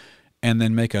 and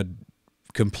then make a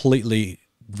completely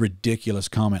ridiculous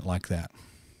comment like that.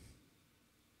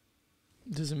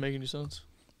 Doesn't make any sense.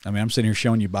 I mean, I'm sitting here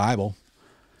showing you Bible.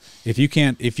 If you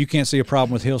can't see a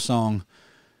problem with Hillsong,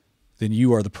 then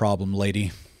you are the problem,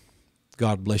 lady.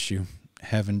 God bless you.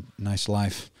 Have a nice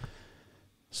life.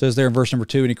 It says there in verse number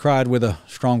 2, and he cried with a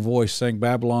strong voice, saying,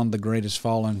 Babylon the great is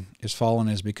fallen,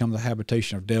 has become the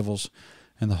habitation of devils,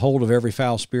 and the hold of every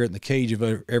foul spirit, and the cage of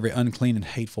every unclean and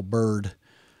hateful bird.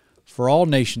 For all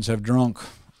nations have drunk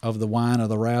of the wine of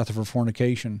the wrath of her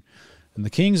fornication, and the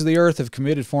kings of the earth have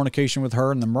committed fornication with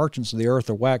her, and the merchants of the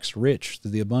earth are waxed rich through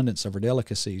the abundance of her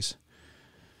delicacies.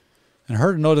 And I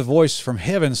heard another voice from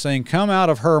heaven saying, Come out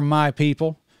of her, my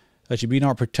people, that you be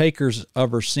not partakers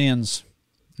of her sins,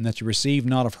 and that you receive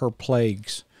not of her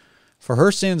plagues. For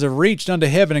her sins have reached unto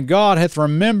heaven, and God hath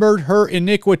remembered her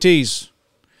iniquities.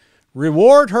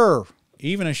 Reward her,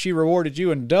 even as she rewarded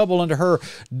you, and double unto her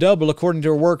double according to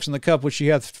her works, in the cup which she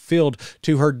hath filled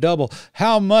to her double.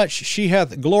 How much she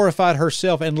hath glorified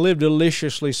herself, and lived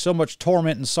deliciously, so much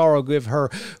torment and sorrow give her.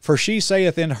 For she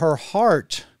saith in her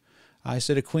heart, I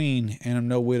sit a queen, and am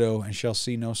no widow, and shall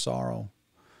see no sorrow.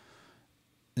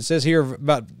 It says here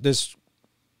about this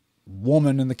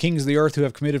woman, and the kings of the earth who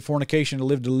have committed fornication to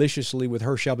live deliciously with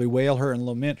her shall bewail her and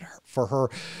lament for her.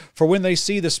 For when they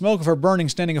see the smoke of her burning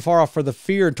standing afar off, for the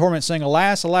fear and torment, saying,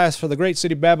 Alas, alas, for the great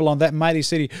city Babylon, that mighty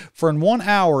city, for in 1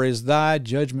 hour is thy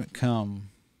judgment come.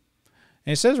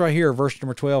 And it says right here, verse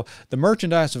number 12, the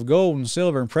merchandise of gold and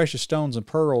silver and precious stones and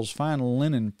pearls, fine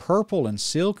linen, purple and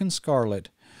silk and scarlet.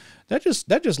 That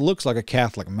just looks like a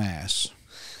Catholic mass.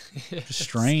 Yes.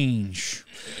 Strange.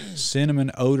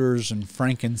 Cinnamon odors and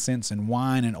frankincense and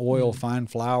wine and oil, fine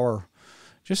flour.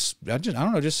 I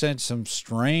don't know, just said some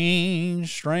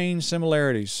strange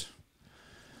similarities.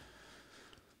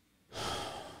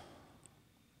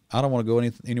 I don't want to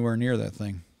go anywhere near that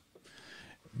thing.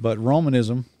 But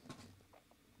Romanism,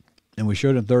 and we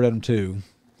showed in 3 Adam 2,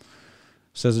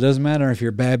 says it doesn't matter if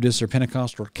you're Baptist or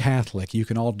Pentecostal or Catholic, you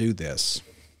can all do this.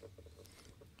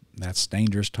 That's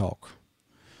dangerous talk.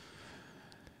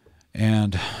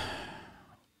 And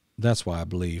that's why I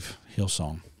believe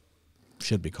Hillsong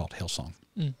should be called Hillsong.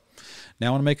 Mm. Now, I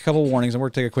want to make a couple of warnings. I'm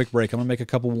going to take a quick break. I'm going to make a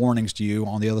couple of warnings to you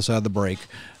on the other side of the break.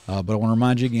 But I want to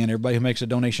remind you again, everybody who makes a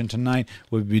donation tonight,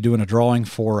 we'll be doing a drawing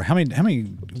for how many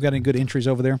we've got any good entries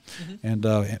over there? Mm-hmm.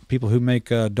 And people who make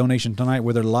a donation tonight,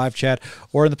 whether live chat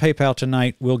or in the PayPal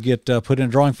tonight, we'll get put in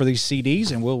a drawing for these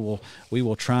CDs, and we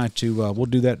will try to we'll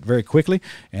do that very quickly,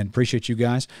 and appreciate you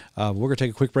guys. We're going to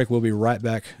take a quick break. We'll be right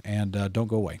back, and don't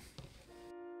go away.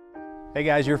 Hey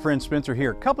guys, your friend Spencer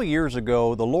here. A couple of years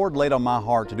ago, the Lord laid on my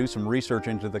heart to do some research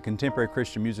into the contemporary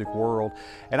Christian music world,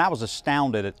 and I was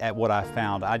astounded at what I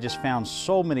found. I just found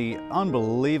so many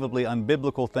unbelievably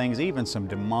unbiblical things, even some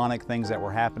demonic things that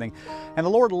were happening. And the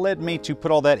Lord led me to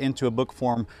put all that into a book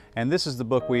form, and this is the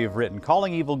book we have written,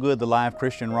 Calling Evil Good, the Live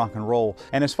Christian Rock and Roll.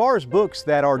 And as far as books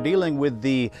that are dealing with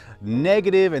the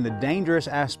negative and the dangerous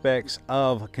aspects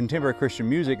of contemporary Christian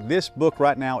music, this book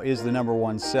right now is the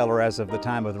 #1 seller as of the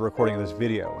time of the recording of this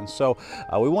video. And so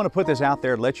we want to put this out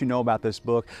there to let you know about this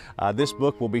book. This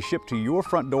book will be shipped to your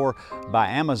front door by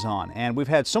Amazon, and we've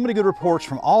had so many good reports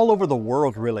from all over the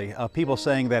world, really, of people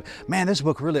saying that, man, this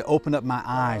book really opened up my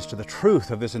eyes to the truth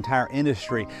of this entire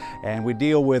industry. And we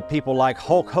deal with people like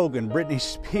Hulk Hogan, Britney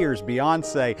Spears,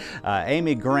 Beyonce,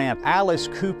 Amy Grant, Alice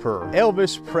Cooper,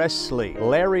 Elvis Presley,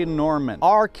 Larry Norman,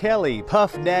 R. Kelly,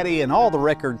 Puff Daddy, and all the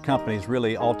record companies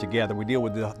really all together. We deal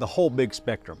with the whole big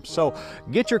spectrum. So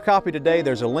get your copy today.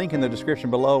 There's a link in the description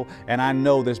below, and I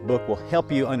know this book will help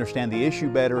you understand the issue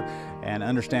better and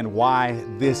understand why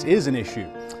this is an issue.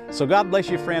 So God bless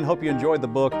you, friend. Hope you enjoyed the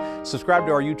book. Subscribe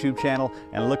to our YouTube channel,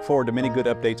 and look forward to many good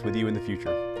updates with you in the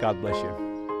future. God bless you.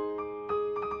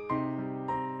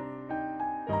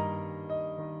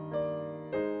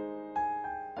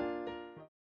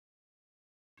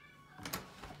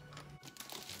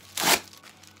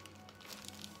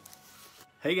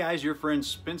 Hey guys, your friend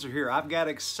Spencer here. I've got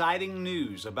exciting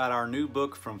news about our new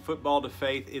book, From Football to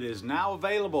Faith. It is now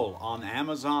available on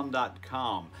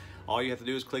Amazon.com. All you have to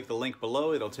do is click the link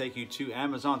below. It'll take you to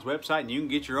Amazon's website, and you can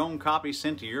get your own copy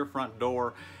sent to your front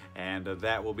door, and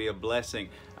that will be a blessing.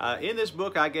 In this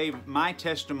book, I gave my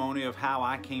testimony of how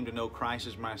I came to know Christ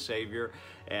as my Savior,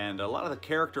 and a lot of the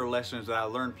character lessons that I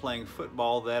learned playing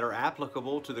football that are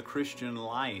applicable to the Christian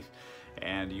life.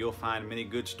 And you'll find many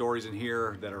good stories in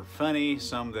here that are funny,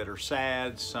 some that are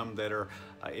sad, some that are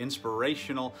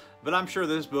inspirational, but I'm sure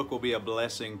this book will be a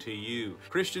blessing to you.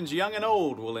 Christians young and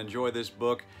old will enjoy this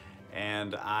book,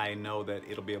 and I know that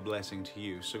it'll be a blessing to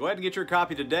you. So go ahead and get your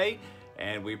copy today,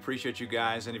 and we appreciate you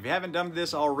guys. And if you haven't done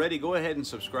this already, go ahead and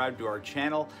subscribe to our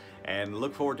channel, and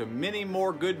look forward to many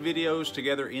more good videos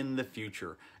together in the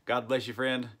future. God bless you,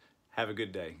 friend. Have a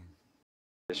good day.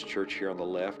 This church here on the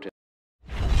left.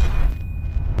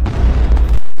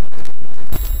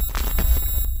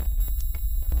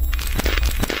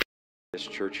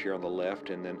 church here on the left,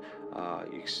 and then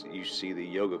you see the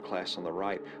yoga class on the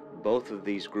right. Both of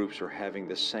these groups are having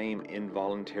the same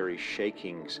involuntary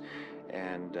shakings,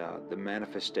 and the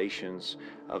manifestations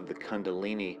of the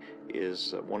Kundalini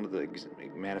is one of the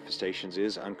manifestations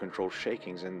is uncontrolled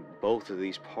shakings, and both of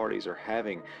these parties are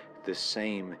having the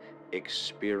same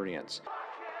experience.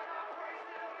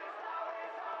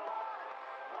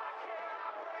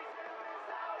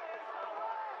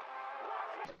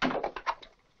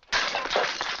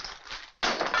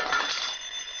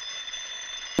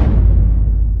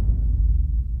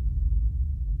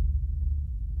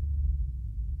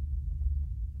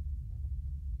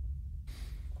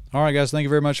 All right, guys, thank you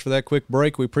very much for that quick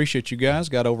break. We appreciate you guys.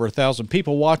 Got over 1,000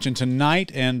 people watching tonight,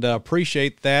 and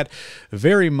appreciate that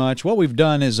very much. What we've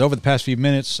done is over the past few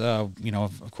minutes, of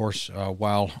course,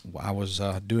 while I was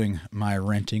doing my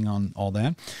renting on all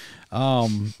that,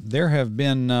 there have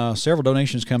been several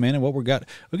donations come in, and what we got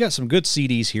some good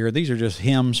CDs here. These are just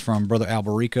hymns from Brother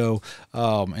Alberico,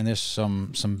 and there's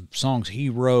some songs he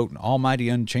wrote: Almighty,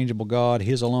 unchangeable God,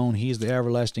 His alone, He is the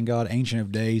everlasting God, Ancient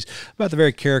of Days, about the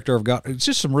very character of God. It's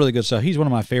just some really good stuff. He's one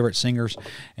of my favorite singers,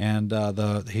 and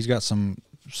he's got some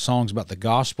songs about the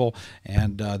gospel,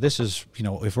 and this is,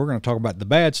 if we're going to talk about the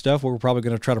bad stuff, we're probably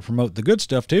going to try to promote the good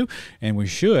stuff too, and we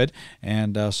should,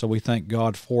 and so we thank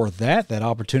God for that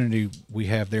opportunity we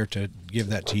have there to give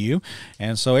that to you.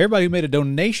 And so everybody who made a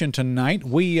donation tonight,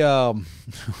 we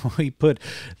put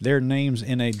their names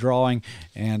in a drawing,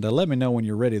 and let me know when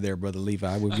you're ready there, Brother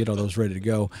Levi. We'll get all those ready to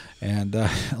go. And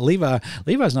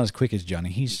Levi's not as quick as Johnny.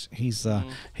 He's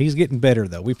getting better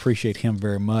though. We appreciate him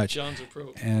very much. John's a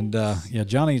pro. And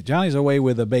Johnny's away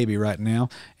with a baby right now,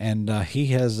 and he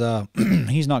has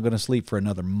he's not going to sleep for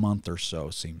another month or so,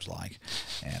 seems like,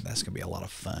 and that's going to be a lot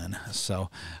of fun. So,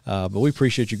 but we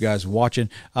appreciate you guys watching.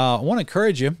 I want to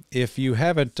encourage you, if you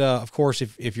haven't, of course,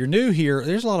 if you're new here,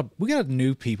 we got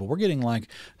new people. We're getting like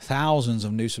thousands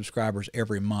of new subscribers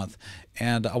every month,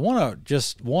 and I want to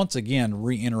just once again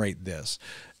reiterate this,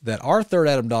 that our Third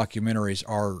Adam documentaries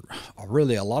are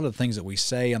really, a lot of the things that we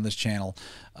say on this channel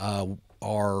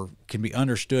can be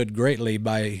understood greatly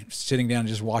by sitting down and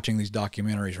just watching these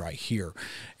documentaries right here.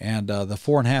 And the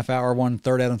 4.5 hour one,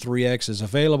 Third Adam 3X, is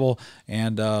available.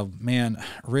 And man,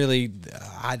 really,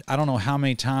 I don't know how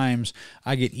many times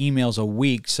I get emails a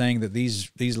week saying that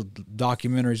these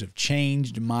documentaries have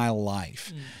changed my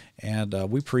life. And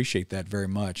we appreciate that very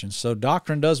much. And so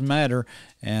Doctrine does matter,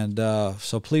 and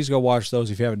so please go watch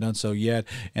those if you haven't done so yet.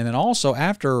 And then also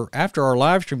after our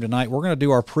live stream tonight, we're going to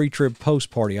do our pre-trib post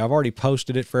party. I've already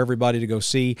posted it for everybody to go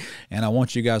see, and I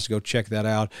want you guys to go check that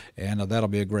out, and that'll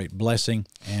be a great blessing.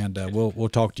 And we'll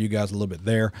talk to you guys a little bit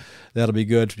there. That'll be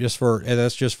good.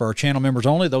 That's just for our channel members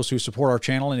only, those who support our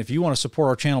channel. And if you want to support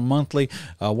our channel monthly,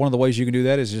 one of the ways you can do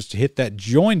that is just to hit that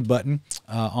join button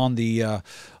on the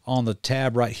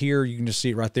tab right here. You can just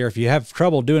see it right there. If you have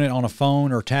trouble doing it on a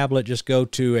phone or tablet, just go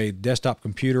to a desktop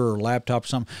computer or laptop or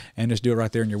something and just do it right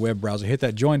there in your web browser. Hit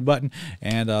that join button,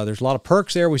 and there's a lot of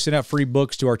perks there. We send out free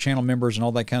books to our channel members and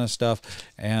all that kind of stuff,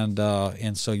 and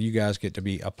so you guys get to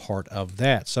be a part of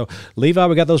that. So Levi,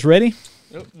 we got those ready?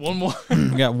 Yep, one more.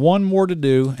 We got one more to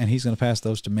do, and he's going to pass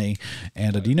those to me.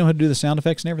 And do you know how to do the sound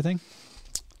effects and everything?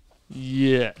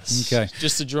 Yes. Okay.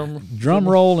 Just the drum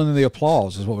roll and then the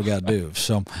applause is what we got to do.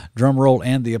 So drum roll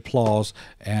and the applause,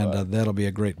 and that'll be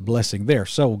a great blessing there.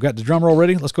 So we've got the drum roll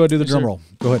ready. Let's go ahead and do the drum roll.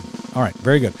 Go ahead. All right.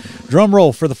 Very good. Drum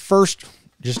roll for the first.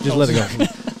 Just let it go.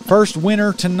 First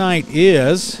winner tonight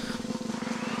is.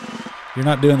 You're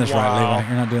not doing this right, Levi.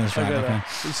 You're not doing this right. Okay.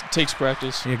 It takes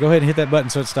practice. Yeah. Go ahead and hit that button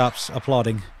so it stops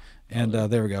applauding. And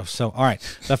there we go. So all right.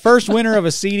 The first winner of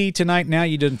a CD tonight. Now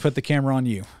you didn't put the camera on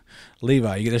you.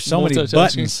 Levi, there's so many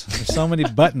buttons. There's so many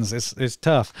buttons. It's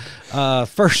tough.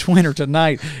 First winner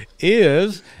tonight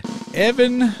is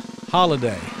Evan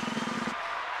Holiday.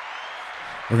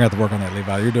 We're gonna have to work on that,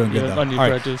 Levi. You're doing good though. I need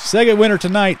practice. Second winner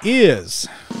tonight is.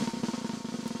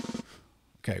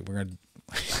 Okay, we're gonna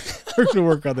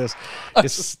work on this.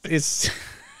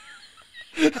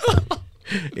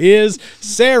 Is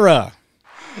Sarah.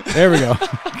 There we go.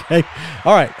 Okay.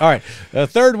 All right. The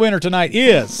third winner tonight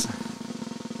is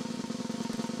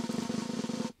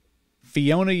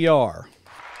Fiona Yar.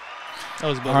 That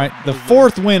was better. All right. The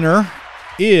fourth winner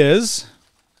is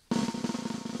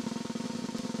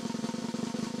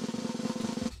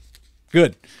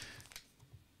good.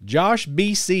 Josh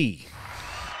BC.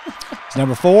 It's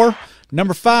number 4.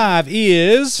 Number 5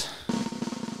 is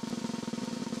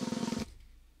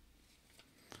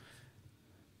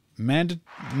mandatory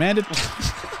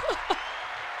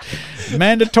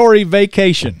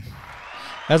vacation.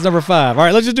 That's number 5. All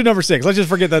right, let's just do number 6. Let's just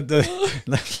forget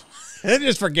that.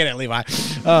 Just forget it, Levi.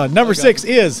 Number 6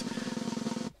 is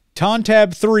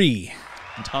Tontab 3.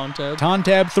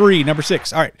 Tontab 3, number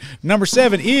 6. All right. Number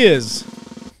 7 is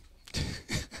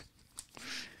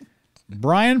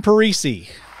Brian Parisi.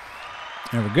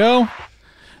 There we go.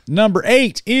 Number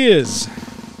 8 is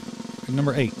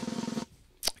number 8.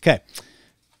 Okay.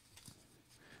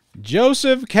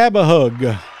 Joseph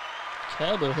Cabahug.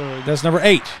 Cabahug. That's number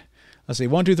 8. Let's see.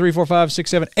 1, 2, 3, 4, 5, 6,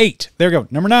 7, 8. There we go.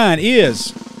 Number 9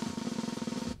 is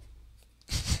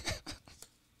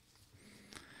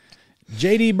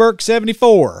J.D. Burke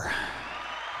 74.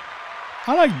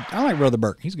 I like Brother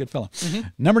Burke. He's a good fellow.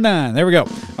 Number 9. There we go.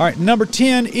 All right. Number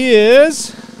 10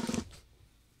 is.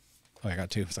 Oh, I got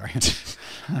 2. Sorry.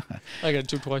 I got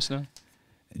 2 twice now.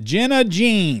 Jenna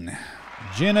Jean.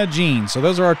 Jenna Jean. So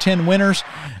those are our 10 winners.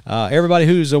 Everybody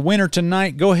who's a winner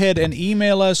tonight, go ahead and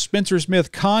email us,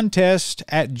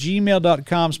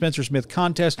 spencersmithcontest@gmail.com,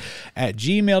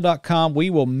 spencersmithcontest@gmail.com. We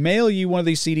will mail you one of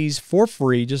these CDs for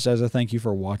free, just as a thank you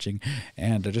for watching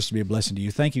and just to be a blessing to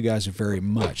you. Thank you guys very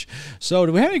much. So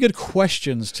do we have any good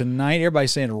questions tonight?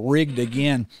 Everybody's saying rigged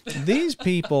again. These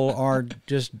people are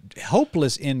just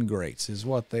hopeless ingrates is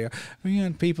what they are. We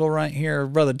got people right here,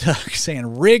 Brother Doug,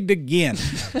 saying rigged again.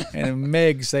 And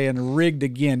Meg saying rigged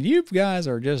again. You guys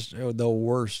are just the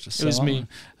worst. It was me.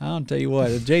 I'll tell you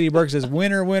what. J.D. Burke says,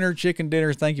 winner, winner, chicken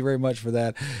dinner. Thank you very much for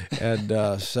that. And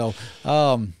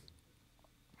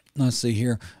let's see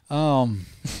here.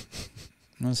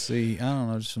 Let's see. I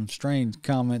don't know. Some strange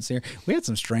comments here. We had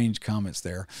some strange comments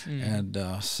there. And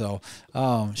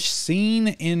Scene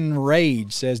in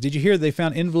Rage says, did you hear they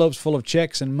found envelopes full of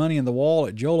checks and money in the wall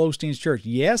at Joel Osteen's church?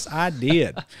 Yes, I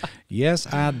did. Yes,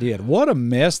 I did. What a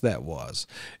mess that was.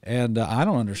 And I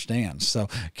don't understand. So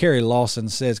Carrie Lawson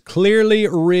says, clearly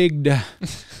rigged.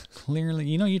 Clearly,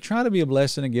 you try to be a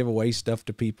blessing and give away stuff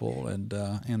to people, and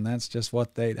that's just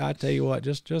what I tell you what,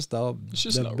 just the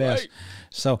best. Right.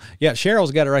 So, yeah, Cheryl's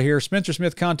got it right here,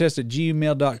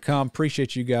 SpencerSmithContest@gmail.com.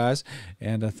 Appreciate you guys,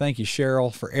 and thank you,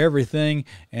 Cheryl, for everything.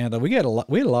 And we had a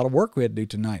lot of work we had to do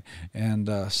tonight, and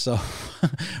so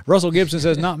Russell Gibson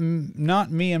says, not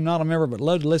me, I'm not a member, but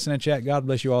love to listen and chat. God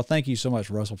bless you all. Thank you so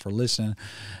much, Russell, for listening.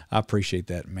 I appreciate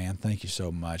that, man. Thank you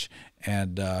so much.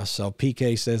 And so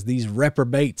PK says, these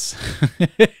reprobates.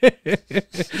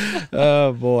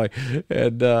 Oh, boy.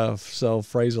 And so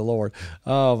praise the Lord.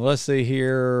 Let's see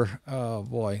here. Oh,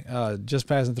 boy. Just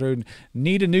passing through.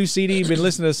 Need a new CD. Been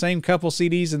listening to the same couple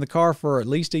CDs in the car for at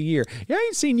least a year. Yeah, I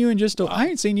ain't seen you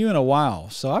in a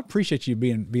while. So I appreciate you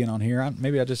being on here.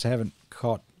 Maybe I just haven't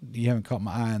caught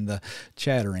my eye in the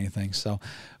chat or anything. So,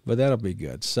 but that'll be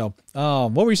good. So,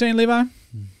 what were you saying, Levi?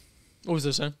 What was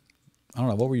I saying? I don't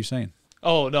know. What were you saying?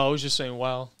 Oh, no, I was just saying,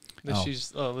 wow, that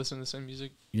she's listening to the same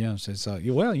music. Yeah, so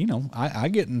well, I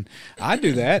do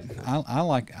that.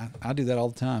 I do that all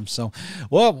the time. So,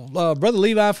 well, Brother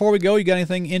Levi, before we go, you got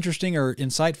anything interesting or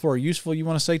insightful or useful you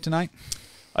want to say tonight?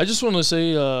 I just want to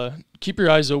say, keep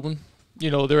your eyes open.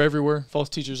 They're everywhere. False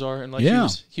teachers are, and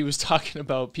he was talking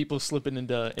about people slipping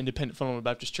into independent fundamental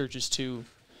Baptist churches too.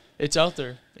 It's out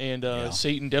there, and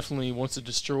Satan definitely wants to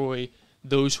destroy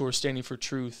those who are standing for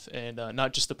truth, and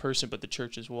not just the person, but the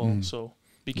church as well. So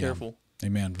be careful.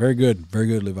 Amen. Very good,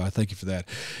 Levi. Thank you for that.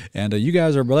 And you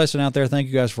guys are blessing out there. Thank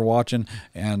you guys for watching.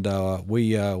 And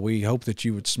we hope that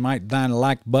you would smite thine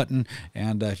like button.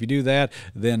 And if you do that,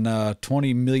 then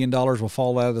 $20 million will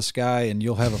fall out of the sky, and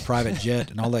you'll have a private jet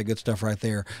and all that good stuff right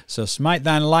there. So smite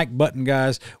thine like button,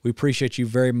 guys. We appreciate you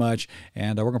very much.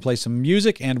 And we're going to play some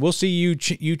music, and we'll see you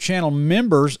channel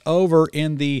members over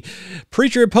in the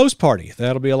Preacher at Post Party.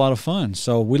 That'll be a lot of fun.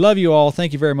 So we love you all.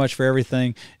 Thank you very much for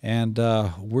everything. And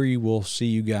we will see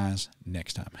you guys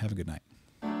next time. Have a good night.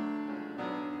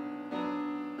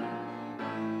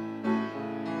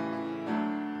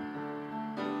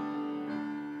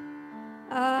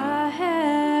 I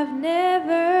have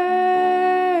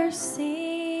never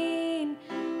seen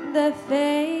the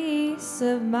face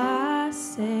of my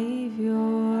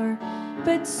Savior,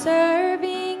 but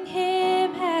serving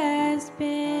Him has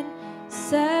been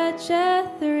such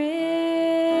a thrill.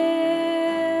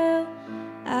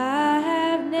 I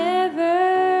have never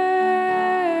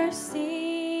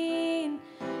seen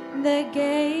the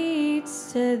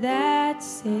gates to that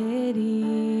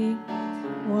city.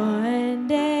 One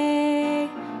day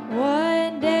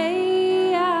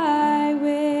I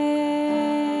will.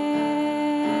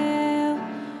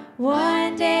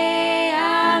 One day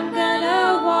I'm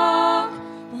gonna walk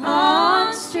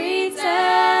on streets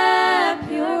of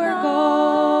pure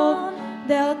gold.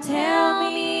 They'll tell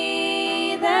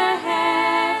me the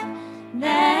half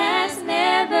that's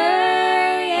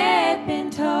never yet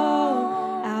been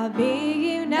told. I'll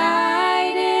be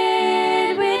united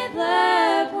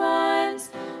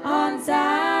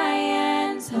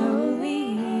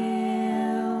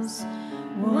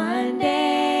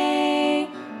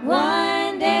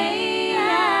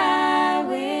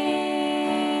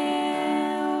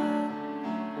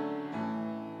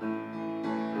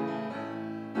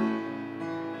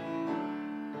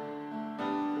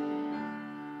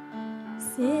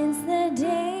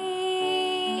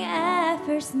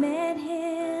first met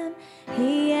him,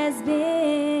 he has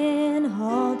been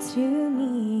all to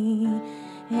me,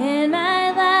 and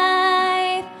my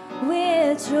life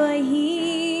with joy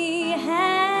he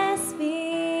has filled,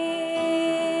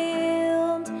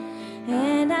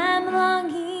 and I'm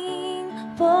longing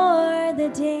for the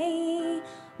day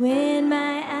when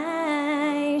my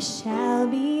eyes shall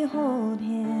behold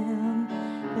him.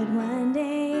 But one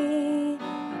day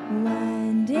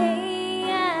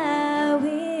I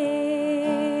will.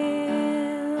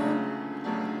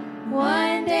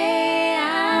 One day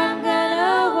I'm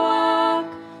gonna walk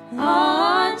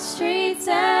on streets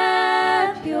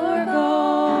of pure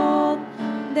gold.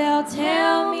 They'll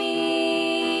tell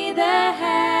me the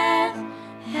path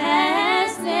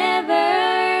has never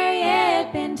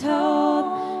yet been told.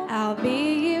 I'll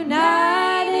be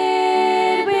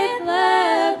united with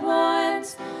loved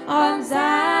ones on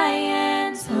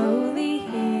Zion's holy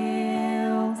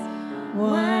hills.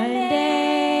 One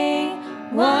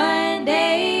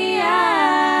day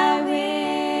I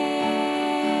will.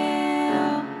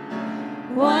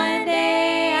 One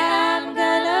day I'm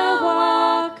gonna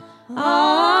walk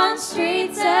on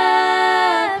streets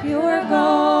of pure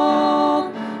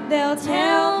gold. They'll tell